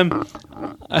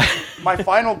 My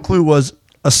final clue was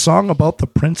a song about the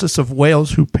Princess of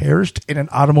Wales who perished in an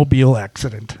automobile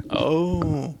accident.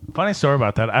 Oh, funny story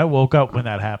about that. I woke up when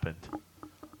that happened.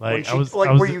 Like I was.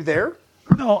 were you there?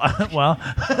 No. Well.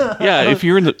 Yeah, if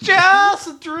you're in the just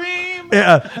a dream.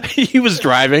 Yeah. He was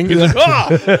driving. He's like,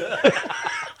 "Oh."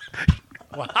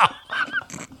 Wow.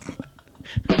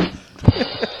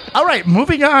 All right,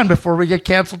 moving on before we get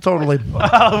canceled totally.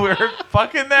 We're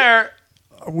fucking there.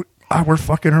 We're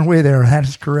fucking our way there. That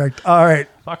is correct. All right.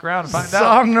 Fuck around and find out.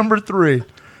 Song number 3.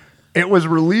 It was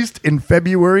released in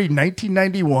February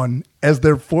 1991 as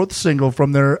their 4th single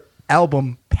from their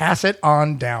album Pass It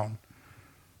On Down.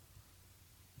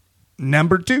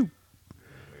 Number 2.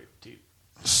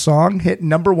 Song hit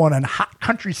 #1 on Hot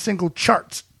Country Single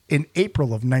charts in April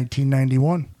of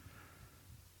 1991.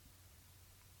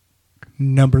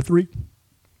 Number 3.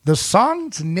 The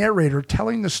song's narrator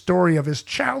telling the story of his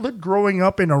childhood growing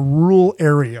up in a rural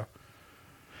area.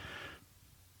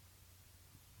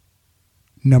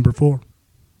 Number 4.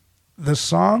 The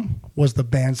song was the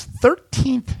band's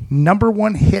 13th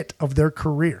 #1 hit of their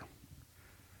career.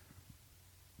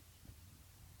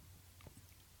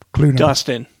 Clue number.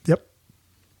 Dustin. Yep.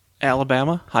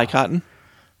 Alabama, High Cotton.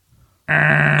 No.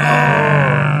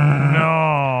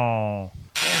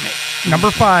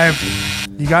 Number 5.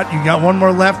 You got one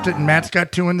more left, and Matt's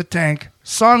got 2 in the tank.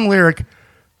 Song lyric: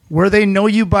 "Where they know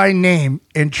you by name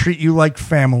and treat you like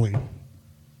family."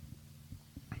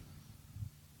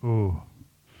 Ooh.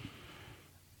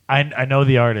 I know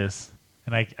the artist,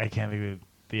 and I can't think of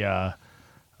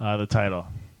the title.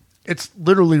 It's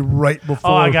literally right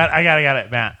before. Oh, I got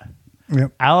it, Matt.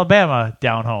 Yep. Alabama,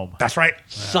 Down Home. That's right.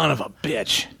 Son of a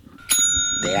bitch.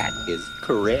 That is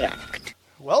correct.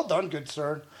 Well done, good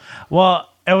sir. Well,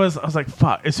 I was like,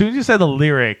 fuck. As soon as you said the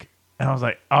lyric, and I was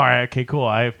like, all right, okay, cool.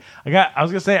 I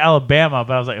was gonna say Alabama,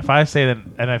 but I was like, if I say that,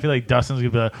 and I feel like Dustin's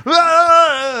gonna be like,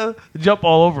 ah! Jump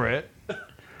all over it.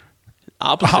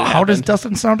 Opposite. How does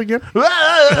Dustin sound again?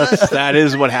 That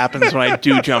is what happens when I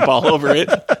do jump all over it.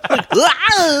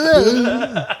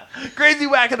 Crazy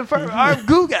whack in the front arm,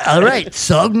 goo guy. All right,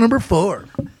 song number 4.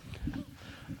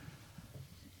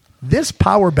 This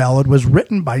power ballad was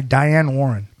written by Diane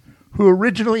Warren, who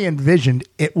originally envisioned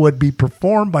it would be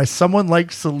performed by someone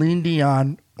like Celine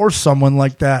Dion or someone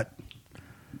like that.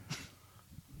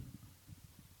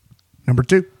 Number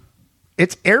 2.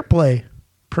 Its airplay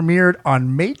premiered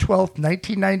on May 12th,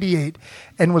 1998,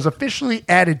 and was officially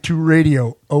added to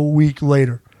radio a week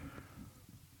later.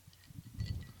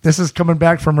 This is coming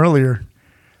back from earlier.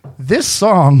 This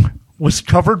song was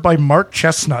covered by Mark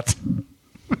Chestnut.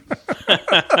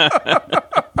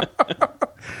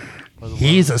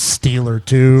 He's a Steeler,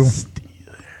 too.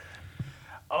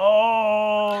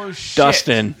 Oh, shit.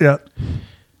 Dustin. Yeah.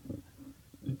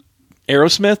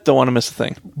 Aerosmith, Don't Want to Miss a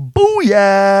Thing. Booyah!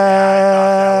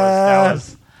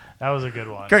 That was a good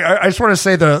one. Okay, I just want to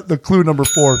say the clue number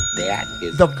 4. That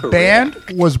is the correct. band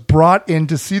was brought in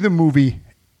to see the movie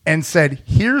and said,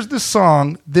 here's the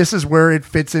song. This is where it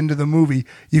fits into the movie.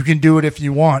 You can do it if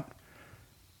you want.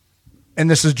 And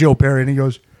this is Joe Perry. And he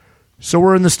goes, so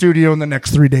we're in the studio in the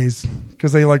next 3 days.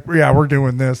 Because they like, yeah, we're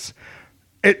doing this.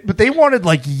 But they wanted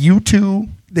like U2.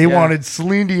 They wanted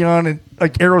Celine Dion. And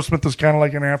like Aerosmith was kind of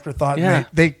like an afterthought. Yeah.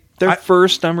 Their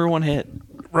first number 1 hit.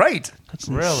 Right. That's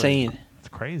insane. It's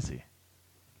crazy.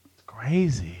 It's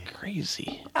crazy.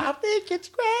 Crazy. I think it's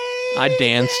crazy. I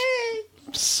danced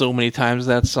so many times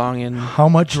that song in How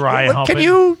much can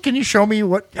you show me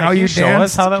how you show danced?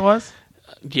 us how that was?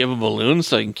 Do you have a balloon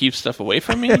so I can keep stuff away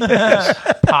from me?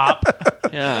 Pop.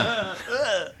 Yeah.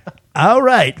 All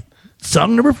right.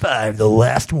 Song number 5, the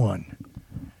last one.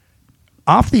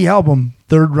 Off the album,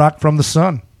 Third Rock from the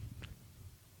Sun.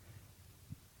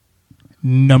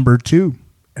 Number 2,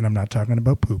 and I'm not talking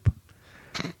about poop.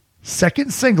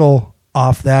 Second single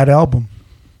off that album.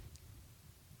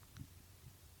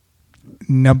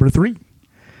 Number 3.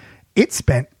 It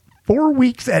spent 4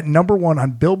 weeks at number 1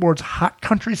 on Billboard's Hot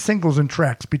Country Singles and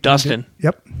Tracks. Dustin.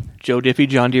 Yep. Joe Diffie,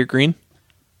 John Deere Green.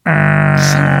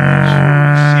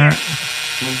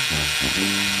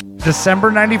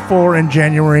 December 94 and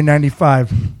January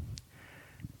 95.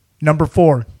 Number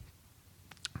 4.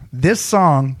 This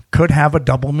song could have a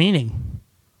double meaning.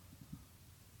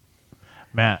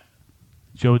 Matt.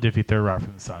 Joe Diffie, Third Rock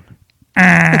from the Sun.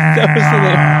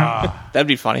 That'd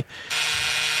be funny.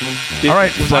 All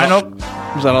right, was that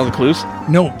all the clues?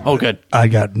 No. Oh, good. I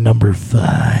got number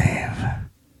 5.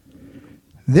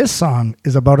 This song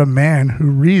is about a man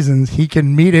who reasons he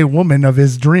can meet a woman of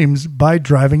his dreams by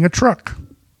driving a truck.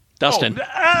 Dustin.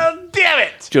 Damn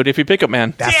it! Joe Diffie, Pickup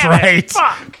Man. That's right.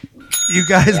 Fuck. You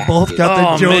guys both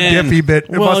got the Joe Diffie bit. It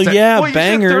Well, must have- yeah, Well, you said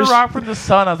bangers. Third Rock from the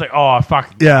Sun. I was like, oh,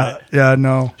 fuck. Yeah,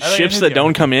 no. Ships That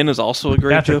Don't Come In is also a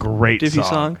great That's a Joe great Diffie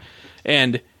song.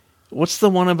 And what's the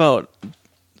one about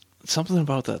something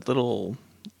about that little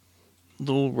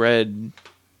red?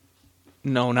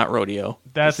 No, not Rodeo.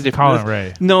 That's It's a Colin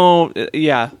Ray. No,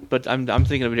 yeah, but I'm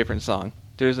thinking of a different song.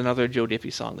 There's another Joe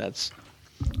Diffie song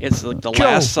it's like the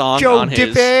last song on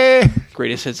his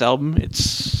Greatest Hits album. It's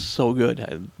so good.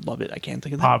 I love it. I can't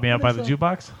think of that. Pop Me Up by the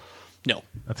Jukebox? No.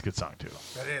 That's a good song, too.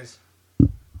 That is.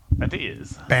 I think it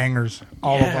is. Bangers.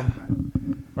 All of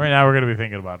them. Right now, we're going to be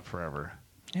thinking about it forever.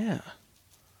 Yeah.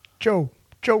 Joe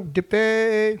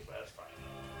Diffie.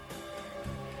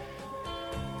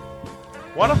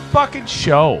 What a fucking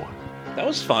show. That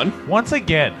was fun. Once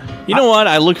again. You know what?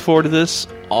 I look forward to this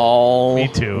all Me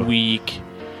too. week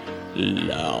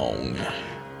long.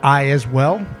 I as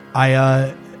well.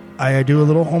 I do a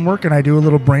little homework and I do a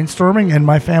little brainstorming, and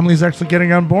my family's actually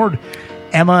getting on board.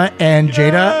 Emma and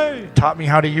Jada taught me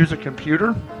how to use a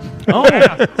computer. Oh,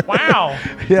 yeah. Wow.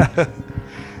 Yeah.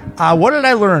 What did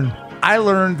I learn? I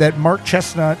learned that Mark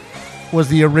Chestnut was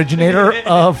the originator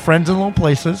of Friends in Low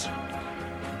Places.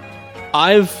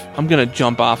 I'm gonna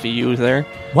jump off of you there.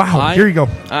 Wow, here you go.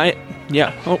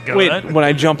 Yeah. Oh, Go wait. ahead. When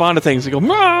I jump onto things, I go.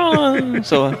 "Meow."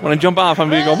 So when I jump off, I'm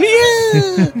gonna go.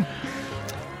 "Meow."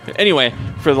 Anyway,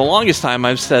 for the longest time,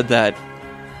 I've said that.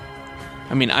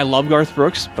 I mean, I love Garth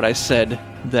Brooks, but I said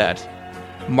that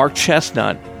Mark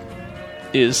Chestnut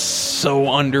is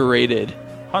so underrated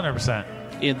 100%.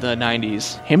 In the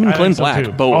 90s. Him and I Clint think so, Black,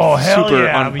 too. both Oh, hell super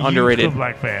yeah. I'm a huge underrated. Clint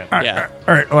Black fan. Yeah.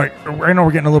 All right. I know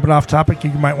we're getting a little bit off topic. You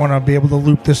might want to be able to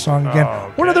loop this song again. Oh,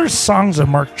 okay. What other songs does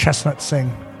Mark Chestnut sing?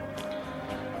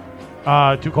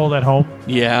 Too Cold at Home.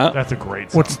 Yeah. That's a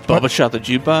great song. What's Bubba Shot the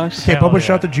Jukebox. Okay, Hell Bubba yeah.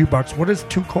 Shot the Jukebox. What is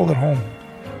Too Cold at Home?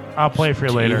 I'll play it for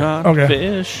you Too later. hot Okay. for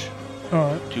fish.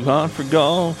 All right. Too hot for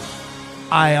golf.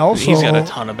 He's got a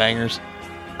ton of bangers.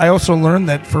 I also learned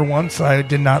that for once I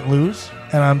did not lose,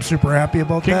 and I'm super happy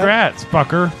about Congrats,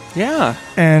 fucker. Yeah. that.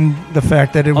 And the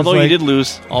fact that it was Although like, you did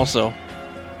lose, also.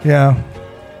 yeah,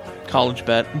 College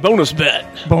bet. Bonus bet.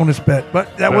 bonus bet,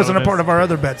 but that wasn't a Bonus. part of our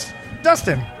other bets.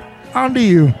 Dustin, on to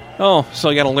you. Oh, so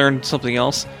I got to learn something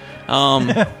else.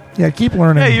 Yeah, keep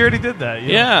learning. Yeah, you already did that.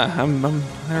 Yeah,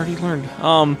 I already learned.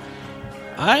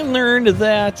 I learned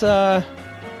that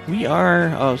we are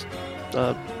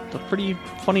a pretty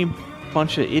funny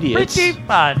bunch of idiots. Pretty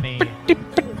funny.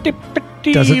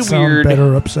 Does it sound weird.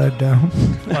 better upside down?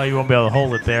 Well, you won't be able to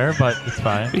hold it there, but it's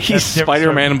fine. He's That's different.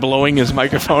 Spider-Man blowing his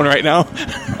microphone right now.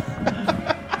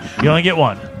 You only get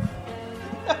one.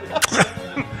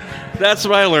 That's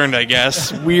what I learned, I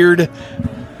guess. Weird.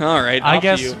 All right, I off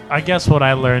to you. guess what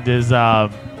I learned is it's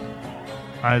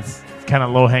kind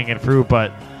of low hanging fruit,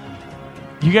 but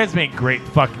you guys make great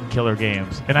fucking killer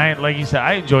games, and I, like you said,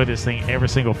 I enjoy this thing every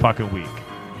single fucking week.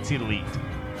 It's elite.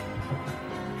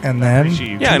 And then,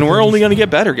 Yeah, and we're only going to get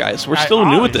better, guys. We're still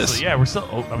new at this. Obviously, yeah, we're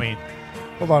still. I mean,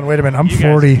 hold on, wait a minute. I'm You guys-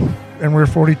 40, and we're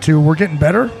 42. We're getting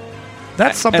better.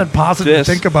 That's something At positive this.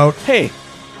 to think about. Hey,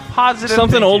 positive.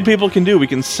 something thinking. old people can do. We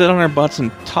can sit on our butts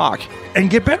and talk. And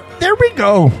get better. There we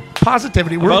go.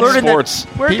 Positivity. We're About learning sports.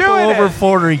 that We're people doing over it.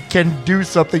 40 can do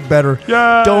something better.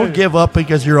 Yay. Don't give up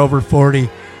because you're over 40.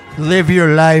 Live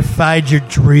your life. Find your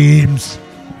dreams.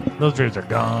 Those dreams are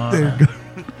gone. They're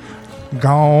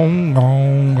gone,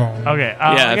 gone, gone. Okay.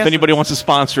 Yeah, I if guess anybody wants to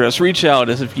sponsor us, reach out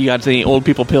as if you got any old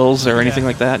people pills or anything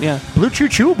like that. Yeah. Blue Chew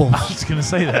Chewables. I was gonna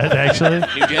say that actually.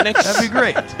 Eugenics? That'd be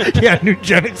great. Yeah,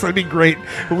 Nugenics would be great.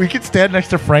 We could stand next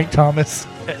to Frank Thomas.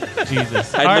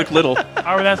 Jesus. I'd All look little.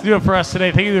 All right, that's do it for us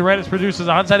today. Thank you to the Reddit's producers,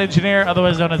 on-site engineer,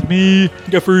 otherwise known as me.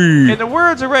 Jeffrey. In the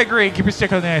words of Red Green, keep your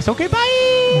stick on the ice. Okay,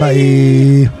 bye.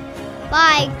 Bye.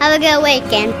 Bye. Have a good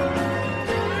weekend.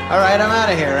 All right, I'm out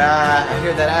of here. I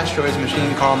hear that asteroids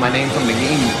machine calling my name from the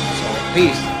game room, so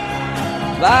peace.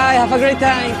 Bye, have a great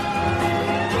time.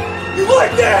 You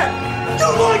like that?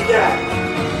 You like that?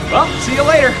 Well, see you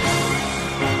later.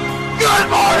 Good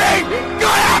morning,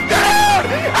 good afternoon,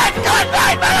 and good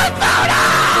night, Minnesota!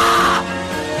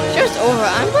 Show's over.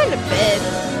 I'm going to bed.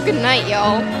 Good night,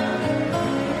 y'all.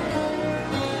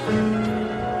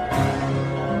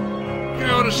 You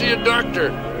ought to see a doctor.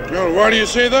 No, why do you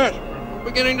say that? I'm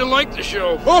beginning to like the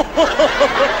show.